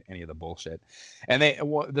avoid any of the bullshit. And this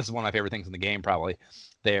is one of my favorite things in the game, probably.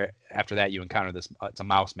 There after that, you encounter this. It's a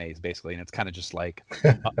mouse maze basically, and it's kind of just like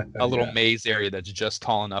a little Yeah. maze area that's just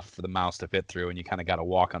tall enough for the mouse to fit through, and you kind of got to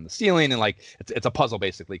walk on the ceiling, and like it's a puzzle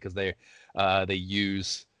basically because they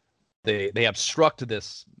obstruct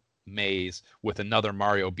this maze with another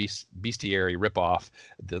Mario Bestiary ripoff.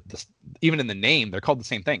 Even in the name, they're called the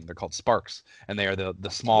same thing. They're called Sparks, and they are the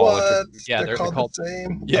small electric. Yeah, They're called the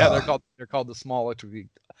same. Yeah, they're called the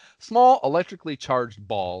small electrically charged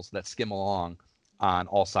balls that skim along on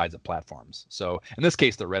all sides of platforms. So in this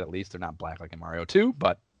case, they're red. At least they're not black like in Mario 2,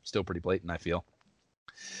 but still pretty blatant, I feel.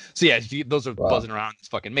 So yeah, those are buzzing around this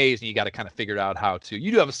fucking maze, and you got to kind of figure out how to.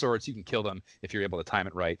 You do have a sword, so you can kill them if you're able to time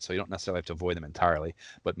it right. So you don't necessarily have to avoid them entirely,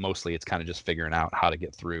 but mostly it's kind of just figuring out how to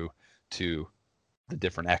get through to the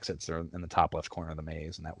different exits are in the top left corner of the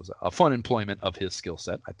maze, and that was a fun employment of his skill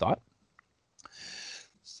set, I thought.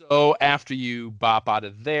 So after you bop out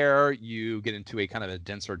of there, you get into a kind of a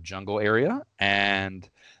denser jungle area, and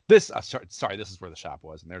this sorry, this is where the shop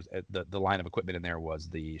was, and there's the line of equipment in there was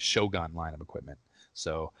the Shogun line of equipment.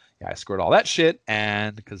 So yeah, I scored all that shit,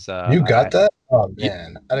 and because you got that? Oh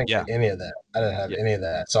man, I didn't yeah, get any of that. I didn't have any of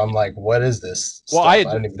that. So I'm like, what is this well, stuff? I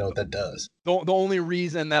don't even know what that does. The only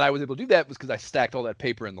reason that I was able to do that was because I stacked all that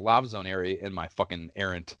paper in the lava zone area in my fucking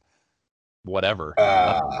errant whatever.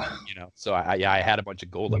 So I had a bunch of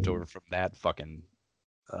gold left over from that fucking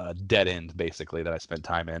dead end basically that I spent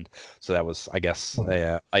time in. So that was, I guess,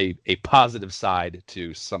 a positive side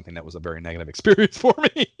to something that was a very negative experience for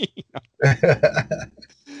me.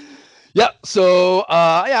 Yeah. So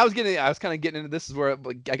I was kind of getting into this is where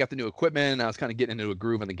I got the new equipment. And I was kind of getting into a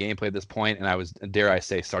groove in the gameplay at this point, and I was, dare I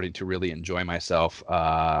say, starting to really enjoy myself.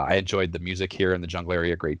 I enjoyed the music here in the jungle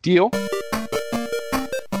area a great deal.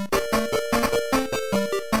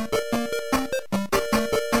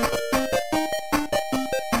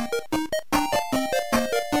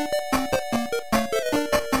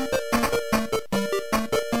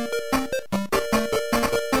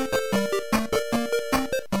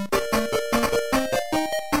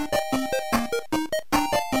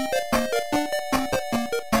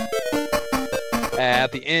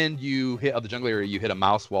 At the end of the jungle area, you hit a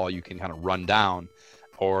mouse wall you can kind of run down,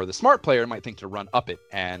 or the smart player might think to run up it,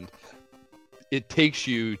 and it takes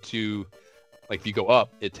you to, like, if you go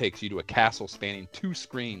up, it takes you to a castle spanning 2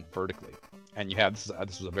 screens vertically, and you have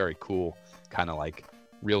this was a very cool kind of like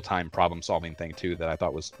real-time problem-solving thing too that I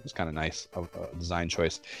thought was kind of nice, a design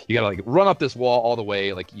choice. You gotta like run up this wall all the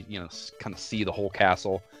way, like you know, kind of see the whole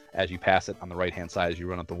castle as you pass it on the right-hand side as you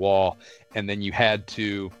run up the wall, and then you had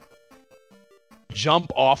to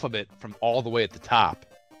jump off of it from all the way at the top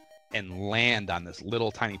and land on this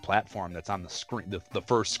little tiny platform that's on the screen, the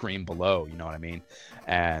first screen below, you know what I mean?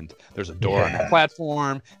 And there's a door on that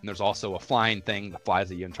platform, and there's also a flying thing that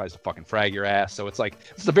flies at you and tries to fucking frag your ass. So it's like,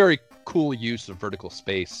 it's a very cool use of vertical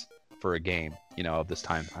space for a game, you know, of this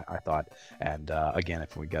time, I thought. And again,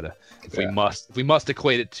 if we must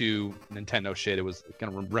equate it to Nintendo shit, it was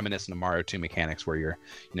kind of reminiscent of Mario 2 mechanics where you're,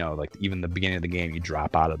 you know, like even the beginning of the game, you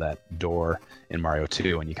drop out of that door in Mario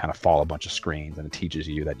 2 and you kind of fall a bunch of screens, and it teaches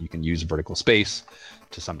you that you can use vertical space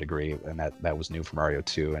to some degree, and that was new for Mario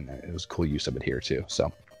 2, and it was a cool use of it here too.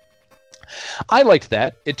 So I liked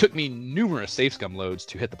that. It took me numerous safe scum loads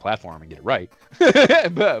to hit the platform and get it right.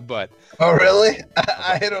 but oh really?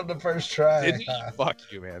 I hit on the first try. Fuck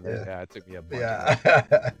you, man. Yeah, it took me a bunch.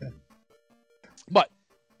 But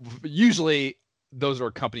usually those are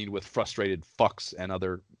accompanied with frustrated fucks and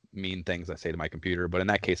other mean things I say to my computer. But in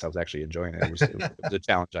that case, I was actually enjoying it. It was a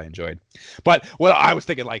challenge I enjoyed. But what I was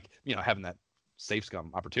thinking, like, you know, having that safe scum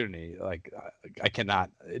opportunity, like I cannot,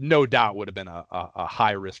 no doubt would have been a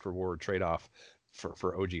high risk reward trade-off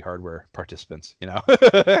for OG hardware participants, you know.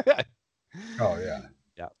 Oh yeah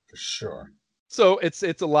for sure. So it's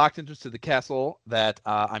a locked entrance to the castle that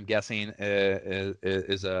I'm guessing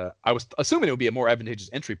is I was assuming it would be a more advantageous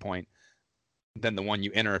entry point than the one you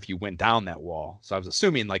enter if you went down that wall. So I was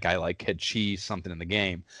assuming like I like had cheesed something in the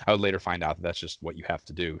game. I would later find out that that's just what you have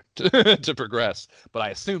to do to progress. But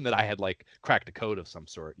I assumed that I had like cracked a code of some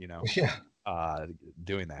sort, you know,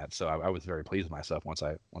 doing that. So I was very pleased with myself once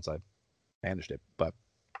I managed it. But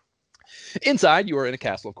inside, you are in a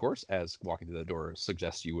castle, of course, as walking through the door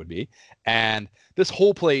suggests you would be. And this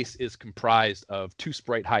whole place is comprised of 2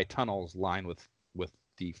 sprite-high tunnels lined with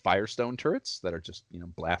the Firestone turrets that are just, you know,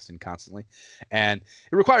 blasting constantly. And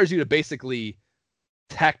it requires you to basically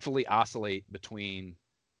tactfully oscillate between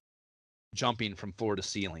jumping from floor to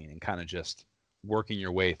ceiling and kind of just working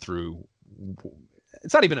your way through.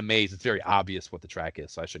 It's not even a maze. It's very obvious what the track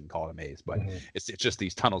is, so I shouldn't call it a maze. But it's just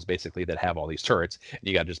these tunnels basically that have all these turrets, and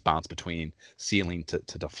you got to just bounce between ceiling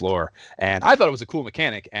to the floor. And I thought it was a cool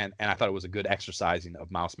mechanic, and I thought it was a good exercising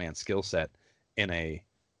of Mouse Man's skill set in a,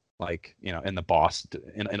 like, you know, in the boss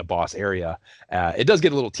in a boss area. It does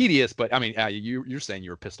get a little tedious, but I mean, you're saying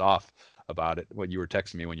you were pissed off about it when you were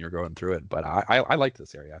texting me when you were going through it. But I liked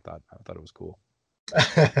this area. I thought it was cool.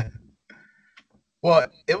 Well,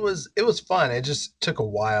 it was fun. It just took a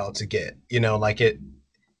while to get, like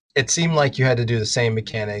it seemed like you had to do the same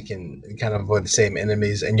mechanic and kind of avoid the same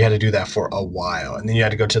enemies, and you had to do that for a while, and then you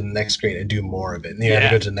had to go to the next screen and do more of it, and then you had to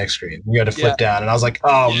Yeah, go to the next screen, and you had to yeah, flip down, and I was like,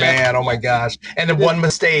 oh yeah, man, oh my yeah. gosh, and then It is. one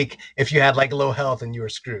mistake, if you had like low health, and you were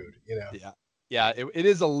screwed. Yeah, yeah. It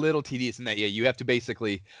is a little tedious in that. Yeah, you have to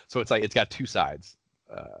basically. So it's like it's got two sides,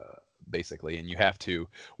 basically, and you have to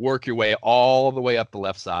work your way all the way up the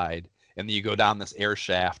left side, and then you go down this air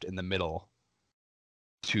shaft in the middle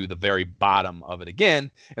to the very bottom of it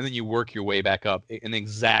again, and then you work your way back up in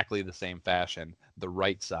exactly the same fashion, the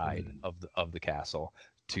right side Mm. of the castle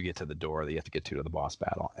to get to the door that you have to get to the boss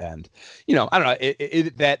battle. And I don't know,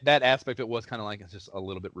 that aspect of it was kind of like it's just a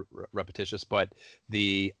little bit repetitious, but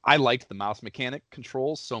I liked the mouse mechanic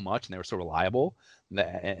controls so much, and they were so reliable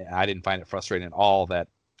that I didn't find it frustrating at all. That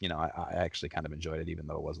I actually kind of enjoyed it, even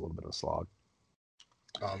though it was a little bit of a slog.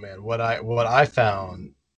 Oh man, what I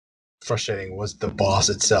found frustrating was the boss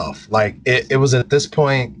itself. Like it was at this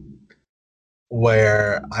point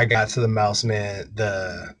where I got to the mouse man,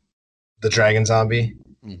 the dragon zombie.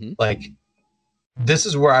 Mm-hmm. Like this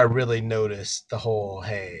is where I really noticed the whole,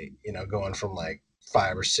 hey, going from like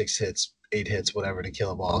 5 or 6 hits, 8 hits, whatever to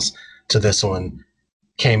kill a boss to this one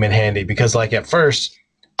came in handy because like at first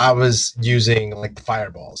I was using like the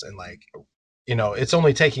fireballs and like it's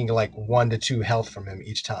only taking like 1 to 2 health from him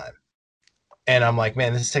each time. And I'm like,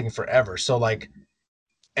 man, this is taking forever. So like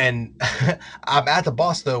and I'm at the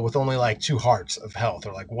boss though with only like 2 hearts of health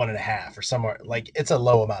or like 1.5 or somewhere like it's a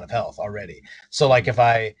low amount of health already. So like Mm-hmm. if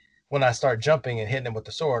I when I start jumping and hitting him with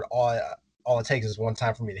the sword, all it takes is one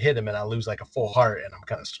time for me to hit him and I lose like a full heart and I'm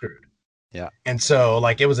kind of screwed. Yeah. And so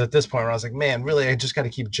like it was at this point where I was like, man, really I just got to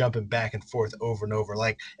keep jumping back and forth over and over.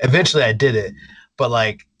 Like eventually I did it, but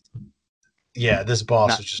like yeah, this boss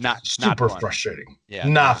Not was just not not super fun. frustrating. Yeah,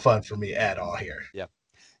 Not not fun for me at all here. yeah.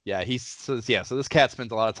 Yeah, so this cat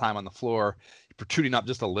spends a lot of time on the floor protruding up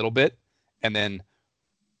just a little bit, and then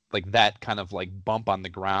like that kind of like bump on the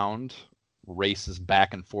ground races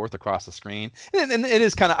back and forth across the screen. And it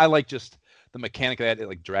is kind of I like just the mechanic of that,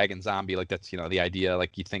 like Dragon Zombie, like that's the idea.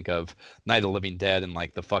 Like you think of Night of the Living Dead and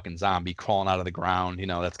like the fucking zombie crawling out of the ground.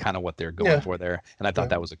 That's kind of what they're going Yeah. for there. And I thought Yeah.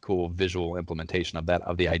 that was a cool visual implementation of that,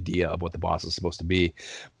 of the idea of what the boss is supposed to be.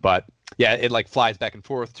 But yeah, it like flies back and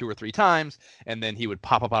forth 2 or 3 times, and then he would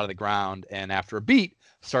pop up out of the ground, and after a beat,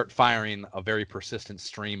 start firing a very persistent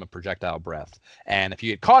stream of projectile breath. And if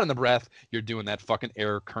you get caught in the breath, you're doing that fucking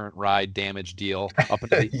air current ride damage deal up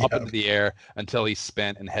into the up Yeah. into the air until he's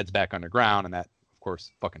spent and heads back underground, and that of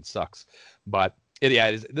course fucking sucks. But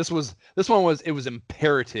this one was it was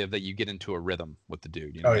imperative that you get into a rhythm with the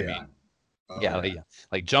dude. You know Oh what I yeah. mean? Oh Yeah, yeah.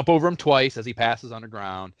 like jump over him twice as he passes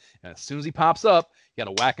underground, and as soon as he pops up, you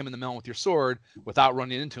got to whack him in the melon with your sword without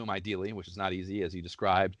running into him, ideally, which is not easy as you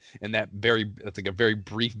described. And that's like a very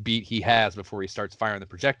brief beat he has before he starts firing the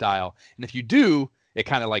projectile. And if you do, it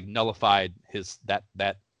kind of like nullified his that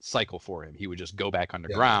cycle for him. He would just go back Yeah.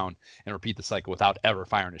 underground and repeat the cycle without ever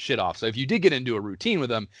firing his shit off. So if you did get into a routine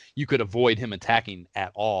with him, you could avoid him attacking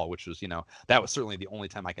at all, which was that was certainly the only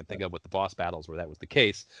time I can think of with the boss battles where that was the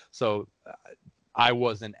case. So I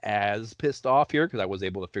wasn't as pissed off here because I was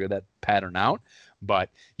able to figure that pattern out. But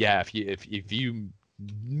yeah, if you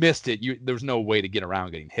missed it, there was no way to get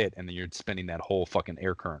around getting hit, and then you're spending that whole fucking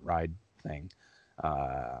air current ride thing.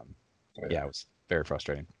 Um, Yeah. yeah, it was very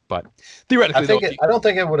frustrating. But theoretically, though, if you I don't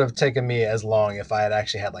think it would have taken me as long if I had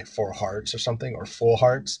actually had like 4 hearts or something or full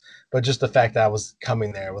hearts. But just the fact that I was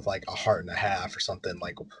coming there with like a heart and a half or something,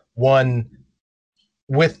 like one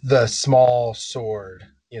with the small sword,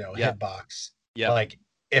 yeah, hitbox. yeah, Like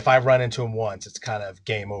if I run into him once, it's kind of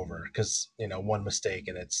game over because one mistake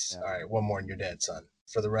and it's yeah. all right. One more and you're dead, son.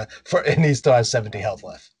 For the rest, and he still has 70 health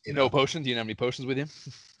left. No potions. Do you know how many potions with you?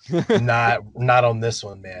 Not on this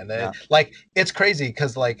one, man. No. Like it's crazy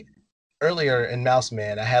because like earlier in Mouse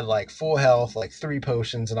Man, I had like full health, like 3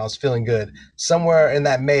 potions, and I was feeling good. Somewhere in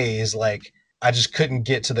that maze, like I just couldn't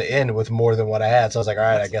get to the end with more than what I had. So I was like, all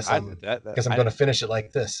right, I That's guess I I'm that, that guess I'm I gonna finish it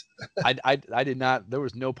like this. I did not. There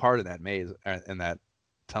was no part of that maze in that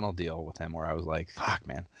tunnel deal with him where I was like, "Fuck,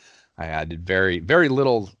 man." I did very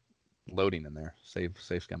little loading in there. Save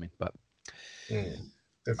scumming, but Good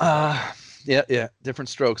for you. uh, yeah, different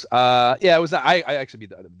strokes. Yeah, it was. I actually beat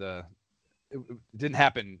the it didn't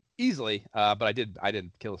happen easily, but I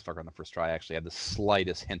didn't kill this fucker on the first try. I actually had the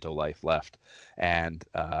slightest hint of life left, and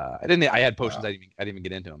I had potions. Wow. I didn't even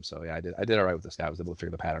get into him. So yeah, I did all right with this guy. I was able to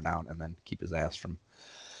figure the pattern out and then keep his ass from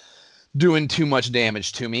doing too much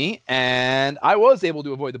damage to me, and I was able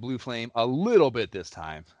to avoid the blue flame a little bit this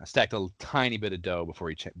time. I stacked a tiny bit of dough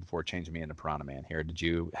before changing me into Piranha Man here. Did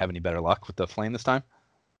you have any better luck with the flame this time?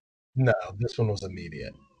 No, this one was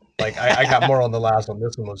immediate. Like I got more on the last one.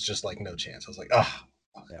 This one was just like no chance. I was like, oh,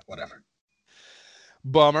 Yeah. whatever.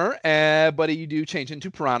 Bummer, but you do change into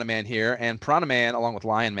Piranha Man here, and Piranha Man, along with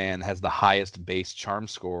Lion Man, has the highest base charm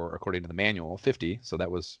score according to the manual, 50. So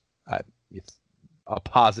that was it's a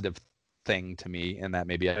positive thing to me, and that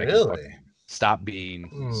maybe I can Really? stop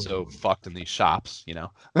being so fucked in these shops,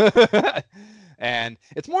 And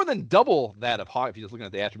it's more than double that of Hawk. If you're just looking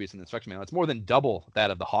at the attributes in the instruction manual, it's more than double that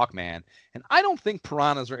of the Hawkman. And I don't think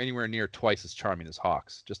piranhas are anywhere near twice as charming as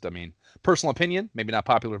hawks. Just, personal opinion, maybe not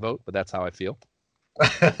popular vote, but that's how I feel.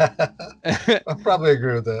 I probably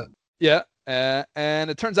agree with that. Yeah, and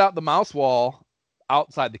it turns out the mouse wall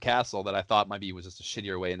outside the castle that I thought maybe was just a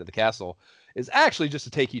shittier way into the castle is actually just to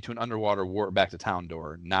take you to an underwater warp back to town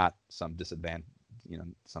door, not some disadvantage,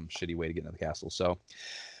 some shitty way to get into the castle. So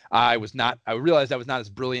I realized I was not as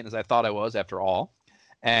brilliant as I thought I was after all.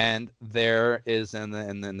 And there is in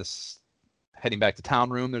this heading back to town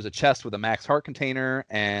room, there's a chest with a max heart container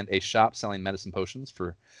and a shop selling medicine potions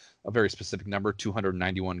for a very specific number,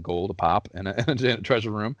 291 gold a pop in a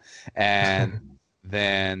treasure room. And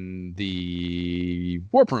then the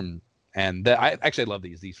warp room. And I actually love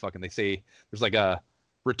these fucking, they say there's like a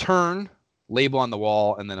return label on the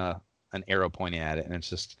wall and then an arrow pointing at it. And it's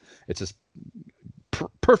just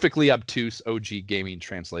perfectly obtuse OG gaming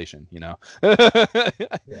translation, Yeah.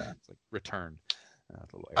 It's like return.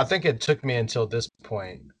 I think it took me until this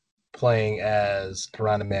point playing as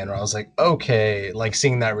Piranha Man where I was like, okay, like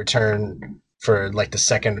seeing that return for like the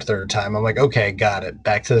second or third time. I'm like, okay, got it.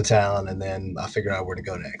 Back to the town, and then I'll figure out where to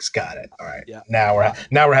go next. Got it. All right. Yeah. Now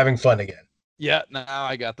we're having fun again. Yeah, now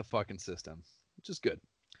I got the fucking system, which is good.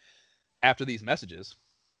 After these messages,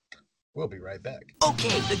 we'll be right back.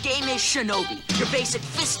 Okay, the game is Shinobi, your basic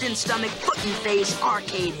fist in stomach, foot in face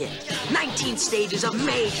arcade hit. 19 stages of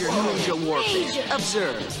major ninja warfare.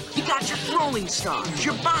 Observe, you got your throwing stars,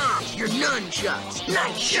 your bombs, your nunchucks.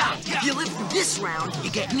 Nice shot. If you live through this round,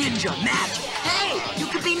 you get ninja magic. Hey, you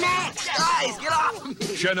could be next. Guys, get off me.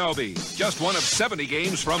 Shinobi, just one of 70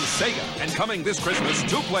 games from Sega, and coming this Christmas,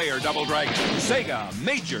 two-player Double Dragon. Sega,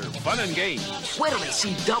 major fun and games. Where do I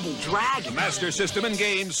see Double Dragon? Master System and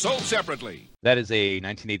games sold separately. That is a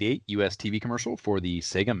 1988 US TV commercial for the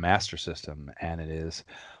Sega Master System, and it is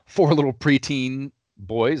 4 little preteen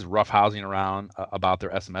boys roughhousing around about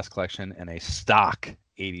their SMS collection in a stock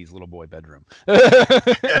 80s little boy bedroom.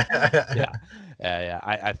 Yeah.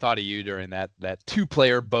 I thought of you during that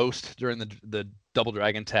 2-player boast during the Double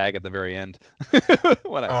Dragon tag at the very end.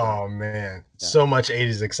 Oh man, so much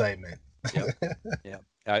 80s excitement. Yep.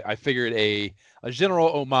 I figured a general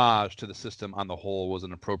homage to the system on the whole was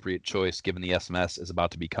an appropriate choice, given the SMS is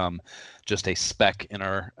about to become just a speck in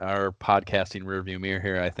our podcasting rearview mirror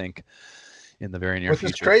here, I think, in the very near future.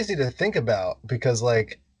 Which is crazy to think about because,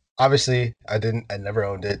 like, obviously I never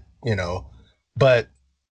owned it, but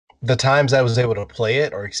the times I was able to play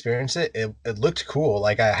it or experience it, it looked cool.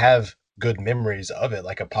 Like, I have good memories of it,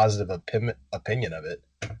 like a positive opinion of it.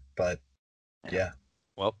 But yeah.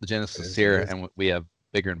 Well, the Genesis is here, and we have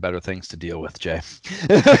bigger and better things to deal with, Jay.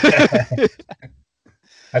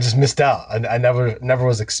 I just missed out. I never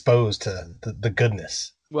was exposed to the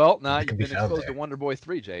goodness. Well, now you've been exposed to Wonder Boy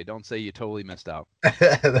 3, Jay. Don't say you totally missed out.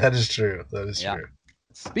 That is true. That is true.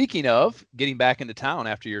 Speaking of getting back into town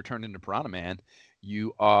after you're turned into Piranha Man,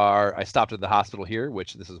 I stopped at the hospital here,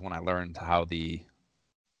 which this is when I learned how the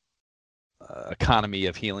economy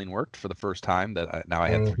of healing worked for the first time. Now I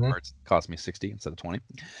had 3 parts. It cost me 60 instead of 20.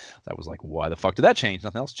 That was like, why the fuck did that change?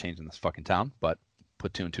 Nothing else changed in this fucking town, but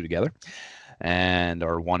put 2 and 2 together,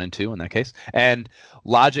 or 1 and 2 in that case. And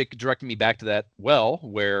logic directed me back to that well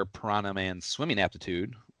where Piranha Man's swimming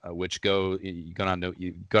aptitude, which you go down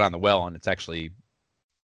the well, and it's actually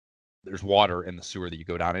there's water in the sewer that you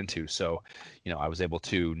go down into. So, I was able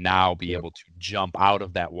to now be able to jump out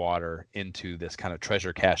of that water into this kind of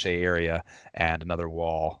treasure cache area, and another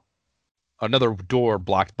door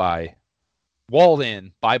walled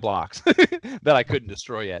in by blocks that I couldn't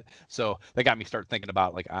destroy yet. So that got me start thinking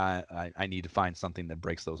about, like, I need to find something that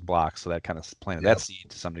breaks those blocks. So that kind of planted that seed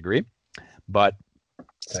to some degree. But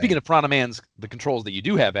speaking of Piranha Man's, the controls that you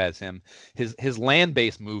do have as him, his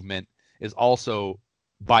land-based movement is also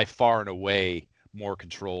by far and away more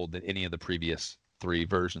controlled than any of the previous 3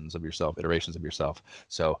 iterations of yourself.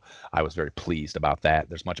 So I was very pleased about that.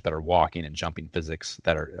 There's much better walking and jumping physics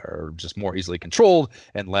that are just more easily controlled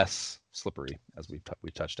and less slippery, as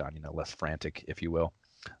we touched on, less frantic, if you will.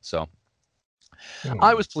 So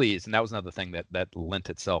I was pleased, and that was another thing that lent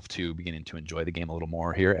itself to beginning to enjoy the game a little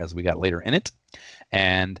more here as we got later in it.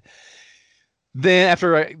 And then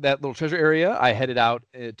after that little treasure area, I headed out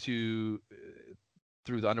through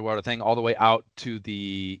the underwater thing all the way out to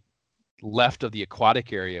the left of the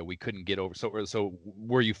aquatic area. We couldn't get over, so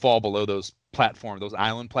where you fall below those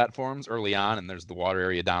island platforms early on, and there's the water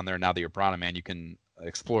area down there. Now that you're Piranha Man, you can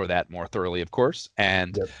explore that more thoroughly, of course.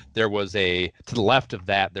 And there was to the left of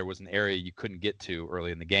that, there was an area you couldn't get to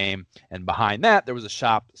early in the game, and behind that there was a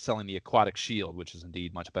shop selling the aquatic shield, which is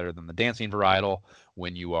indeed much better than the dancing varietal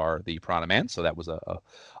when you are the Piranha Man. So that was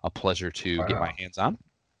a pleasure to get my hands on.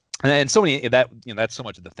 And so many that's so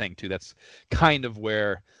much of the thing too. That's kind of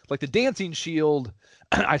where, like, the dancing shield,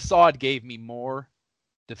 I saw it gave me more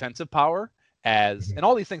defensive power, and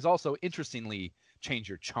all these things also interestingly change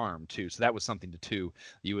your charm too. So that was something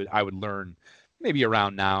I would learn maybe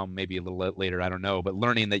around now, maybe a little later, I don't know, but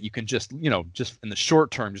learning that you can just in the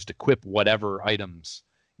short term just equip whatever items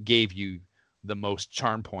gave you the most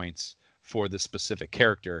charm points for the specific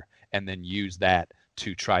character, and then use that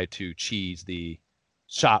to try to cheese the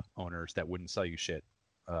shop owners that wouldn't sell you shit.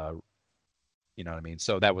 You know what I mean?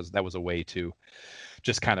 So that was a way to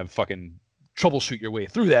just kind of fucking troubleshoot your way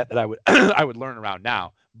through that I would I would learn around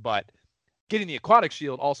now. But getting the aquatic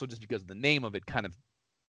shield also, just because of the name of it, kind of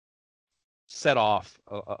set off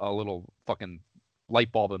a little fucking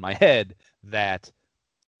light bulb in my head that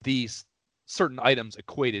these certain items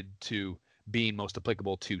equated to being most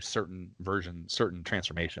applicable to certain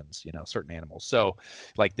transformations, certain animals. So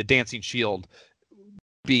like the dancing shield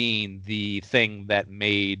being the thing that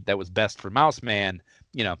was best for Mouse Man,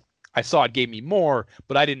 I saw it gave me more,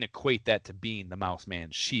 but I didn't equate that to being the Mouse Man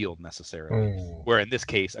shield necessarily. Where in this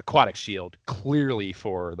case, aquatic shield clearly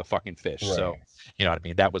for the fucking fish. Right. So, you know what I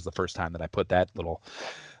mean? That was the first time that I put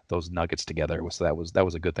those nuggets together. So that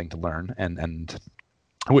was a good thing to learn. And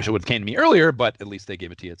I wish it would have came to me earlier, but at least they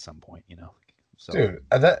gave it to you at some point, So, dude,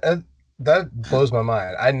 that blows my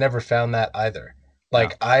mind. I never found that either.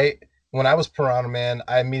 Like when I was Piranha Man,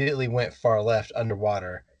 I immediately went far left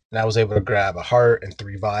underwater, and I was able to grab a heart and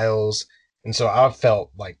 3 vials, and so I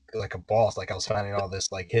felt like a boss, like I was finding all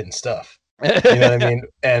this like hidden stuff. You know what I mean?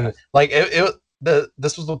 And like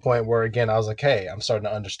this was the point where again I was like, hey, I'm starting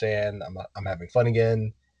to understand. I'm having fun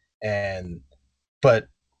again, but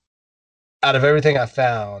out of everything I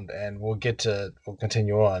found, and we'll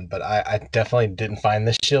continue on, but I definitely didn't find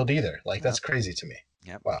this shield either. Like that's crazy to me.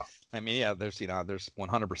 Yep. Wow. I mean, yeah, there's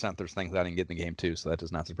 100% there's things I didn't get in the game too, so that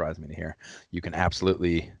does not surprise me to hear. You can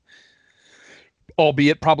absolutely,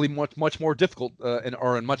 albeit probably much more difficult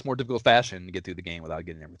or in much more difficult fashion, get through the game without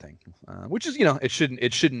getting everything. Which is, it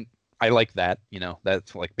shouldn't. I like that.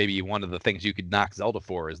 That's like maybe one of the things you could knock Zelda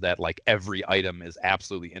for is that like every item is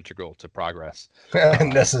absolutely integral to progress.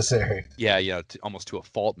 Necessary. Yeah, almost to a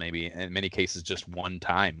fault maybe. In many cases, just one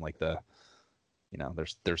time, like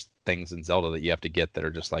there's things in Zelda that you have to get that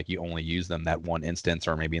are just like you only use them that one instance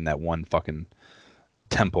or maybe in that one fucking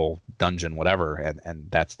temple, dungeon, whatever, and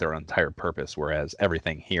that's their entire purpose. Whereas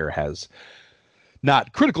everything here has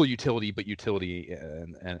not critical utility, but utility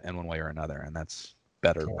in one way or another, and that's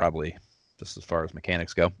better probably just as far as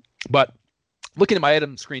mechanics go. But looking at my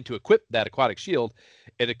item screen to equip that aquatic shield,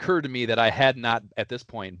 it occurred to me that I had not at this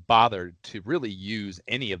point bothered to really use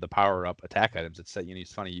any of the power-up attack items. It's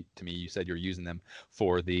funny to me you said you're using them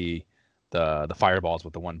for the fireballs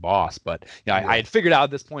with the one boss, but I had figured out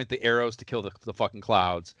at this point the arrows to kill the fucking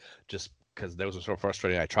clouds, just because those were so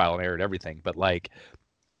frustrating. I trial and errored everything, but like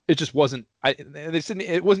it just wasn't. They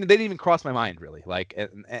didn't even cross my mind really. Like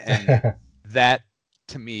and that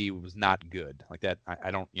to me was not good. Like that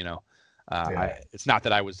I don't it's not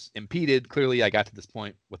that I was impeded. Clearly, I got to this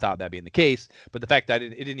point without that being the case. But the fact that it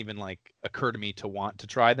didn't even like occur to me to want to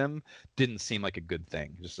try them didn't seem like a good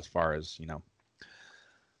thing. Just as far as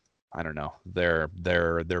I don't know, their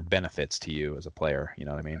benefits to you as a player. You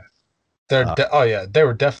know what I mean? They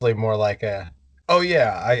were definitely more like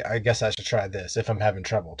I guess I should try this if I'm having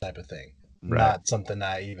trouble type of thing. Right. Not something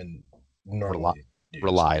I even normally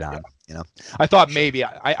relied on. I thought maybe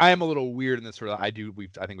I am a little weird in this sort of. I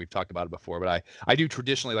think we've talked about it before, but I do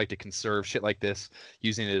traditionally like to conserve shit like this,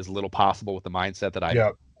 using it as little possible with the mindset that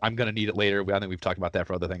I'm going to need it later. I think we've talked about that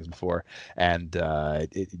for other things before. And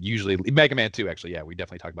it usually, Mega Man 2, actually, yeah, we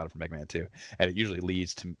definitely talked about it for Mega Man 2. And it usually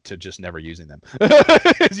leads to just never using them.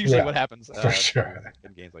 It's usually what happens for sure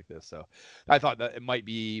in games like this. So I thought that it might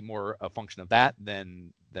be more a function of that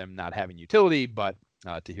than them not having utility. But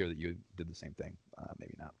to hear that you did the same thing,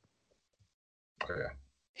 maybe not.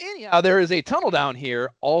 Anyhow, there is a tunnel down here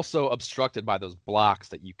also obstructed by those blocks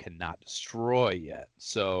that you cannot destroy yet.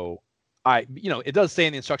 So it does say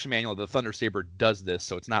in the instruction manual the Thunder Saber does this,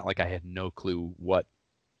 so it's not like I had no clue what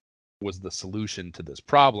was the solution to this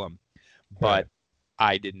problem, but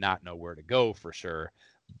I did not know where to go for sure.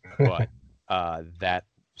 But that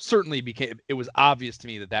certainly it was obvious to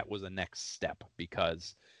me that was a next step,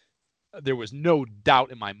 because there was no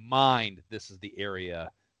doubt in my mind this is the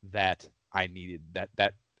area that I needed,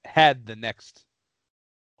 that had the next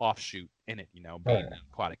offshoot in it, being an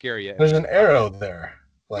aquatic area. There's an arrow there.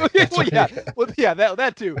 Like,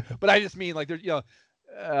 that too. But I just mean, like, there's,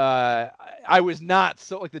 I was not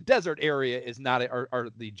so, like, the desert area is not or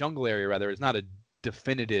the jungle area rather is not a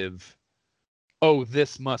definitive, oh,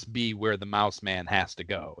 this must be where the mouse man has to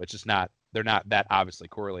go. It's just not. They're not that obviously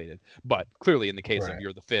correlated. But clearly, in the case of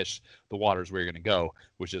you're the fish, the water's where you're going to go,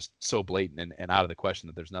 was just so blatant and out of the question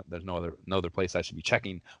that there's no other place I should be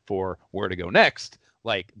checking for where to go next.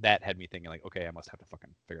 Like, that had me thinking, like, okay, I must have to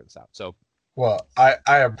fucking figure this out. So, well, I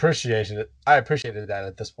appreciated it. I appreciated that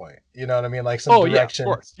at this point. You know what I mean? Like, some direction.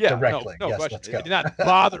 Yeah, of course. Yeah, directly. No yes, question. Let's go. It did not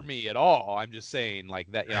bother me at all. I'm just saying, like,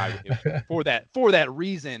 that, for that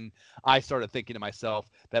reason, I started thinking to myself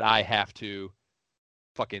that I have to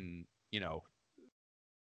fucking,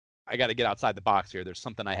 I got to get outside the box here. There's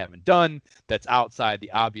something I haven't done that's outside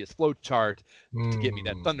the obvious flow chart to get me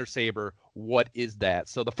that Thunder Saber. What is that?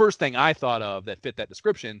 So the first thing I thought of that fit that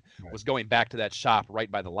description was going back to that shop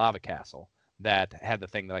right by the lava castle that had the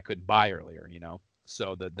thing that I couldn't buy earlier,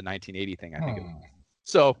 So the 1980 thing, I think it was.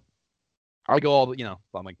 So I go all the,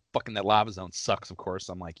 I'm like, fucking that lava zone sucks, of course.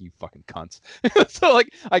 I'm like, you fucking cunts. So,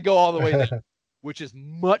 like, I go all the way there. Which is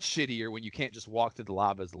much shittier when you can't just walk through the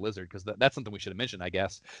lava as the lizard, because that's something we should have mentioned, I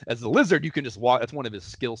guess. As the lizard, you can just walk. That's one of his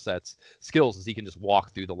skills is he can just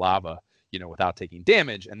walk through the lava, without taking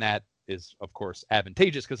damage. And that is, of course,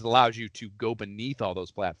 advantageous because it allows you to go beneath all those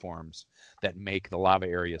platforms that make the lava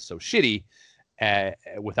area so shitty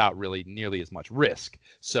without really nearly as much risk.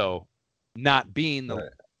 So not being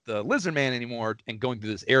the lizard man anymore and going through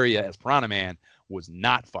this area as Piranha Man was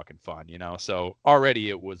not fucking fun, So already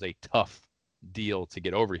it was a tough deal to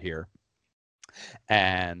get over here,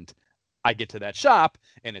 and I get to that shop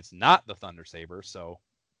and it's not the Thunder Saber, so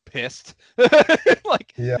pissed.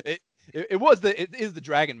 Like, it is the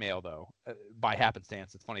Dragon Mail though, by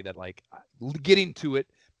happenstance. It's funny that, like, getting to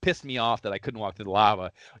it pissed me off that I couldn't walk through the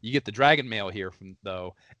lava. You get the Dragon Mail here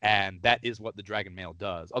though, and that is what the Dragon Mail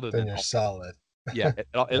does. Other than you're solid. Yeah,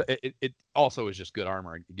 it also is just good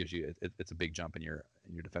armor. It gives you it's a big jump in your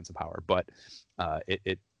defensive power, but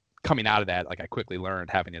it coming out of that, like, I quickly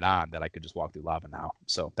learned, having it on, that I could just walk through lava now.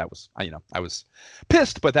 So that was, I was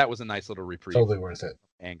pissed, but that was a nice little reprieve. Totally worth it.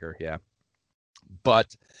 Anger, yeah.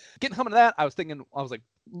 But coming to that, I was like,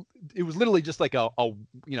 it was literally just like it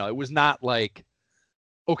was not like,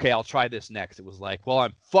 okay, I'll try this next. It was like, well,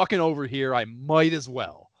 I'm fucking over here, I might as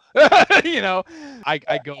well.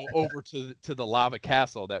 I go over to the lava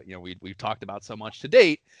castle that we've talked about so much to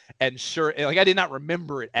date, and sure, like, I did not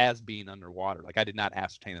remember it as being underwater. Like, I did not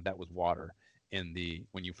ascertain that was water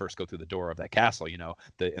when you first go through the door of that castle,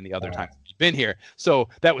 and the other times you've been here. So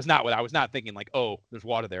that was not what I was not thinking, like, oh, there's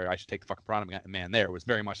water there, I should take the fucking Piranha Man there. It was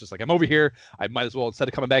very much just like, I'm over here, I might as well, instead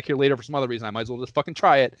of coming back here later for some other reason, I might as well just fucking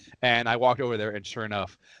try it. And I walked over there, and sure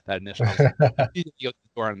enough, that initial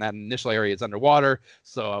door in that initial area is underwater.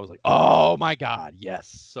 So I was like, oh my god, yes.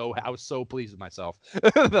 So I was so pleased with myself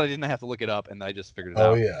that I didn't have to look it up, and I just figured it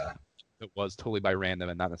out. Oh yeah, it was totally by random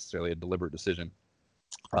and not necessarily a deliberate decision.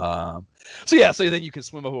 So then you can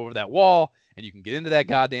swim up over that wall and you can get into that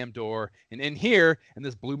goddamn door. And in here, and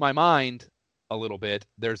this blew my mind a little bit,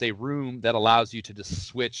 there's a room that allows you to just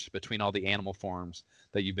switch between all the animal forms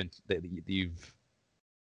that you've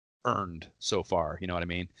earned so far. You know what I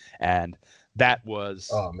mean? And that was,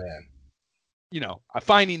 oh man,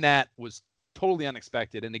 finding that was totally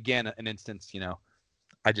unexpected. And again, an instance,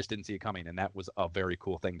 I just didn't see it coming, and that was a very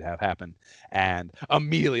cool thing to have happen. And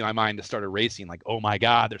immediately my mind just started racing, like, oh my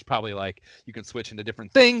god, there's probably, like, you can switch into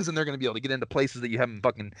different things, and they're going to be able to get into places that you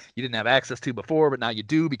didn't have access to before, but now you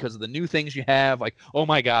do because of the new things you have. Like, oh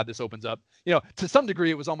my god, this opens up, to some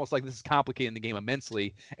degree it was almost like this is complicating the game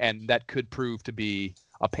immensely, and that could prove to be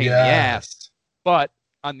a pain in the ass. But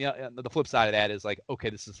on the flip side of that is like,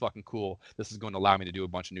 okay, this is fucking cool. This is going to allow me to do a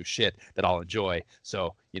bunch of new shit that I'll enjoy.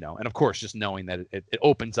 So, and of course, just knowing that it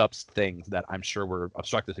opens up things that I'm sure were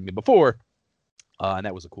obstructed to me before. And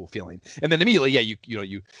that was a cool feeling. And then immediately, yeah,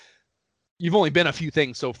 you've only been a few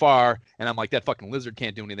things so far. And I'm like, that fucking lizard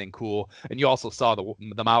can't do anything cool. And you also saw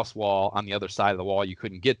the mouse wall on the other side of the wall.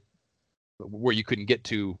 Where you couldn't get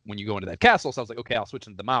to when you go into that castle. So I was like, okay, I'll switch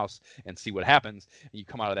into the mouse and see what happens. And you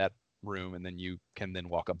come out of that room, and then you can then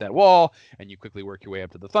walk up that wall, and you quickly work your way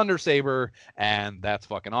up to the Thunder Saber, and that's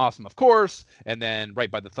fucking awesome, of course. And then right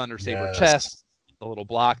by the Thunder Saber Yes. chest, the little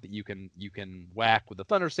block that you can whack with the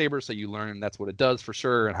Thunder Saber, so you learn that's what it does for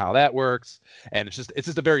sure and how that works. And it's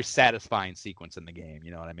just a very satisfying sequence in the game.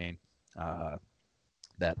 You know what I mean?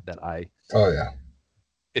 That I Oh yeah.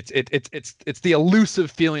 it's the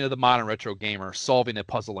elusive feeling of the modern retro gamer solving a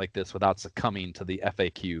puzzle like this without succumbing to the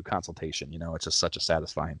FAQ consultation. You know, it's just such a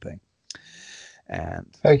satisfying thing. And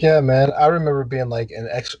Heck yeah, man! I remember being like in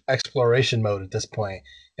exploration mode at this point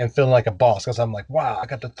and feeling like a boss because I'm like, wow, I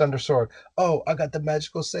got the Thunder Sword. Oh, I got the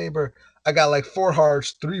Magical Saber. I got like 4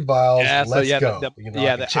 hearts, 3 vials. yeah, so Let's yeah, go.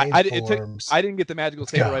 I can change forms. I didn't get the magical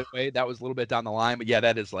Let's saber go. right away. That was a little bit down the line, but yeah,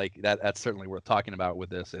 that is like that's certainly worth talking about with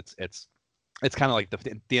this. It's kind of like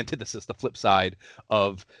the antithesis, the flip side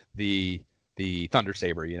of the Thunder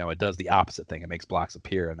Saber. You know, it does the opposite thing. It makes blocks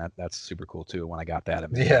appear, and that's super cool too. When I got that,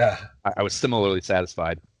 Yeah. I was similarly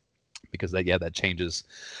satisfied because that changes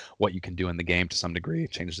what you can do in the game to some degree.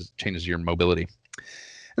 It changes your mobility,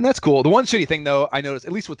 and that's cool. The one shitty thing though, I noticed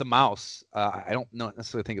at least with the mouse, I don't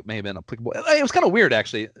necessarily think it may have been applicable. It was kind of weird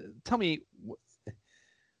actually. Tell me,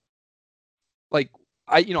 like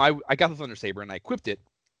I got the Thunder Saber and I equipped it.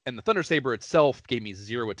 And the Thunder Saber itself gave me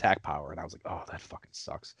 0 attack power, and I was like, "Oh, that fucking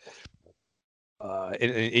sucks."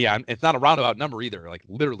 Yeah, it's not a roundabout number either. Like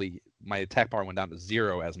literally, my attack power went down to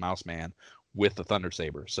 0 as Mouse Man with the Thunder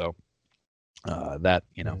Saber. So that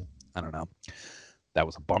I don't know. That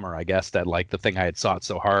was a bummer, I guess. That like the thing I had sought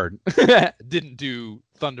so hard didn't do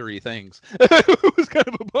thundery things. It was kind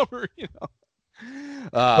of a bummer, you know.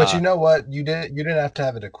 But you know what? You didn't have to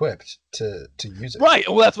have it equipped to use it. Right.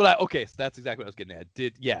 Well, that's what okay. So that's exactly what I was getting at.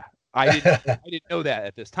 I didn't know that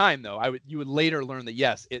at this time though. You would later learn that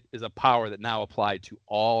yes, it is a power that now applied to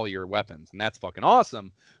all your weapons, and that's fucking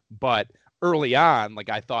awesome. But early on, like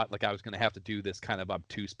I thought like I was going to have to do this kind of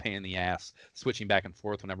obtuse pain in the ass, switching back and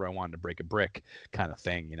forth whenever I wanted to break a brick kind of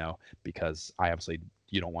thing, you know, because I obviously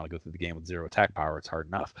you don't want to go through the game with 0 attack power. It's hard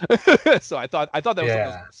enough. So I thought that was something that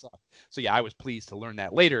was going to suck. So yeah, I was pleased to learn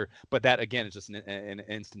that later. But that again is just an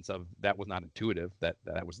instance of that was not intuitive. That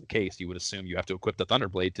was the case. You would assume you have to equip the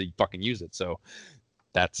Thunderblade to fucking use it. So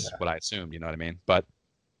that's what I assumed. You know what I mean? But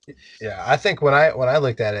yeah, I think when I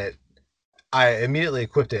looked at it, I immediately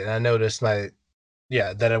equipped it and I noticed that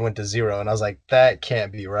I went to 0 and I was like, that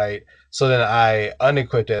can't be right. So then I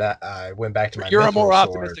unequipped it. I went back to my. You're a more sword.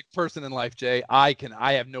 optimistic person in life, Jay. I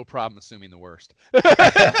have no problem assuming the worst.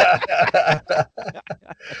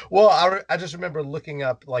 Well, I just remember looking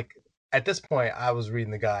up like at this point I was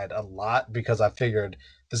reading the guide a lot because I figured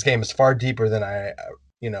this game is far deeper than I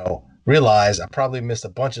realized. I probably missed a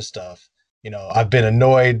bunch of stuff. I've been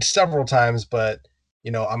annoyed several times, but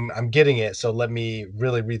I'm getting it. So let me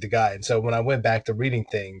really read the guide. And so when I went back to reading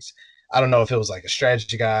things, I don't know if it was like a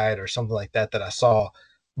strategy guide or something like that I saw,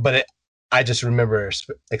 but I just remember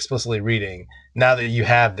explicitly reading. Now that you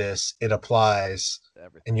have this, it applies,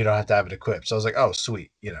 and you don't have to have it equipped. So I was like, oh,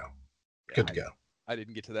 sweet, good to go. I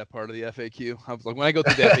didn't get to that part of the FAQ. I was like, when I go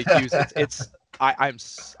through the FAQs,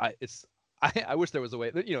 I wish there was a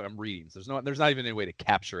way. I'm reading. So there's not even any way to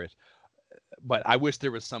capture it. But I wish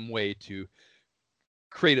there was some way to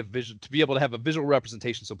create a vision, to be able to have a visual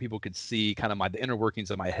representation so people could see kind of the inner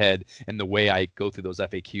workings of my head and the way I go through those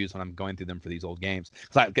FAQs when I'm going through them for these old games.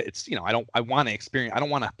 Because I want to experience. I don't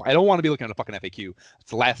want to be looking at a fucking FAQ. It's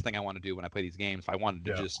the last thing I want to do when I play these games. If I wanted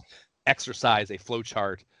to just exercise a flow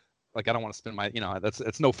chart, like I don't want to spend my,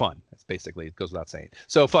 it's no fun. That's basically, it goes without saying.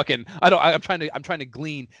 So fucking, I'm trying to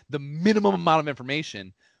glean the minimum amount of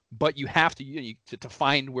information, but you have to, to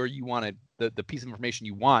find where you want the piece of information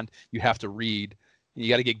you want, you have to read. You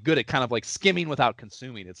got to get good at kind of like skimming without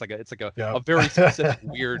consuming. It's like a very specific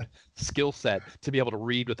weird skill set to be able to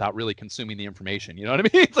read without really consuming the information. You know what I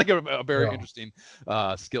mean? It's like a very interesting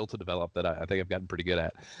skill to develop that I think I've gotten pretty good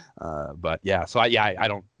at. But yeah, so I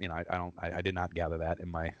did not gather that in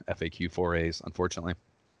my FAQ forays, unfortunately.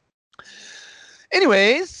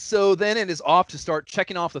 Anyways, so then it is off to start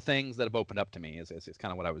checking off the things that have opened up to me. Is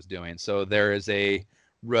kind of what I was doing. So there is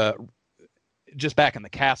just back in the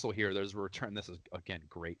castle here, there's a return. This is, again,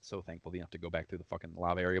 great. So thankful you have to go back through the fucking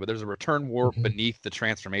lava area. But there's a return warp beneath the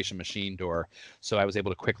transformation machine door. So I was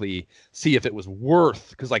able to quickly see if it was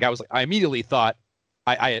worth, because like I immediately thought,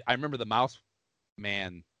 I remember the mouse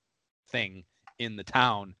man thing in the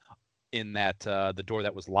town, in that the door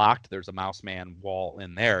that was locked, there's a mouse man wall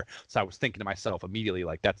in there. So I was thinking to myself immediately,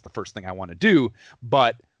 like, that's the first thing I want to do.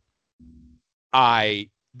 But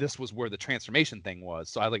this was where the transformation thing was.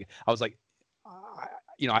 So I was like,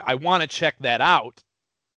 I want to check that out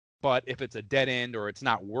But if it's a dead end or it's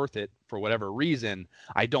not worth it for whatever reason,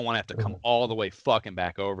 I don't want to have to come all the way fucking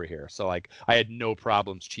back over here. So like I had no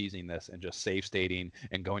problems cheesing this and just save stating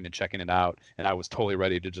and going and checking it out. And I was totally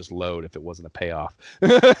ready to just load if it wasn't a payoff.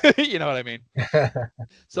 You know what I mean?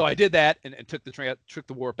 So I did that and took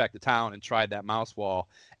the warp back to town and tried that mouse wall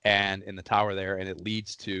and in the tower there. And it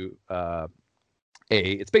leads to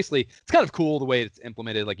it's kind of cool the way it's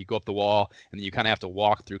implemented. Like you go up the wall and then you kind of have to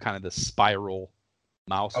walk through kind of the spiral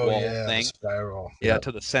mouse wall thing. Spiral. Yeah,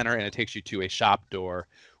 to the center, and it takes you to a shop door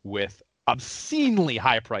with obscenely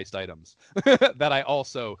high-priced items that I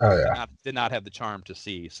also did not have the charm to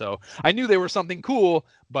see. So I knew they were something cool,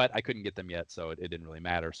 but I couldn't get them yet, so it didn't really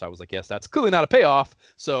matter. So I was like, yes, that's clearly not a payoff,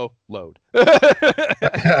 so load.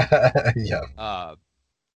 Yeah.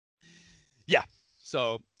 Yeah.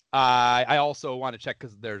 So I also want to check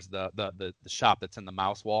because there's the shop that's in the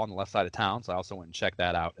mouse wall on the left side of town, so I also went and checked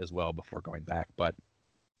that out as well before going back. But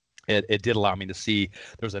it did allow me to see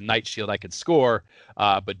there was a night shield I could score,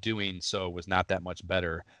 but doing so was not that much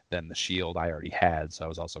better than the shield I already had. So I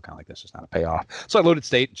was also kind of like, that's just not a payoff. So I loaded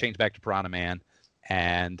state and changed back to Piranha Man,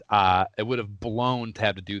 and it would have blown to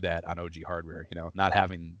have to do that on OG hardware. You know, not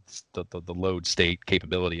having the load state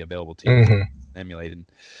capability available to you, emulated.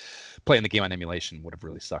 Playing the game on emulation would have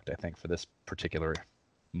really sucked, I think, for this particular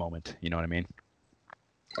moment. You know what I mean?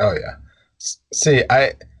 Oh yeah. See,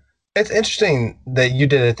 it's interesting that you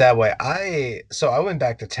did it that way. I went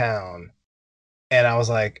back to town and I was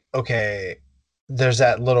like, okay, there's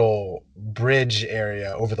that little bridge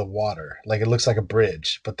area over the water. Like it looks like a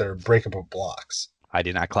bridge, but they're breakable blocks. I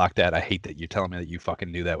did not clock that. I hate that you're telling me that you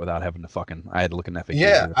fucking knew that without having to fucking. I had to look in FAQ.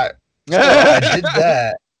 Yeah, I did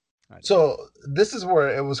that. So this is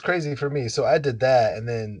where it was crazy for me. So I did that and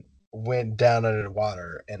then went down under the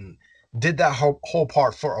water and did that whole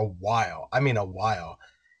part for a while. I mean, a while.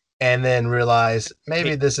 And then realized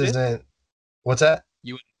maybe this isn't. What's that?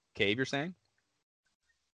 You went cave, you're saying?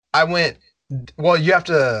 I went. Well, you have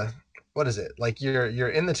to. What is it? Like you're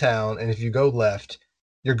in the town, and if you go left,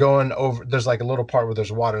 you're going over. There's like a little part where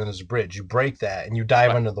there's water and there's a bridge. You break that, and you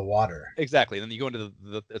dive under the water. Exactly. And then you go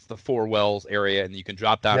into it's the 4 wells area, and you can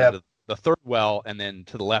drop down into the 3rd well, and then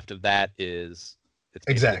to the left of that is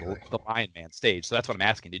exactly the Lion Man stage. So that's what I'm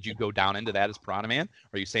asking. Did you go down into that as Piranha Man?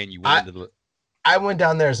 Or are you saying you went into the? I went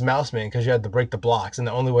down there as Mouse Man because you had to break the blocks, and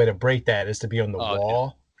the only way to break that is to be on the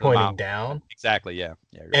wall pointing down. Exactly, yeah.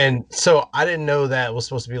 And so I didn't know that was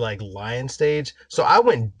supposed to be like Lion Stage. So I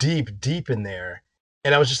went deep in there,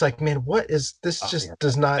 and I was just like, man, what is this?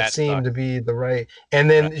 Does not seem to be the right. And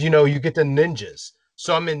then you get the ninjas.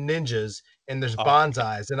 So I'm in ninjas, and there's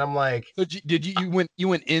bonsais, and I'm like, so you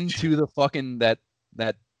went into the fucking that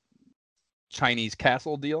Chinese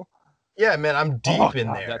castle deal? Yeah, man, I'm deep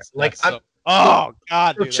in there. Oh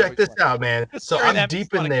God! So dude, check this out, man. So I'm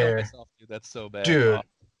deep in there. Myself, dude. That's so bad, dude.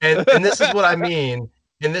 And this is what I mean.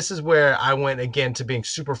 And this is where I went again to being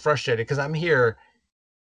super frustrated because I'm here,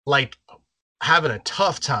 like, having a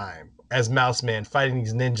tough time as Mouse Man fighting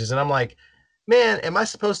these ninjas, and I'm like, man, am I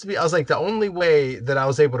supposed to be? I was like, the only way that I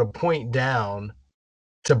was able to point down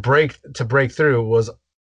to break through was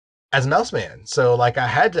as Mouse Man. So like, I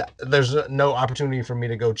had to. There's no opportunity for me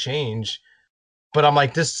to go change. But I'm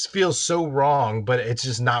like, this feels so wrong, but it's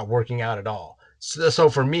just not working out at all. So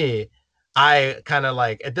for me, I kind of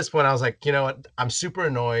like, at this point, I was like, you know what? I'm super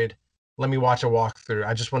annoyed. Let me watch a walkthrough.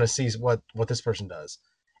 I just want to see what this person does.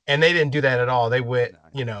 And they didn't do that at all. They went,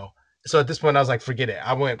 so at this point, I was like, forget it.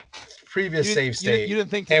 I went previous save state you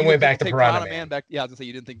didn't think and went back to Piranha Man. Yeah, I was going to say,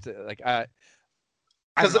 you didn't think to, like,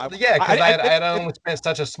 because I had only spent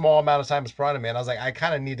such a small amount of time as Piranha Man. I was like, I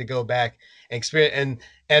kind of need to go back and experience.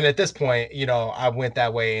 And at this point, I went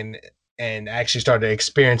that way and actually started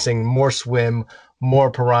experiencing more swim,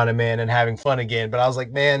 more Piranha Man, and having fun again. But I was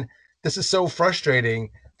like, man, this is so frustrating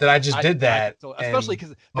that I just did that. Especially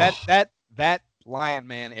because that Lion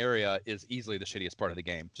Man area is easily the shittiest part of the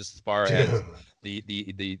game. Just as far as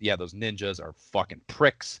those ninjas are fucking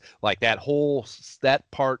pricks. Like that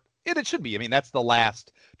part. And it should be. I mean, that's the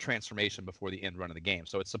last transformation before the end run of the game.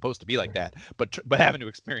 So it's supposed to be like that. But having to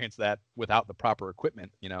experience that without the proper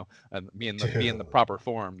equipment, and being the proper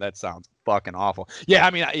form, that sounds fucking awful. Yeah,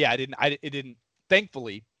 I mean, it didn't.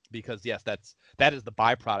 Thankfully, because yes, that is the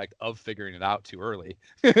byproduct of figuring it out too early.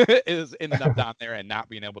 Is ending up down there and not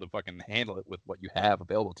being able to fucking handle it with what you have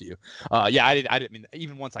available to you. I didn't mean,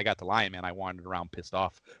 even once I got to Lion Man, I wandered around pissed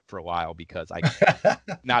off for a while because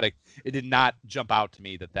it did not jump out to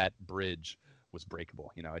me that bridge was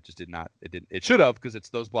breakable. It just did not. It should have, because it's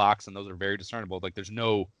those blocks and those are very discernible. Like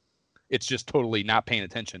it's just totally not paying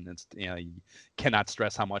attention. It's you cannot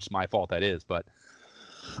stress how much my fault that is, but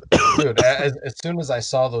Dude, as soon as I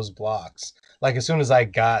saw those blocks, like as soon as I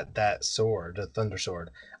got that sword, the thunder sword,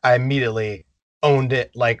 I immediately owned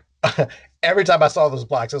it. Like every time I saw those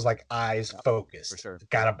blocks, I was like eyes Yeah, for focused. sure.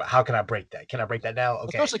 Gotta, how can I break that? Can I break that now?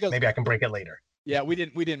 Okay, Especially because maybe I can break it later. yeah, we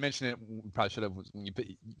didn't mention it. We probably should have. When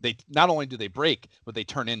they not only do they break, but they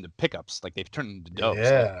turn into pickups. Like they've turned into dough. So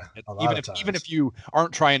Yeah, a lot of even times. if you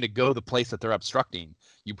aren't trying to go the place that they're obstructing,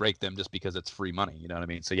 you break them just because it's free money. You know what I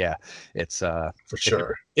mean? So yeah, it's For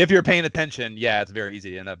sure. if you're paying attention, yeah, it's very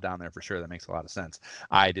easy to end up down there for sure. That makes a lot of sense.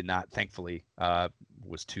 I did not, thankfully,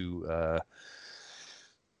 was too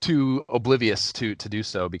oblivious to do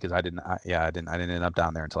so because I didn't end up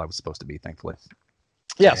down there until I was supposed to be, thankfully.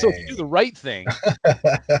 Yeah, so if you do the right thing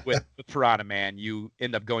with Piranha Man, you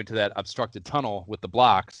end up going to that obstructed tunnel with the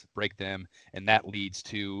blocks, break them, and that leads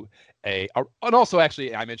to and also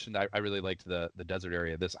actually I mentioned I really liked the desert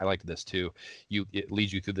area. I liked this too. It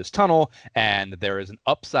leads you through this tunnel, and there is an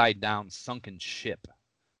upside down sunken ship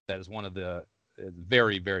that is one of the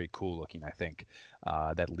very, very cool looking, I think,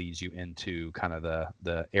 that leads you into kind of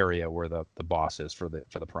the area where the boss is for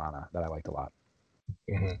the Piranha that I liked a lot.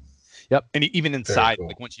 Mhm. Yep, and even inside, cool.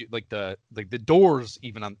 like once you like the doors,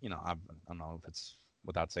 even on I don't know if it's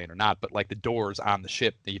without saying or not, but like the doors on the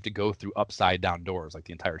ship, you have to go through upside down doors, like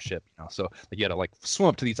the entire ship, So like you got to like swim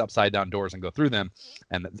up to these upside down doors and go through them,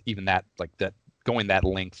 and even that like that going that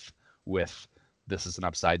length with this is an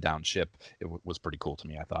upside down ship, it was pretty cool to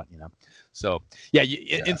me. I thought, So yeah,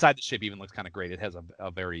 inside the ship even looks kind of great. It has a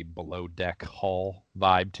very below deck hull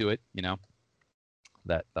vibe to it,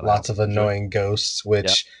 That Lots of annoying ghosts,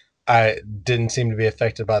 which I didn't seem to be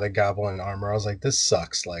affected by the goblin armor. I was like, this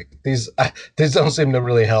sucks. Like these don't seem to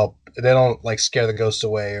really help. They don't like scare the ghosts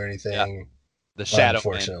away or anything. The Shadow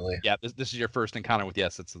unfortunately. Man. Yeah, this is your first encounter with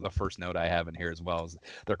it's the first note I have in here as well. Is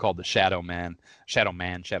they're called the Shadow Men,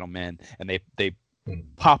 and they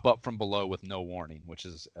pop up from below with no warning, which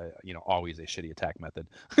is always a shitty attack method.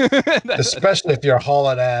 Especially if you're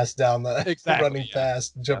hauling ass down the running yeah.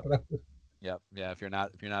 fast, jumping up. Yep. Yeah. If you're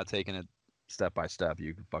not taking it step by step,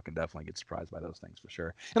 you can fucking definitely get surprised by those things for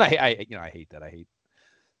sure. And I hate that. I hate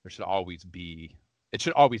there should always be it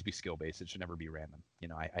should always be skill based. It should never be random.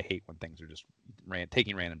 I hate when things are just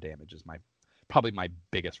taking random damage is probably my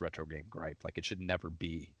biggest retro game gripe. Like it should never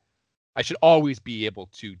be. I should always be able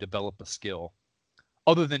to develop a skill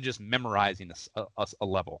other than just memorizing a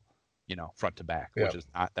level, front to back, which is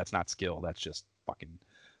that's not skill. That's just fucking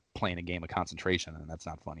playing a game of concentration, and that's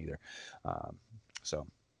not fun either. So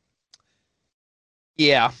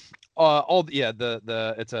yeah,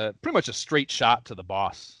 it's a pretty much a straight shot to the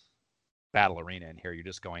boss battle arena in here. You're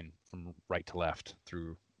just going from right to left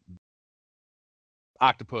through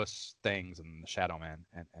octopus things and the Shadow Man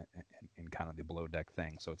and kind of the below deck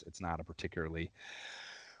thing. So it's not a particularly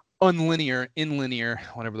inlinear,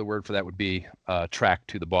 whatever the word for that would be, track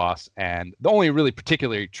to the boss. And the only really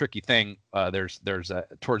particularly tricky thing, there's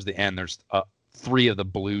towards the end, there's 3 of the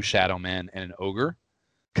blue Shadow Men and an ogre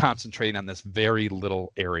concentrating on this very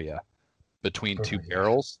little area between 2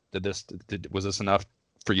 barrels. Was this enough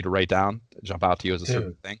for you to write down, jump out to you as a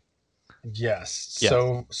certain thing? Yes.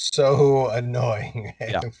 Yeah. So annoying.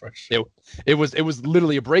 Yeah. For sure. It was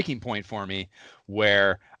literally a breaking point for me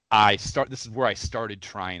where this is where I started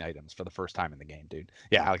trying items for the first time in the game, dude.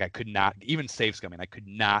 Yeah, like I could not even save scumming. I could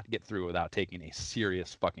not get through without taking a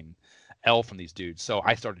serious fucking L from these dudes. So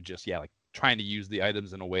I started just like trying to use the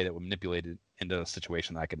items in a way that would manipulate it into a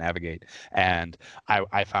situation that I could navigate. And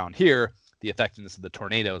I found here the effectiveness of the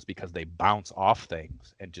tornadoes because they bounce off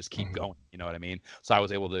things and just keep going. You know what I mean? So I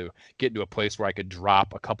was able to get into a place where I could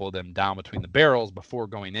drop a couple of them down between the barrels before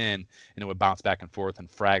going in, and it would bounce back and forth and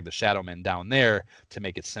frag the Shadow Men down there to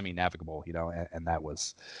make it semi-navigable, and that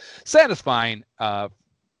was satisfying to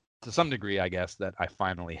some degree, I guess, that I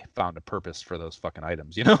finally found a purpose for those fucking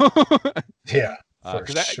items, Yeah. For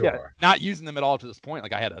sure. Not using them at all to this point.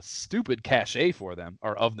 Like I had a stupid cachet for them,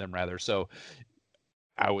 or of them rather. So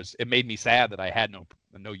it made me sad that I had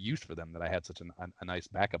no use for them, that I had such a nice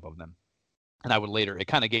backup of them. And it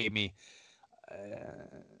kind of gave me,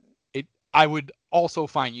 I would also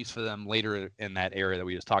find use for them later in that area that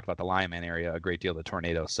we just talked about, the Lion Man area, a great deal of the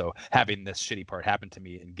tornadoes. So having this shitty part happen to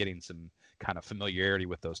me and getting some kind of familiarity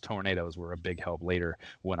with those tornadoes were a big help later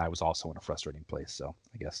when I was also in a frustrating place. So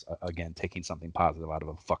I guess, again, taking something positive out of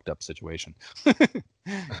a fucked up situation.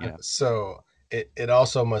 Yeah. So it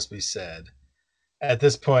also must be said, at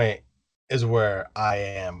this point is where I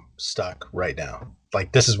am stuck right now.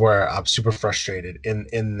 Like this is where I'm super frustrated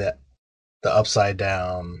in the upside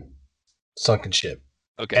down sunken ship.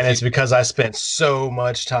 Okay. And it's because I spent so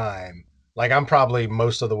much time. Like I'm probably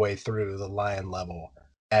most of the way through the lion level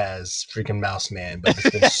as freaking Mouse Man, but it's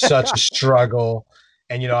been such a struggle.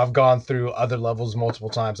 And I've gone through other levels multiple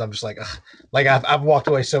times. I'm just like, ugh. Like I've walked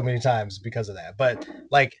away so many times because of that. But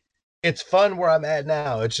like, it's fun where I'm at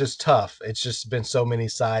now. It's just tough. It's just been so many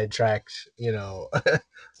sidetracked, So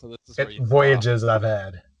this is where you voyages I've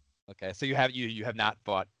had. Okay, so you have not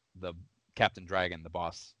fought the Captain Dragon, the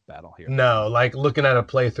boss battle here. No, like looking at a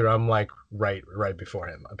playthrough, I'm like right before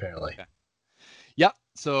him apparently. Okay. Yep.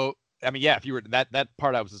 So I mean, yeah, if you were that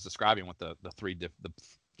part I was just describing with the three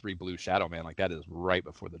blue shadow man, like that is right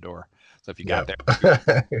before the door. So if you got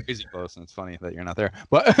there, crazy close, and it's funny that you're not there.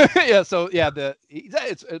 But yeah, so yeah,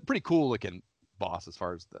 it's a pretty cool looking boss as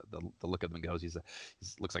far as the look of him goes. He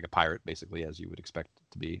looks like a pirate basically, as you would expect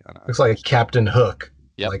to be. Looks like Captain Hook.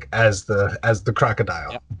 Yep. Like as the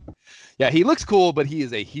crocodile. Yep. Yeah, he looks cool, but he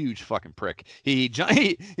is a huge fucking prick. He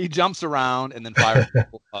jumps around and then fires.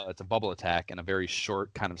 It's a bubble attack and a very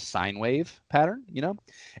short kind of sine wave pattern,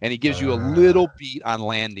 and he gives you a little beat on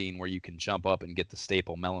landing where you can jump up and get the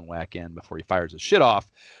staple melon whack in before he fires his shit off.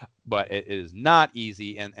 But it is not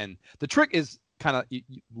easy, and the trick is kind of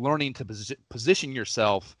learning to position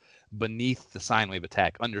yourself beneath the sine wave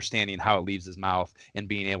attack, understanding how it leaves his mouth, and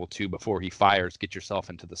being able to, before he fires, get yourself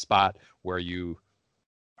into the spot where you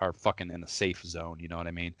are fucking in a safe zone. You know what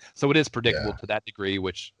I mean? So it is predictable to that degree,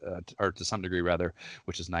 or to some degree rather,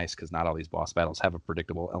 which is nice because not all these boss battles have a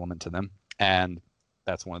predictable element to them. And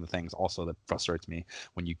that's one of the things also that frustrates me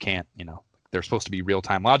when you can't, they're supposed to be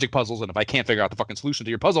real-time logic puzzles, and if I can't figure out the fucking solution to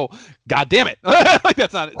your puzzle, god damn it! Like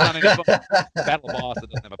it's not any fun. Battle boss that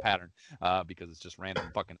doesn't have a pattern, because it's just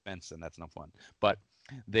random fucking events, and that's no fun. But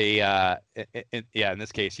they, in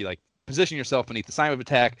this case, you like position yourself beneath the sine wave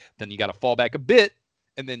attack, then you got to fall back a bit,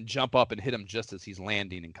 and then jump up and hit him just as he's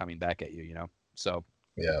landing and coming back at you. So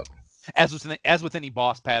yeah. As with any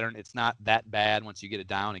boss pattern, it's not that bad once you get it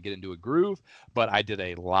down and get into a groove. But I did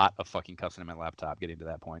a lot of fucking cussing in my laptop getting to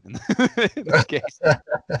that point in this case. So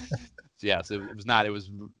yeah, so it was not. It was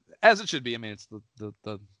as it should be. I mean, it's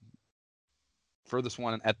the furthest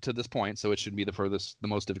one to this point, so it should be the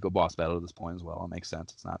most difficult boss battle at this point as well. It makes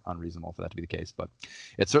sense. It's not unreasonable for that to be the case, but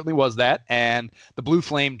it certainly was that. And the blue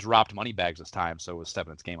flame dropped money bags this time, so it was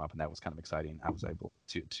stepping its game up, and that was kind of exciting. I was able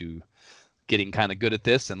to getting kind of good at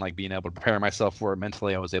this and like being able to prepare myself for it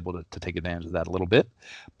mentally. I was able to take advantage of that a little bit.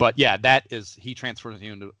 But yeah, he transfers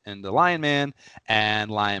you into Lion Man,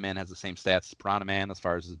 and Lion Man has the same stats as Piranha Man as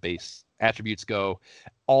far as his base attributes go.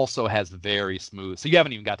 Also has very smooth. So you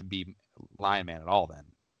haven't even got to be Lion Man at all then.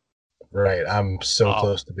 Right. I'm so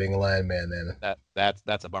close to being a Lion Man then.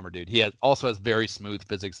 That's a bummer, dude. He also has very smooth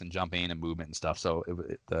physics and jumping and movement and stuff. So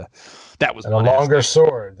that was and a longer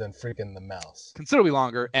sword than freaking the mouse. Considerably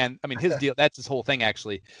longer. And I mean, his deal, that's his whole thing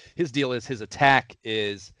actually. His deal is his attack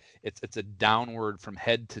is it's a downward from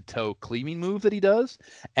head to toe cleaving move that he does.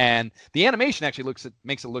 And the animation actually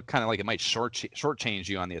makes it look kind of like it might shortchange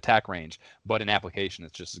you on the attack range, but in application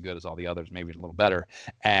it's just as good as all the others, maybe a little better.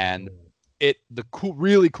 And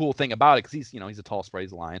really cool thing about it, because he's a tall sprite,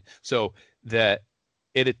 he's a lion, so that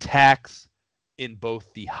it attacks in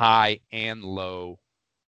both the high and low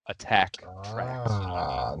attack tracks.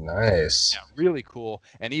 Nice. Yeah, really cool.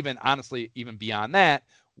 And even honestly, even beyond that,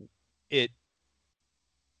 it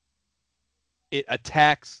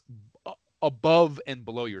attacks above and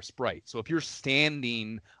below your sprite. So if you're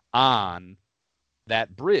standing on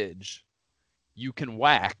that bridge, you can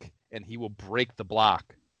whack and he will break the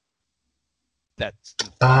block.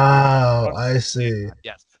 I see.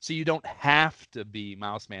 Yes. So you don't have to be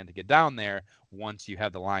Mouse Man to get down there once you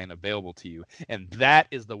have the lion available to you. And that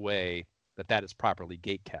is the way that is properly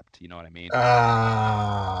gate kept. You know what I mean?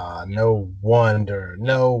 No wonder,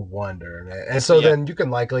 man. And so then you can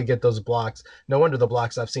likely get those blocks. No wonder the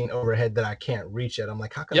blocks I've seen overhead that I can't reach it. I'm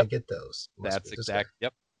like, how can I get those? That's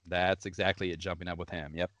exactly it. Jumping up with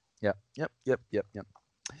him. Yep.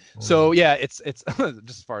 So yeah, it's just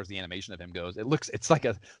as far as the animation of him goes, it's like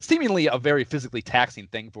seemingly a very physically taxing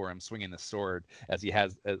thing for him swinging the sword, as he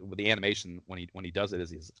has with the animation when he does it, is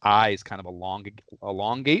his eyes kind of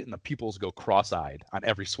elongate and the pupils go cross-eyed on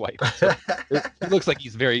every swipe. So it looks like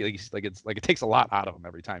he's it takes a lot out of him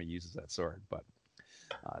every time he uses that sword. But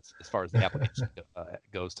as far as the application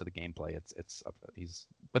goes to the gameplay, he's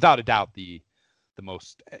without a doubt the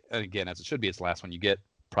most, again, as it should be, it's the last one you get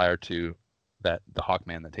prior to the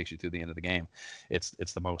Hawkman that takes you through the end of the game. It's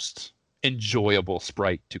the most enjoyable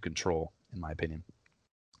sprite to control, in my opinion,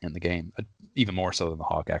 in the game, even more so than the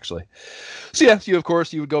Hawk, actually. So yeah, you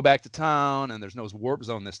would go back to town, and there's no warp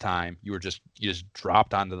zone this time. You just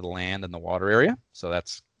dropped onto the land and the water area, so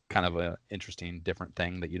that's kind of an interesting, different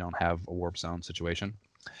thing that you don't have a warp zone situation.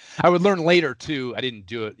 I would learn later too. I didn't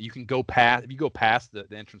do it. You can go past if you go past the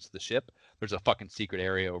entrance to the ship. There's a fucking secret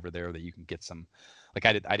area over there that you can get some. Like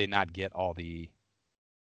I did not get all the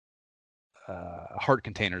heart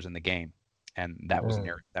containers in the game, and that was an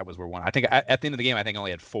area. That was where one. I think at the end of the game, I think I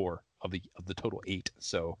only had 4 of the total 8.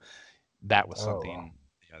 So that was something.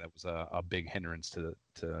 Yeah, that was a big hindrance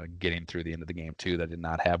to getting through the end of the game too. That I did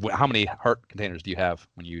not have. How many heart containers do you have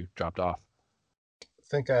when you dropped off? I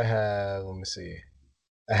think I had. Let me see.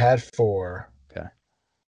 I had 4. Okay.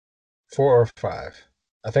 4 or 5.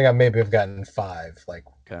 I think I maybe have gotten 5, like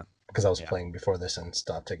because I was Yeah. playing before this and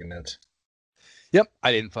stopped taking notes. Yep,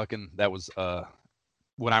 I didn't fucking. That was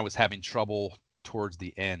when I was having trouble towards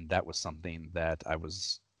the end. That was something that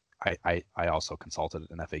I also consulted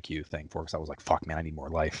an FAQ thing for, because I was like, fuck, man, I need more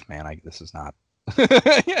life, man. This is not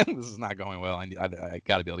this is not going well. I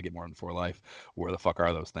got to be able to get more than 4 life. Where the fuck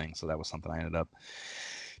are those things? So that was something I ended up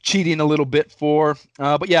cheating a little bit for.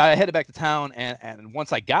 But yeah, I headed back to town, and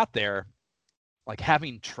once I got there, like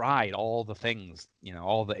having tried all the things,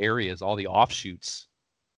 all the areas, all the offshoots,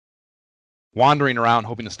 wandering around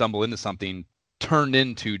hoping to stumble into something turned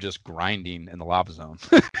into just grinding in the lava zone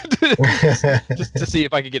just to see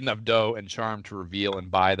if I could get enough dough and charm to reveal and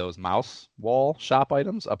buy those mouse wall shop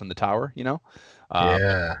items up in the tower,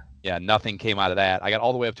 Yeah. Yeah, nothing came out of that. I got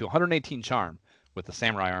all the way up to 118 charm with the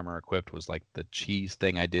samurai armor equipped. Was like the cheese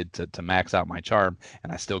thing I did to max out my charm,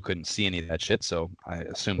 and I still couldn't see any of that shit. So I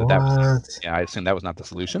assumed I assumed that was not the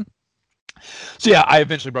solution. So yeah, I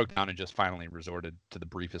eventually broke down and just finally resorted to the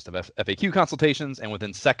briefest of FAQ consultations, and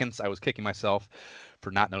within seconds I was kicking myself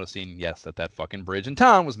for not noticing, yes, that fucking bridge in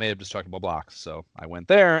town was made of destructible blocks. So I went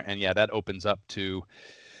there, and yeah, that opens up to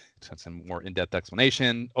some more in-depth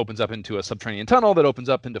explanation, opens up into a subterranean tunnel that opens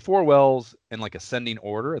up into 4 wells in like ascending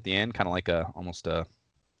order at the end, kind of like almost a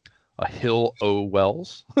hill o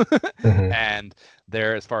wells. And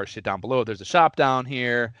there, as far as shit down below, there's a shop down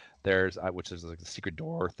here. There's which is like a secret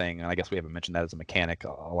door thing, and I guess we haven't mentioned that as a mechanic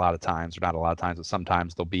a lot of times, or not a lot of times, but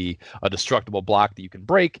sometimes there'll be a destructible block that you can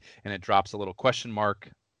break, and it drops a little question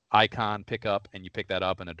mark icon pick up, and you pick that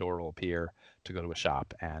up and a door will appear to go to a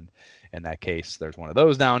shop. And in that case, there's one of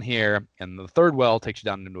those down here, and the 3rd well takes you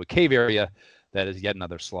down into a cave area that is yet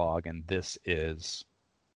another slog, and this is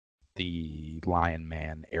the Lion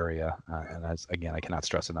Man area, and again, I cannot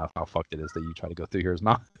stress enough how fucked it is that you try to go through here as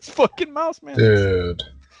mouse. It's fucking mouse, man. Dude,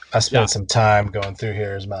 I spent some time going through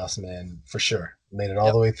here as mouse, man, for sure. Made it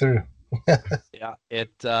all the way through. Yeah,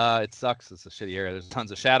 it sucks. It's a shitty area. There's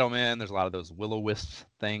tons of shadow men. There's a lot of those will-o-wisp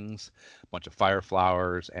things, a bunch of fire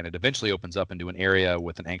flowers, and it eventually opens up into an area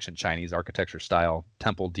with an ancient Chinese architecture style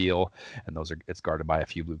temple deal, and it's guarded by a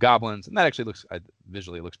few blue goblins, and that actually looks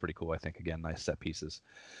visually looks pretty cool. I think, again, nice set pieces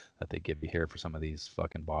that they give you here for some of these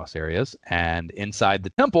fucking boss areas. And inside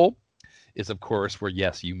the temple is, of course, where,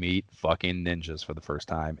 yes, you meet fucking ninjas for the first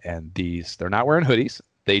time, and they're not wearing hoodies.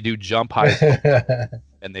 They do jump high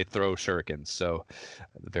and they throw shurikens. So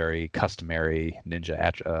very customary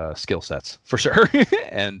ninja skill sets for sure.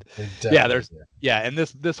 And and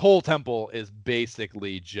this whole temple is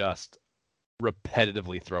basically just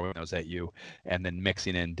repetitively throwing those at you and then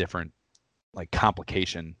mixing in different like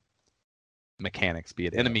complication mechanics, be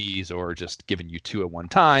it enemies or just giving you 2 at one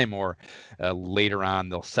time, or later on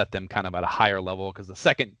they'll set them kind of at a higher level, because the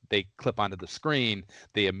second they clip onto the screen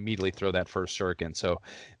they immediately throw that first shuriken. So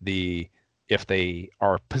if they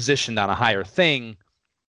are positioned on a higher thing,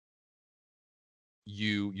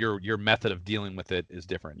 your method of dealing with it is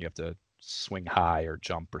different. You have to swing high or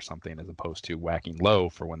jump or something, as opposed to whacking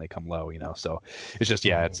low for when they come low, So it's just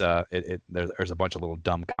there's a bunch of little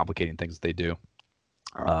dumb complicating things that they do.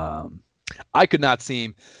 I could not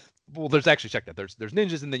seem. Well, there's actually, check that. There's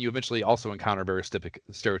ninjas, and then you eventually also encounter very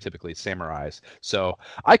stereotypically samurais. So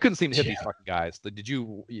I couldn't seem to hit these fucking guys. Did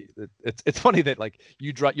you? It's funny that like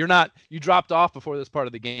you dropped off before this part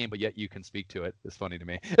of the game, but yet you can speak to it. It's funny to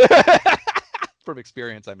me from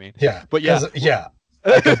experience. I mean, but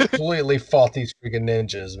I completely fought these freaking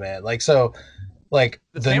ninjas, man. Like so, like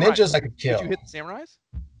the ninjas I could kill. Did you hit the samurais?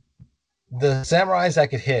 The samurais I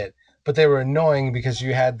could hit, but they were annoying because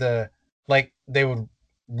you had they would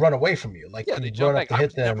run away from you. Like they you jump run back. up to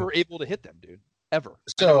hit them. Never able to hit them, dude. Ever.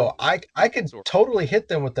 So I could totally hit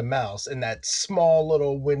them with the mouse in that small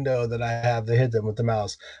little window that I have to hit them with the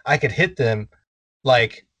mouse. I could hit them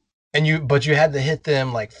but you had to hit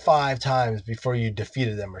them like 5 times before you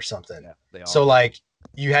defeated them or something. Yeah, so like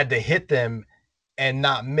you had to hit them and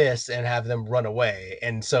not miss and have them run away.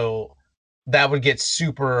 And so that would get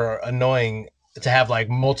super annoying to have like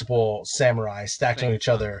multiple samurai stacked on each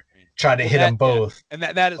other, try to hit them both. Yeah.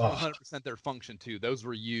 And that is 100% their function too. Those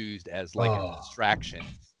were used as like a distraction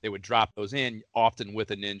they would drop those in often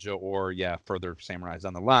with a ninja or further samurais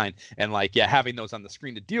on the line, and like having those on the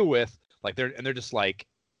screen to deal with, like they're just like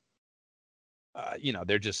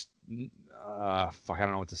they're just fuck, I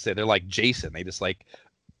don't know what to say. They're like Jason. They just like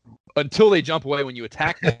until they jump away when you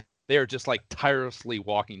attack them, they are just like tirelessly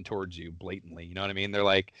walking towards you blatantly. You know what I mean? They're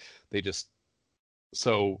like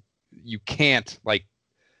so you can't like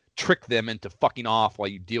trick them into fucking off while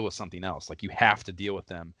you deal with something else. Like you have to deal with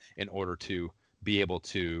them in order to be able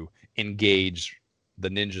to engage the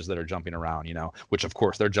ninjas that are jumping around, which of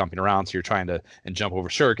course they're jumping around. So you're trying to jump over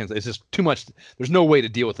shurikens. It's just too much. There's no way to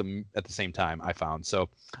deal with them at the same time, I found. So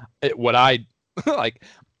what I like,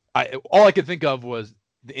 all I could think of was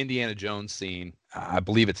the Indiana Jones scene. I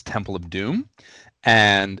believe it's Temple of Doom.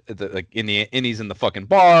 And he's in the fucking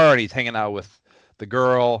bar and he's hanging out with the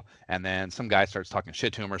girl, and then some guy starts talking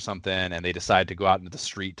shit to him or something, and they decide to go out into the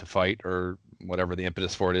street to fight or whatever the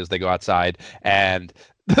impetus for it is. They go outside, and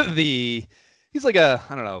he's like I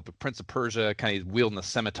don't know, the Prince of Persia, kind of wielding a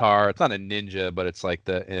scimitar. It's not a ninja, but it's like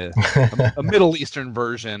a Middle Eastern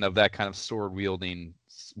version of that kind of sword wielding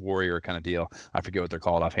warrior kind of deal. I forget what they're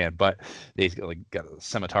called offhand, but he's like got a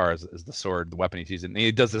scimitar as the sword, the weapon he's using. And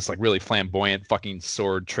he does this like really flamboyant fucking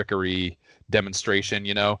sword trickery demonstration,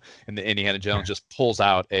 and the Indiana Jones just pulls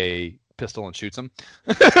out a pistol and shoots him.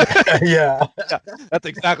 Yeah, that's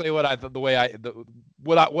exactly what I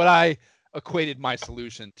equated my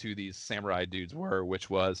solution to these samurai dudes were, which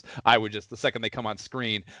was I would just, the second they come on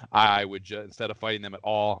screen, I would just, instead of fighting them at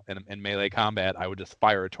all in melee combat, I would just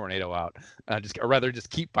fire a tornado out, or rather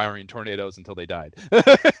just keep firing tornadoes until they died.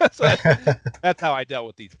 So that's how I dealt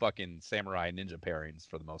with these fucking samurai ninja pairings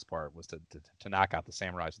for the most part, was to knock out the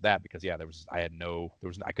samurais with that, because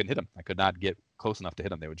I couldn't hit them. I could not get close enough to hit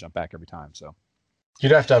them. They would jump back every time. So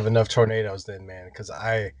you'd have to have enough tornadoes then, man, because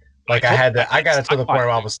I got it to the point where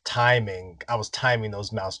I was timing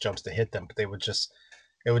those mouse jumps to hit them, but it would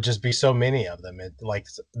just be so many of them. It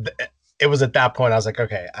was at that point I was like,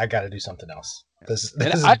 okay, I got to do something else. This is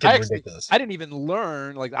getting ridiculous. I didn't even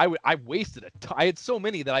learn. Like I wasted a ton. I had so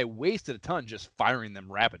many that I wasted a ton just firing them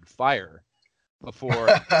rapid fire. Before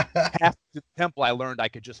half the temple, I learned I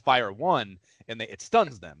could just fire one, and it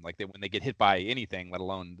stuns them. Like when they get hit by anything, let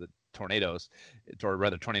alone the tornadoes, or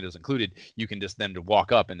rather tornadoes included, you can just then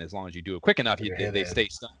walk up, and as long as you do it quick enough, they stay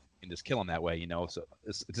stunned and just kill them that way. So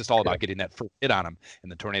it's just all about getting that first hit on them.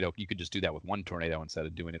 And the tornado, you could just do that with one tornado instead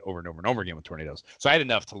of doing it over and over and over again with tornadoes. So I had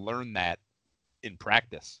enough to learn that in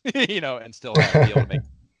practice, and still be able to make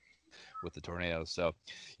with the tornadoes. So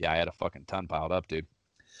yeah, I had a fucking ton piled up, dude.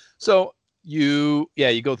 So you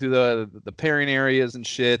go through the pairing areas and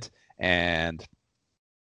shit, and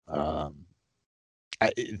to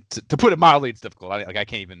put it mildly, it's difficult. I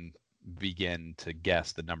can't even begin to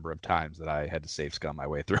guess the number of times that I had to save scum my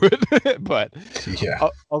way through it. But yeah,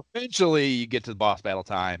 eventually you get to the boss battle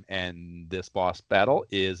time, and this boss battle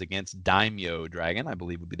is against Daimyo Dragon, I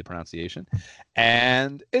believe would be the pronunciation,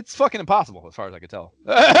 and it's fucking impossible as far as I could tell.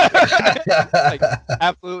 Like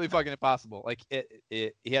absolutely fucking impossible. Like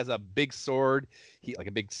he has a big sword, like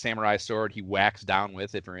a big samurai sword, he whacks down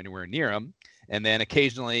with if you're anywhere near him, and then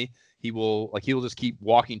occasionally he'll just keep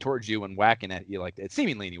walking towards you and whacking at you, like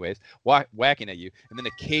seemingly anyways, whacking at you, and then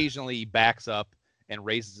occasionally he backs up and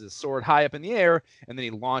raises his sword high up in the air, and then he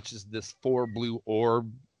launches this 4 blue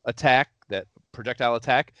orb attack, that projectile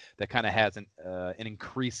attack that kind of has an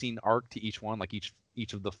increasing arc to each one. Like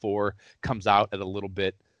each of the 4 comes out at a little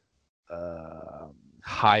bit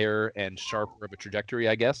higher and sharper of a trajectory,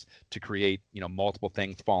 I guess, to create multiple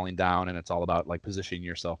things falling down, and it's all about like positioning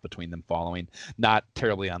yourself between them following. Not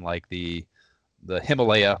terribly unlike the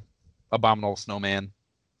Himalaya abominable snowman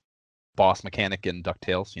boss mechanic in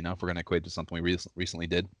DuckTales, if we're going to equate to something we recently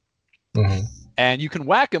did. Mm-hmm. And you can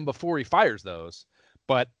whack him before he fires those,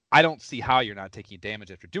 but I don't see how you're not taking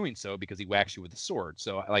damage after doing so, because he whacks you with a sword.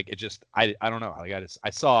 So like it just, I don't know. Like I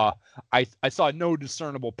saw no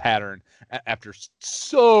discernible pattern after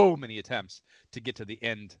so many attempts to get to the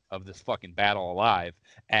end of this fucking battle alive.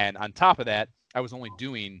 And on top of that, I was only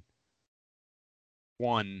doing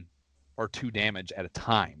 1 or 2 damage at a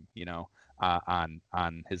time,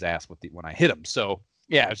 on his ass when I hit him. So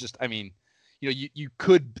yeah, it's just, I mean, you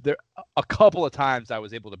could, there a couple of times I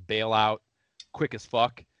was able to bail out quick as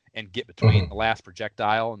fuck and get between the last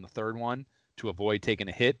projectile and the third one to avoid taking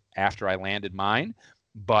a hit after I landed mine.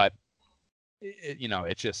 But it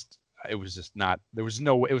was not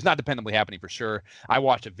dependably happening for sure. I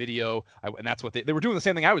watched a video, and that's what they were doing the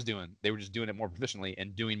same thing I was doing. They were just doing it more proficiently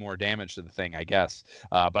and doing more damage to the thing, I guess.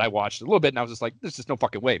 But I watched a little bit, and I was just like, there's just no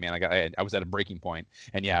fucking way, man. I was at a breaking point.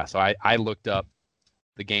 And yeah, so I looked up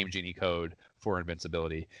the Game Genie code for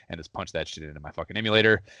invincibility and just punch that shit into my fucking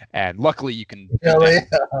emulator. And luckily you can Really?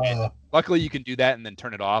 luckily you can do that and then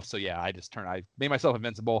turn it off. So yeah, I made myself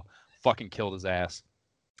invincible, fucking killed his ass.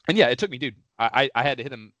 And yeah, it took me, dude. I had to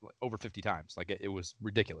hit him over 50 times. Like it was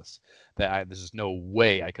ridiculous. There's just no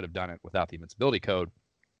way I could have done it without the invincibility code.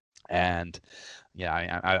 And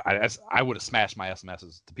yeah, I would have smashed my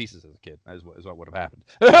SMSs to pieces as a kid. Is what would have happened.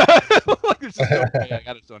 Like, there's just no way.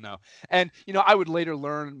 I just don't know. And I would later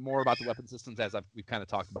learn more about the weapon systems as we've kind of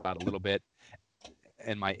talked about a little bit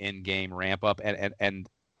in my in-game ramp up. And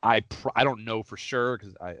I don't know for sure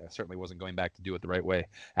because I certainly wasn't going back to do it the right way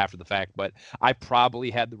after the fact. But I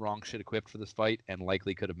probably had the wrong shit equipped for this fight and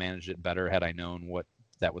likely could have managed it better had I known what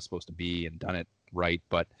that was supposed to be and done it right.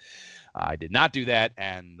 But I did not do that,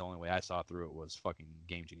 and the only way I saw through it was fucking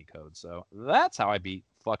Game Genie code. So that's how I beat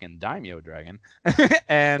fucking Daimyo Dragon.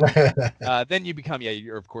 And then you become,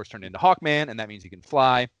 you're of course turned into Hawkman, and that means you can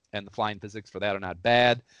fly, and the flying physics for that are not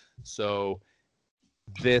bad. So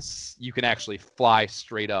you can actually fly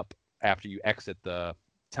straight up after you exit the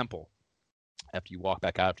temple. After you walk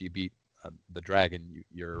back out, after you beat the dragon,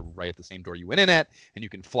 you're right at the same door you went in at, and you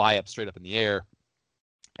can fly up straight up in the air.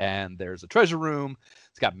 And there's a treasure room.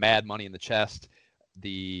 It's got mad money in the chest.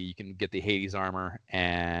 You can get the Hades armor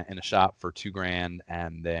in a shop for $2,000,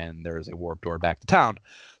 and then there's a warp door back to town.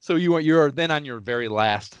 So you're then on your very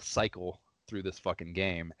last cycle through this fucking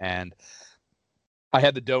game. And I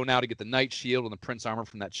had the dough now to get the Knight Shield and the Prince armor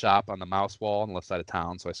from that shop on the mouse wall on the left side of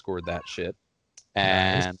town. So I scored that shit.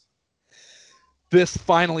 And this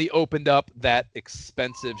finally opened up that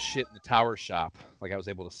expensive shit in the tower shop. Like I was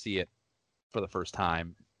able to see it for the first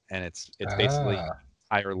time, and it's basically an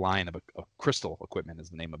entire line of crystal equipment is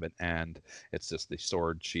the name of it, and it's just the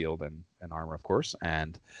sword, shield, and armor, of course.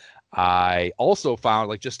 And I also found,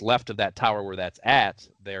 like, just left of that tower where that's at,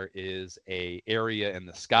 there is a area in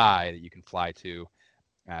the sky that you can fly to,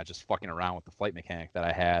 just fucking around with the flight mechanic that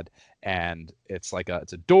I had. And it's like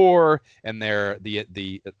it's a door, and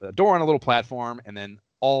the door on a little platform, and then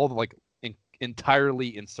all the, like,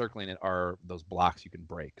 entirely encircling it are those blocks you can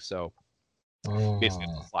break. So basically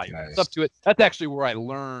fly up to it. That's actually where I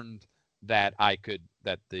learned that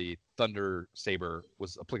the Thunder Saber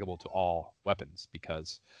was applicable to all weapons,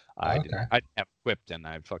 because I didn't have equipped, and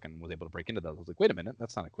I fucking was able to break into those. I was like, wait a minute,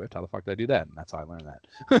 that's not equipped. How the fuck did I do that? And that's how I learned that.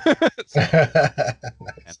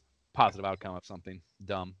 Nice. Positive outcome of something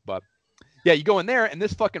dumb. But yeah, you go in there, and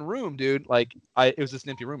this fucking room, dude, like, it was just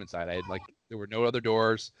an empty room inside. There were no other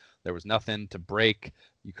doors. There was nothing to break.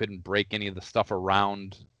 You couldn't break any of the stuff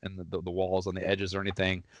around and the walls on the edges or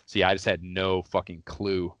anything. So yeah, I just had no fucking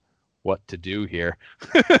clue what to do here.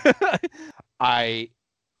 I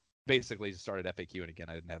basically just started FAQing again.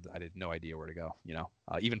 I had no idea where to go.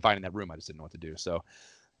 Even finding that room, I just didn't know what to do. So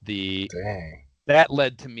that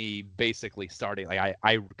led to me basically starting, like,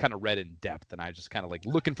 I kind of read in depth, and I just kind of like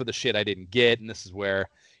looking for the shit I didn't get. And this is where,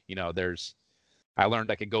 I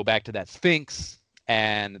learned I could go back to that Sphinx,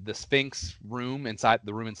 and the Sphinx room inside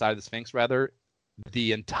the Sphinx, rather,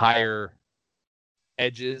 the entire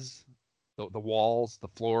edges, the walls, the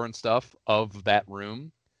floor and stuff of that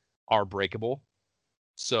room are breakable.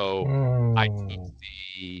 So I changed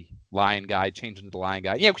the lion guy, changed into the lion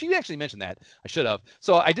guy. Yeah, you actually mentioned that. I should have.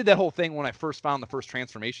 So I did that whole thing when I first found the first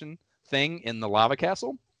transformation thing in the lava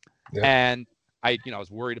castle. Yep. And I was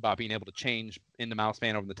worried about being able to change into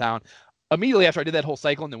Mouseman over in the town. Immediately after I did that whole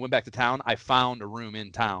cycle and then went back to town, I found a room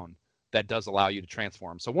in town that does allow you to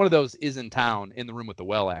transform. So one of those is in town, in the room with the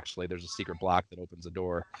well, actually. There's a secret block that opens a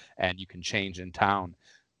door, and you can change in town,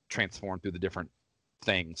 transform through the different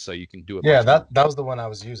things, so you can do it. Yeah, that was the one I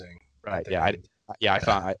was using. Right. I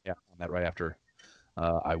found that right after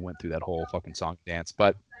I went through that whole fucking song dance.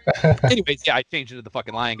 But anyways, I changed into the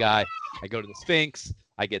fucking lion guy. I go to the Sphinx.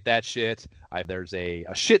 I get that shit. There's a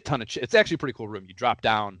shit ton of shit. It's actually a pretty cool room. You drop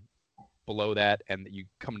down below that, and you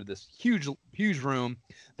come into this huge room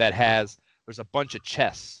that there's a bunch of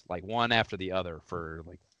chests, like one after the other, for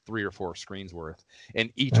like 3 or 4 screens worth,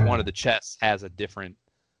 and each one of the chests has a different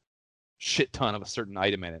shit ton of a certain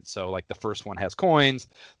item in it. So like the first one has coins,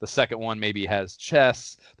 the second one maybe has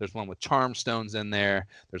chests, there's one with charm stones in there,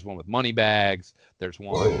 there's one with money bags, there's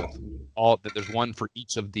one there's one for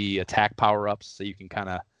each of the attack power-ups, so you can kind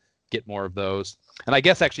of get more of those. And I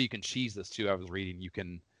guess actually you can cheese this too. I was reading, you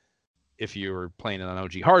can, if you're playing on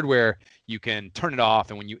OG hardware, you can turn it off,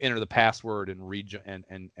 and when you enter the password and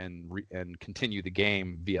and continue the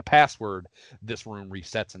game via password, this room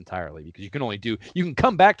resets entirely, because you can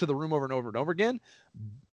come back to the room over and over and over again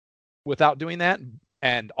without doing that,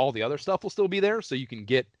 and all the other stuff will still be there. So you can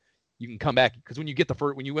get you can come back, because when you get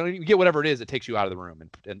when you get whatever it is, it takes you out of the room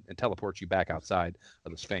and teleports you back outside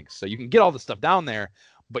of the Sphinx. So you can get all the stuff down there,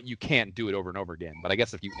 but you can't do it over and over again. But I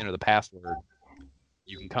guess if you enter the password,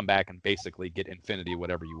 you can come back and basically get infinity,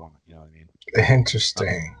 whatever you want. You know what I mean?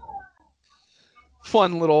 Interesting.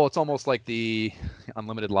 Fun little. It's almost like the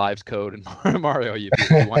unlimited lives code in Mario. If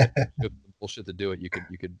you want bullshit to do it, you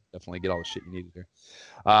could definitely get all the shit you needed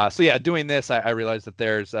there. So yeah, doing this, I realized that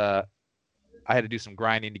there's I had to do some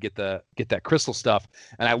grinding to get that crystal stuff,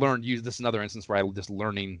 and I learned this is another instance where I just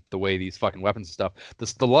learning the way these fucking weapons and stuff.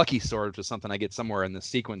 The lucky sword, which is something I get somewhere in the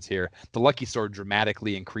sequence here. The lucky sword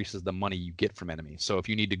dramatically increases the money you get from enemies. So if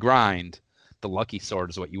you need to grind, the lucky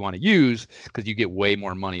sword is what you want to use, because you get way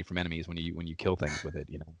more money from enemies when you kill things with it.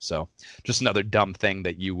 So just another dumb thing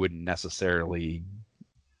that you wouldn't necessarily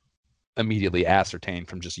immediately ascertain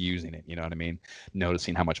from just using it. You know what I mean?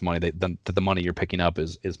 Noticing how much money the money you're picking up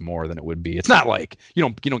is more than it would be. It's not like you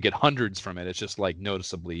don't get hundreds from it. It's just like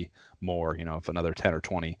noticeably more, if another 10 or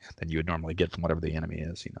 20 than you would normally get from whatever the enemy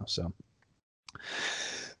is, so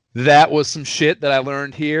that was some shit that I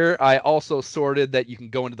learned here. I also sorted that you can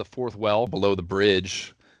go into the fourth well below the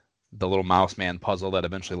bridge, the little mouse man puzzle that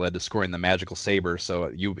eventually led to scoring the magical saber.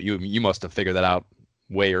 So you must have figured that out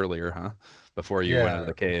way earlier, huh? Before you went into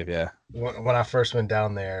the cave, yeah. When I first went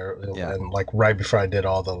down there, Yeah. and like right before I did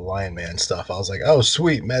all the Lion Man stuff, I was like, "Oh,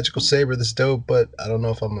 sweet, magical saber, this dope." But I don't know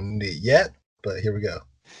if I'm gonna need it yet. But here we go.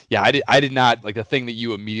 Yeah, I did not like the thing that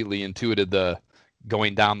you immediately intuited, the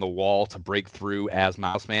going down the wall to break through as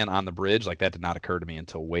Mouse Man on the bridge. Like that did not occur to me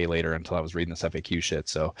until way later, until I was reading this FAQ shit.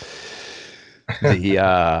 So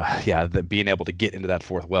the being able to get into that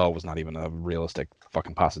fourth well was not even a realistic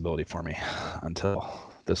fucking possibility for me until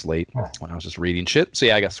this late when I was just reading shit. So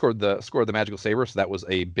yeah, I got scored the magical saber. So that was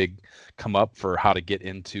a big come up for how to get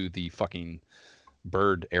into the fucking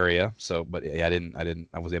bird area. So, but yeah,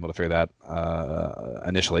 I was able to figure that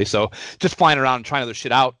initially. So just flying around and trying other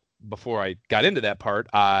shit out. Before I got into that part,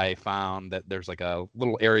 I found that there's like a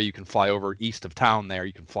little area you can fly over east of town there.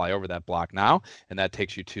 You can fly over that block now, and that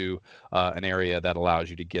takes you to an area that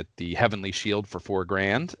allows you to get the Heavenly Shield for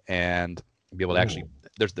 $4,000 and be able to actually.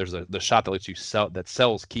 There's the shop that lets you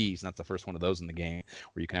sells keys, and that's the first one of those in the game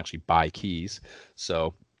where you can actually buy keys.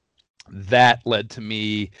 So that led to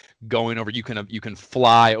me going over. You can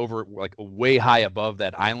fly over like way high above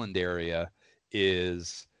that island area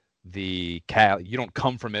is the cat. You don't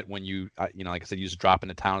come from it when you like I said, you just drop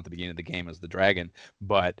into town at the beginning of the game as the dragon.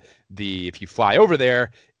 But if you fly over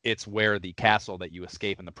there, it's where the castle that you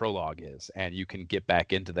escape in the prologue is, and you can get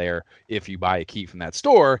back into there if you buy a key from that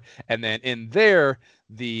store. And then in there,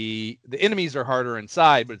 the enemies are harder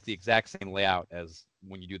inside, but it's the exact same layout as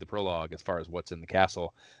when you do the prologue as far as what's in the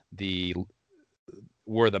castle.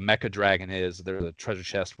 Where the mecha dragon is, there's a treasure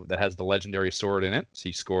chest that has the legendary sword in it, so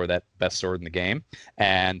you score that best sword in the game.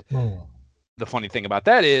 And the funny thing about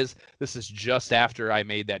that is this is just after I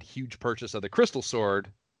made that huge purchase of the crystal sword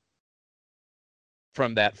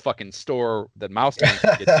from that fucking store that Mouse Man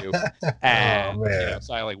could get to. And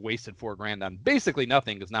so I like wasted $4,000 on basically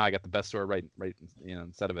nothing, because now I got the best sword right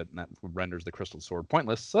instead of it, and that renders the crystal sword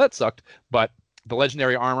pointless. So that sucked. But the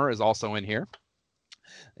legendary armor is also in here.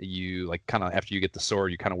 You like kind of after you get the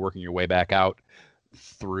sword, you're kind of working your way back out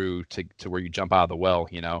through to where you jump out of the well.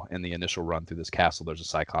 In the initial run through this castle, there's a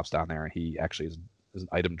Cyclops down there, and he actually is an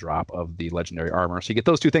item drop of the legendary armor. So you get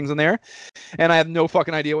those two things in there, and I have no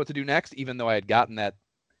fucking idea what to do next. Even though I had gotten that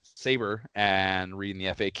saber and reading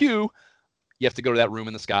the FAQ, you have to go to that room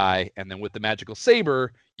in the sky, and then with the magical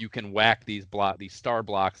saber, you can whack these star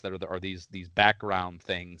blocks that are these background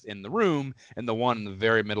things in the room, and the one in the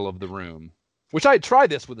very middle of the room. Which I had tried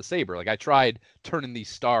this with the saber. Like I tried turning these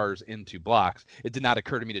stars into blocks. It did not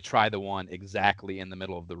occur to me to try the one exactly in the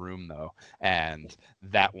middle of the room though. And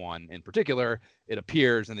that one in particular, it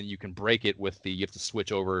appears, and then you can break it with you have to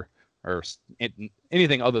switch over, or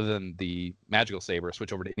anything other than the magical saber,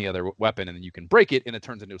 switch over to any other weapon, and then you can break it, and it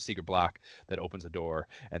turns into a secret block that opens a door,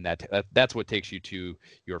 and that's what takes you to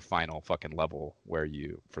your final fucking level where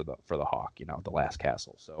you for the hawk, the last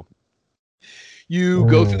castle. So you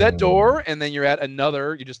go through that door, and then you're at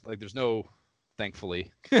another. You just like there's no,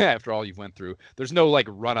 thankfully, after all you've went through, there's no like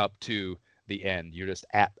run up to the end. You're just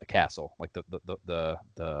at the castle, like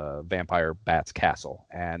the vampire bat's castle,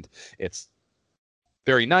 and it's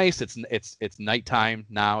very nice. It's nighttime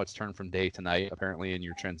now. It's turned from day to night apparently in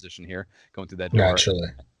your transition here, going through that door. Naturally.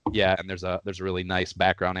 Yeah, and there's a really nice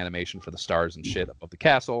background animation for the stars and shit above the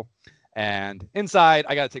castle. And inside,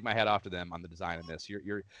 I got to take my hat off to them on the design of this.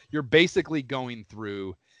 You're basically going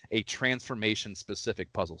through a transformation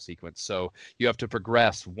specific puzzle sequence. So you have to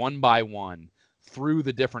progress one by one through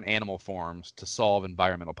the different animal forms to solve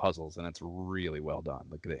environmental puzzles, and it's really well done.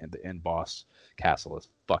 Like the end boss castle is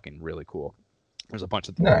fucking really cool. There's a bunch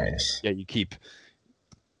of Nice. yeah,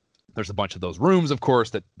 there's a bunch of those rooms, of course,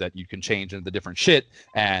 that you can change into the different shit,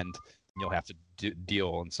 and you'll have to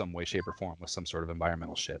deal in some way, shape, or form with some sort of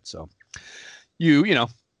environmental shit. So you know,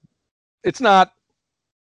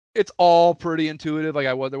 it's all pretty intuitive. Like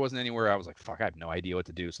there wasn't anywhere I was like, fuck, I have no idea what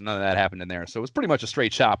to do. So none of that happened in there. So it was pretty much a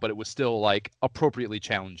straight shot, but it was still like appropriately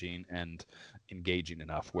challenging and engaging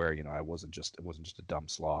enough where, you know, it wasn't just a dumb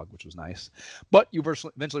slog, which was nice. But you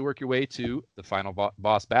eventually work your way to the final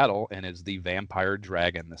boss battle, and it's the vampire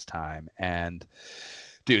dragon this time. And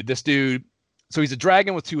dude, so he's a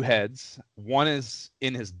dragon with two heads. One is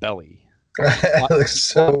in his belly. It looks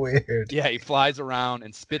so weird. Yeah, he flies around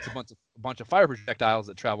and spits a bunch of fire projectiles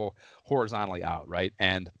that travel horizontally out, right?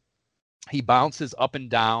 And he bounces up and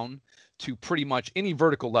down to pretty much any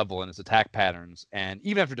vertical level in his attack patterns. And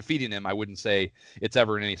even after defeating him, I wouldn't say it's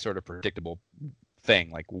ever in any sort of predictable thing,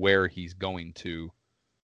 like where he's going to,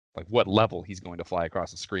 like what level he's going to fly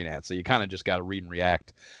across the screen at. So you kind of just got to read and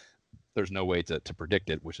react. There's no way to predict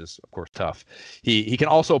it, which is of course tough. He can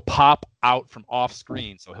also pop out from off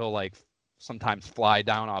screen, so he'll like sometimes fly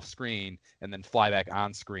down off screen and then fly back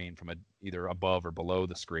on screen from either above or below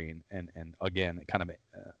the screen, and again kind of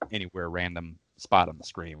anywhere random spot on the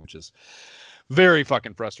screen, which is very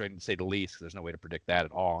fucking frustrating to say the least, because there's no way to predict that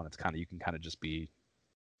at all, and it's kind of, you can kind of just be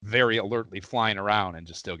very alertly flying around and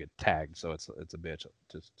just still get tagged. So it's a bitch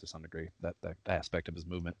to some degree, that aspect of his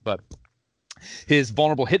movement. But his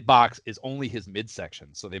vulnerable hitbox is only his midsection,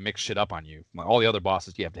 so they mix shit up on you. All the other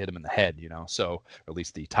bosses, you have to hit him in the head, you know. So, or at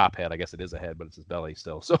least the top head, I guess it is a head, but it's his belly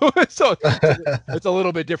still. So it's a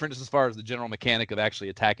little bit different just as far as the general mechanic of actually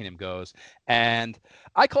attacking him goes. And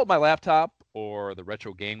I called my laptop or the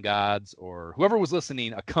retro game gods or whoever was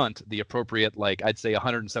listening a cunt the appropriate, like I'd say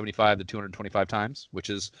 175 to 225 times, which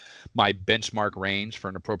is my benchmark range for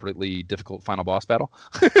an appropriately difficult final boss battle.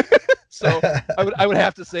 So I would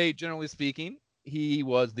have to say, generally speaking, he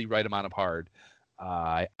was the right amount of hard.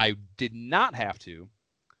 I did not have to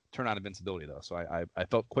turn on invincibility though, so I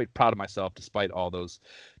felt quite proud of myself despite all those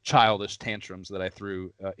childish tantrums that I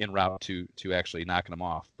threw en route to actually knocking him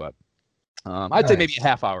off. But I'd say maybe a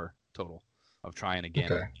half hour total of trying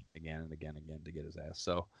again and again to get his ass.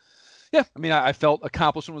 So yeah, I mean, I felt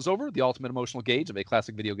accomplishment was over, the ultimate emotional gauge of a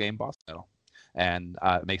classic video game boss battle, and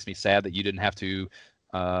it makes me sad that you didn't have to.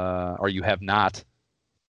 Or you have not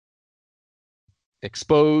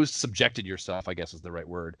subjected yourself, I guess is the right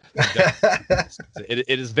word.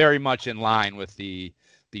 It is very much in line with the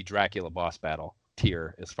Dracula boss battle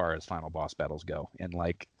tier as far as final boss battles go. And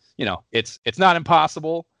like, you know, it's not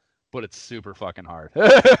impossible, but it's super fucking hard.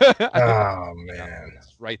 Oh man.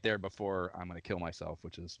 It's right there before I'm gonna kill myself,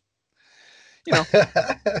 which is, you know,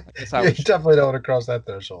 you definitely don't want to cross that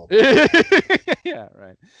threshold. Yeah,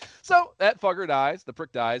 right. So that fucker dies, the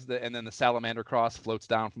prick dies, and then the salamander cross floats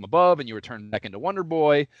down from above, and you return back into Wonder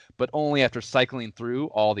Boy, but only after cycling through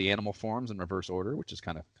all the animal forms in reverse order, which is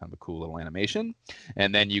kind of a cool little animation.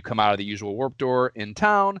 And then you come out of the usual warp door in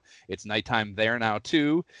town. It's nighttime there now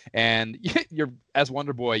too, and you're, as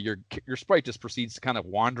Wonder Boy, your sprite just proceeds to kind of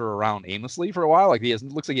wander around aimlessly for a while. Like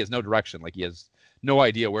looks like he has no direction, like he has no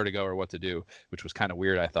idea where to go or what to do, which was kind of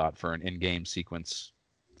weird, I thought, for an in-game sequence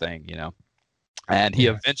thing, you know. And he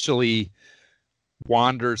eventually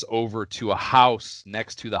wanders over to a house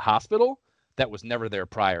next to the hospital that was never there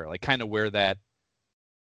prior, like kind of where that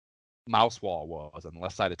mouse wall was on the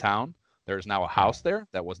left side of town. There's now a house there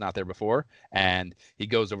that was not there before, and he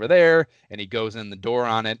goes over there and he goes in the door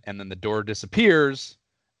on it, and then the door disappears,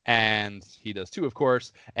 and he does too, of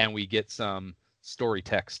course, and we get some story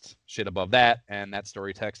text shit above that, and that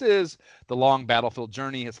story text is: the long battlefield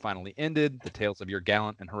journey has finally ended. The tales of your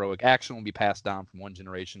gallant and heroic action will be passed down from one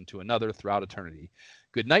generation to another throughout eternity.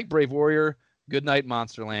 Good night, brave warrior. Good night,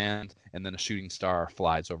 Monsterland. And then a shooting star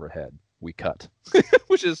flies overhead. We cut.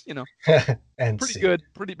 Which is, you know, and pretty good,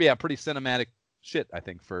 pretty cinematic shit, I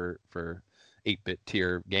think, for 8-bit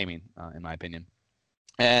tier gaming, in my opinion.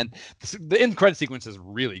 And the end credit sequence is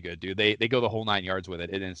really good, dude. They go the whole 9 yards with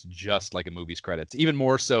it, and it's just like a movie's credits, even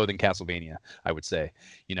more so than Castlevania, I would say.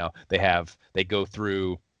 You know, they go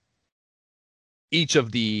through each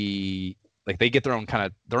of the, like, they get their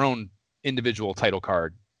own individual title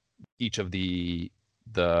card, each of the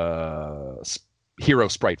hero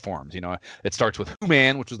sprite forms. You know, it starts with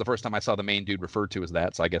Who-Man, which was the first time I saw the main dude referred to as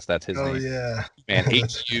that, so I guess that's his name. Oh yeah, man,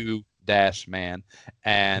 HU-man,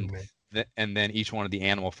 and then each one of the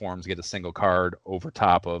animal forms get a single card over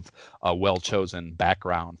top of a well-chosen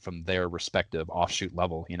background from their respective offshoot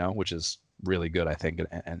level, you know, which is really good, I think,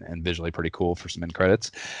 and visually pretty cool for some end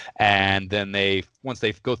credits. And then once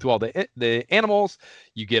they go through all the animals,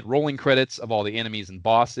 you get rolling credits of all the enemies and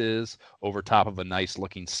bosses over top of a nice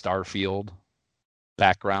looking star field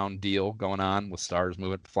background deal going on with stars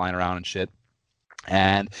moving, flying around and shit.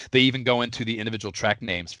 And they even go into the individual track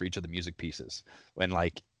names for each of the music pieces. When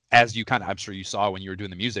like, as you kind of, I'm sure you saw when you were doing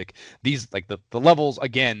the music, these like the levels,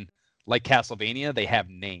 again, like Castlevania, they have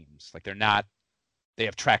names. Like they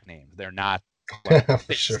have track names. They're not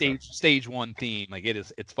like Sure. stage one theme. Like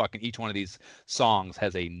it's fucking, each one of these songs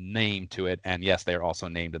has a name to it. And yes, they're also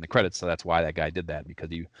named in the credits. So that's why that guy did that, because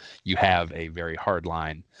you have a very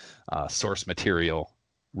hardline source material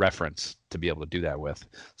reference to be able to do that with.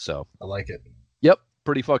 So I like it. yep,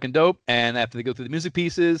 pretty fucking dope. And after they go through the music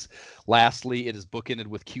pieces, lastly, it is bookended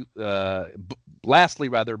with cute.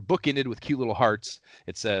 Bookended with cute little hearts.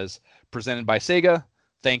 It says, "Presented by Sega.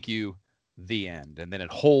 Thank you. The end." And then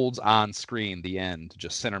it holds on screen the end,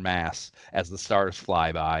 just center mass, as the stars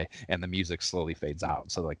fly by and the music slowly fades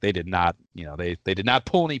out. So like they did not, they did not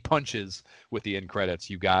pull any punches with the end credits.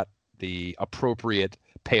 You got the appropriate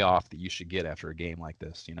payoff that you should get after a game like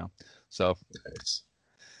this. So. Nice.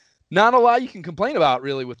 Not a lot you can complain about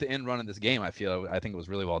really with the end run of this game. I think it was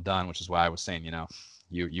really well done, which is why I was saying,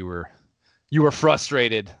 you were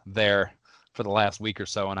frustrated there for the last week or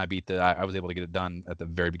so, and I was able to get it done at the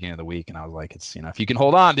very beginning of the week, and I was like, it's if you can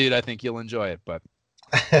hold on, dude, I think you'll enjoy it. But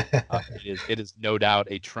it is no doubt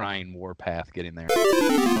a trying warpath getting there.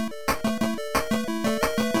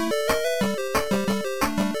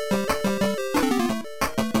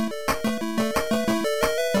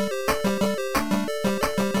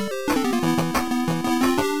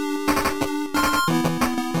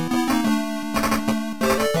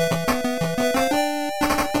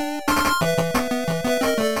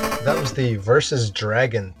 The Versus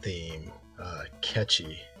Dragon theme,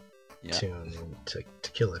 catchy tune to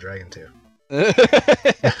kill a dragon to.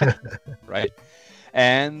 Right.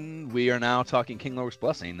 And we are now talking King Lorg's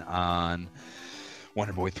Blessing on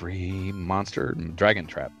Wonder Boy 3 Monster Dragon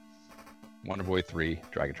Trap. Wonder Boy 3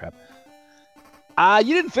 Dragon Trap.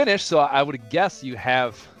 You didn't finish, so I would guess you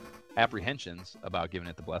have apprehensions about giving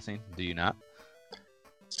it the blessing. Do you not?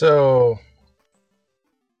 So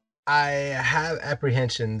I have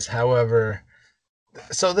apprehensions, however,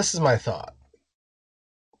 so this is my thought.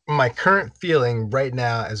 My current feeling right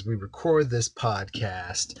now as we record this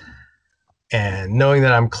podcast, and knowing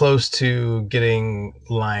that I'm close to getting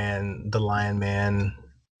the Lion Man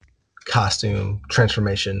costume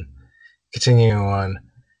transformation, continuing on,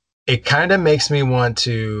 it kind of makes me want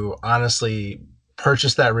to honestly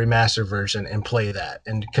purchase that remastered version and play that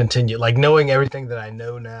and continue, like knowing everything that I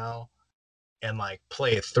know now, and like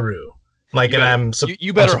play it through. Like,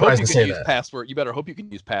 you better hope you can use password. You better hope you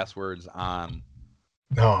can use passwords on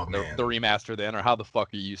the remaster then, or how the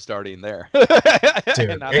fuck are you starting there?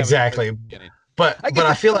 Dude, exactly. But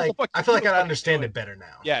I feel like I understand it better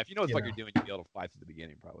now. Yeah, if you know what the fuck you're doing, you'll be able to fly through the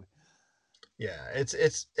beginning probably. Yeah,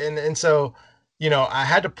 it's and so I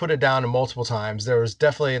had to put it down multiple times. There was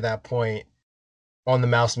definitely that point on the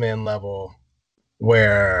Mouse Man level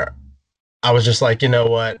where I was just like, you know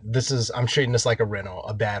what? I'm treating this like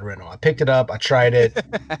a bad rental. I picked it up, I tried it,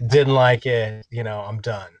 didn't like it, I'm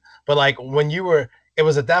done. But like when it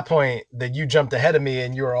was at that point that you jumped ahead of me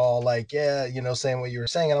and you were all like, yeah, saying what you were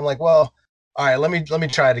saying. And I'm like, well, all right, let me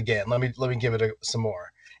try it again. Let me give it some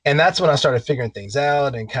more. And that's when I started figuring things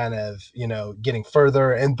out and kind of, getting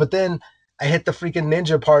further. But then I hit the freaking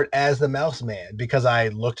ninja part as the Mouse Man because I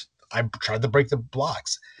tried to break the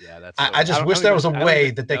blocks. Yeah, I just wish there was a way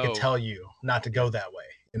that they could tell you not to go that way,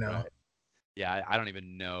 Right. Yeah, I don't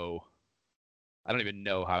even know. I don't even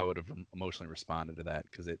know how I would have emotionally responded to that,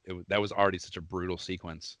 because that was already such a brutal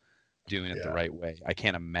sequence. Doing it the right way, I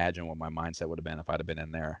can't imagine what my mindset would have been if I'd have been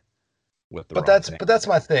in there with the. But that's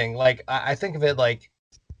my thing. Like I think of it like,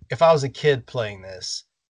 if I was a kid playing this,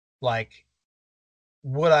 like,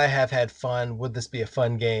 would I have had fun? Would this be a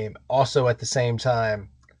fun game? Also, at the same time,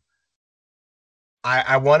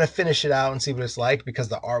 I want to finish it out and see what it's like, because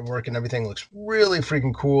the artwork and everything looks really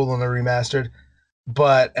freaking cool on the remastered.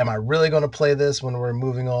 But am I really going to play this when we're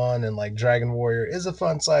moving on? And like Dragon Warrior is a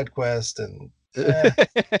fun side quest, and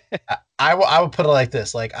I would put it like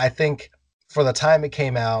this. Like, I think for the time it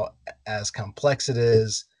came out, as complex it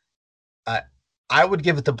is, I would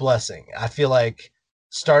give it the blessing. I feel like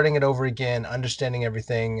starting it over again, understanding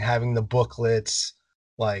everything, having the booklets,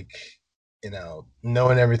 like,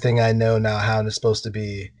 knowing everything I know now, how it's supposed to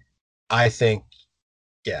be, I think,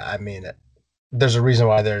 I mean, there's a reason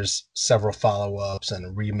why there's several follow-ups and a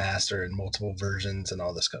remaster and multiple versions and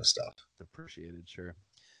all this kind of stuff. Appreciated, sure.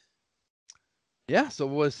 Yeah.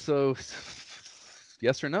 So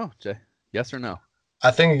yes or no, Jay? Yes or no?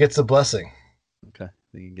 I think it gets a blessing. Okay.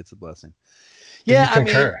 I think he gets a blessing. Do you Yeah. I mean,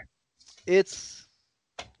 concur? it's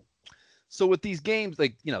so with these games,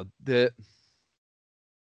 like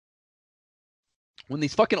when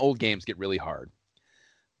these fucking old games get really hard,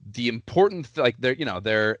 the important like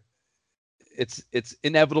they're it's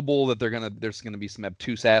inevitable that there's gonna be some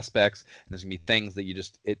obtuse aspects, and there's gonna be things that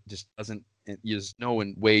it just doesn't you just know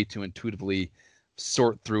a way to intuitively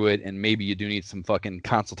sort through it, and maybe you do need some fucking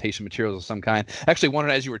consultation materials of some kind. Actually,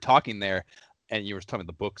 wondered as you were talking there, and you were talking about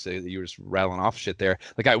the books, you were just rattling off shit there.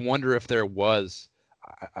 Like I wonder if there was.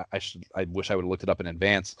 I wish I would have looked it up in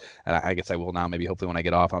advance, and I guess I will now. Maybe hopefully when I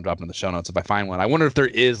get off, I'll drop it in the show notes if I find one. I wonder if there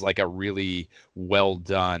is like a really well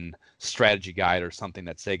done strategy guide or something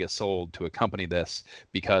that Sega sold to accompany this,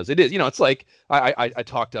 because it is, it's like I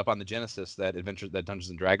talked up on the Genesis that Dungeons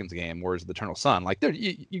and Dragons game, Wars of the Eternal Sun. Like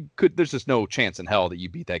there's just no chance in hell that you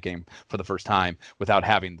beat that game for the first time without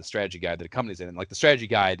having the strategy guide that accompanies it. And like the strategy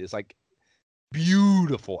guide is like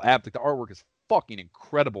beautiful. Like the artwork is fucking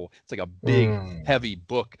incredible. It's like a big heavy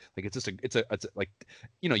book. Like it's like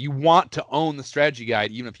you want to own the strategy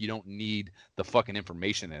guide even if you don't need the fucking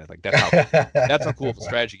information in it. Like that's how cool of a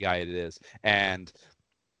strategy guide it is. And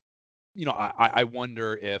I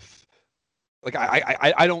wonder if like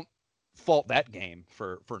I don't fault that game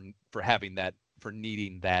for having that, for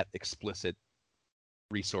needing that explicit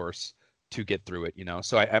resource to get through it,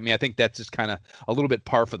 so I mean I think that's just kind of a little bit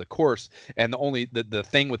par for the course. And the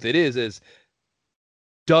thing with it is is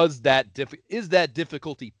that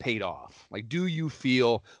difficulty paid off? Like, do you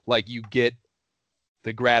feel like you get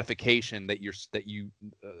the gratification that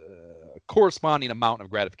corresponding amount of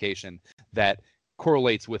gratification that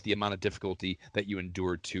correlates with the amount of difficulty that you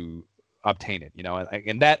endured to obtain it?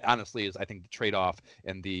 And that honestly is, I think, the trade-off,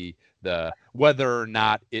 and the whether or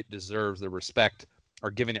not it deserves the respect, or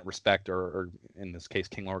giving it respect, or in this case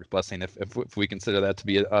King Lorg's blessing, if we consider that to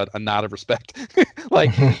be a nod of respect.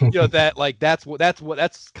 Like that's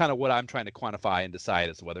kind of what I'm trying to quantify and decide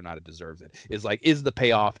as to whether or not it deserves it. Is the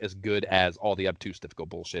payoff as good as all the obtuse difficult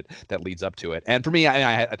bullshit that leads up to it? And for me,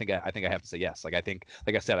 I think I have to say yes. Like I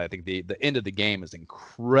said, I think the end of the game is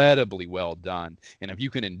incredibly well done, and if you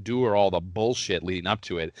can endure all the bullshit leading up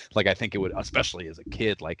to it, like I think it would, especially as a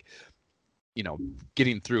kid, like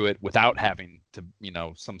getting through it without having to,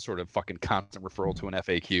 some sort of fucking constant referral to an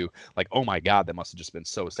FAQ. Like, oh my God, that must have just been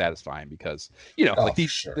so satisfying, because, like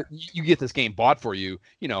you get this game bought for you,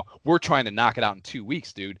 we're trying to knock it out in 2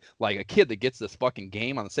 weeks, dude. Like a kid that gets this fucking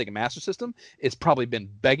game on the Sega Master System is probably been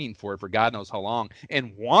begging for it for God knows how long,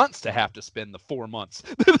 and wants to have to spend the 4 months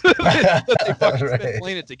that they fucking spend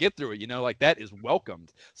playing it to get through it, like that is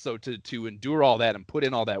welcomed. So to endure all that and put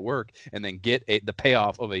in all that work and then get the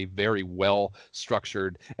payoff of a very well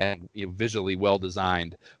structured and visually well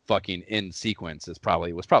designed fucking end sequence was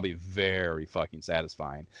probably very fucking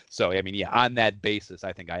satisfying. So I mean, yeah, on that basis,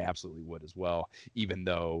 I think I absolutely would as well, even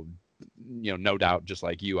though no doubt, just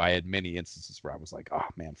like you, I had many instances where I was like, oh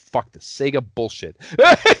man, fuck this Sega bullshit.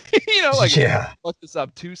 Fuck this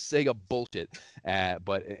obtuse Sega bullshit.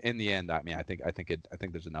 But in the end, I mean, I think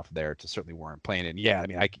there's enough there to certainly warrant playing it. And yeah, I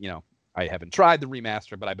mean, I haven't tried the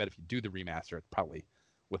remaster, but I bet if you do the remaster, it's probably,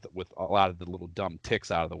 with a lot of the little dumb ticks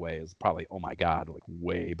out of the way, is probably, oh my God, like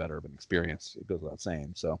way better of an experience. It goes without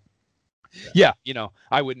saying. So yeah,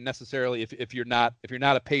 I wouldn't necessarily, if you're not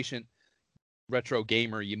a patient retro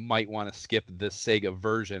gamer, you might want to skip this Sega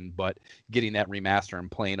version, but getting that remaster and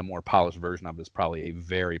playing a more polished version of it is probably a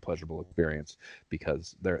very pleasurable experience,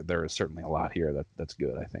 because there is certainly a lot here that's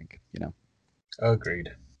good, I think. Agreed.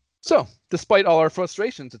 So despite all our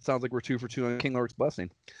frustrations, it sounds like we're 2 for 2 on King Lorg's blessing.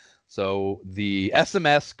 So the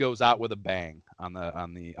SMS goes out with a bang on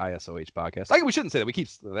the ISOH podcast. We shouldn't say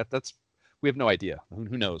that. We have no idea.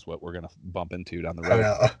 Who knows what we're gonna bump into down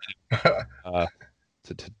the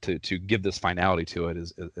road. To give this finality to it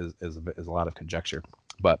is a lot of conjecture,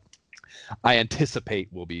 but I anticipate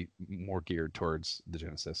we'll be more geared towards the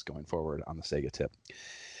Genesis going forward on the Sega tip.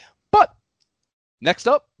 But next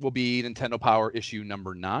up will be Nintendo Power issue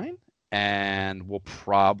number 9. And we'll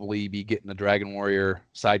probably be getting a Dragon Warrior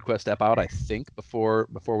side quest app out, I think, before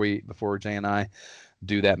Jay and I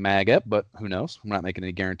do that mag ep, but who knows? I'm not making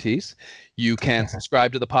any guarantees. You can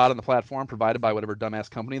subscribe to the pod on the platform provided by whatever dumbass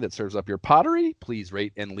company that serves up your pottery. Please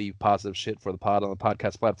rate and leave positive shit for the pod on the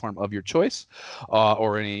podcast platform of your choice,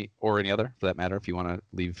 or any other for that matter. If you want to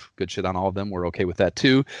leave good shit on all of them, we're okay with that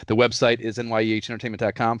too. The website is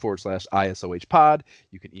nyehentertainment.com/ISOH pod.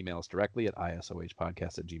 You can email us directly at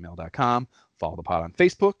isohpodcast@gmail.com. Follow the pod on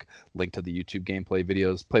Facebook. Link to the YouTube gameplay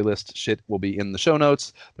videos playlist shit will be in the show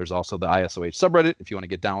notes. There's also the ISOH subreddit if you want to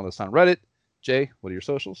get down with us on Reddit. Jay, what are your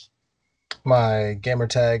socials? My gamer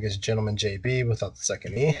tag is GentlemanJB without the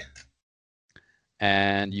second E.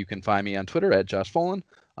 And you can find me on Twitter at Josh Folan,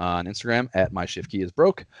 on Instagram at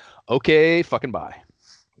MyShiftKeyIsBroke. Okay, fucking bye.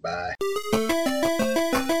 Bye.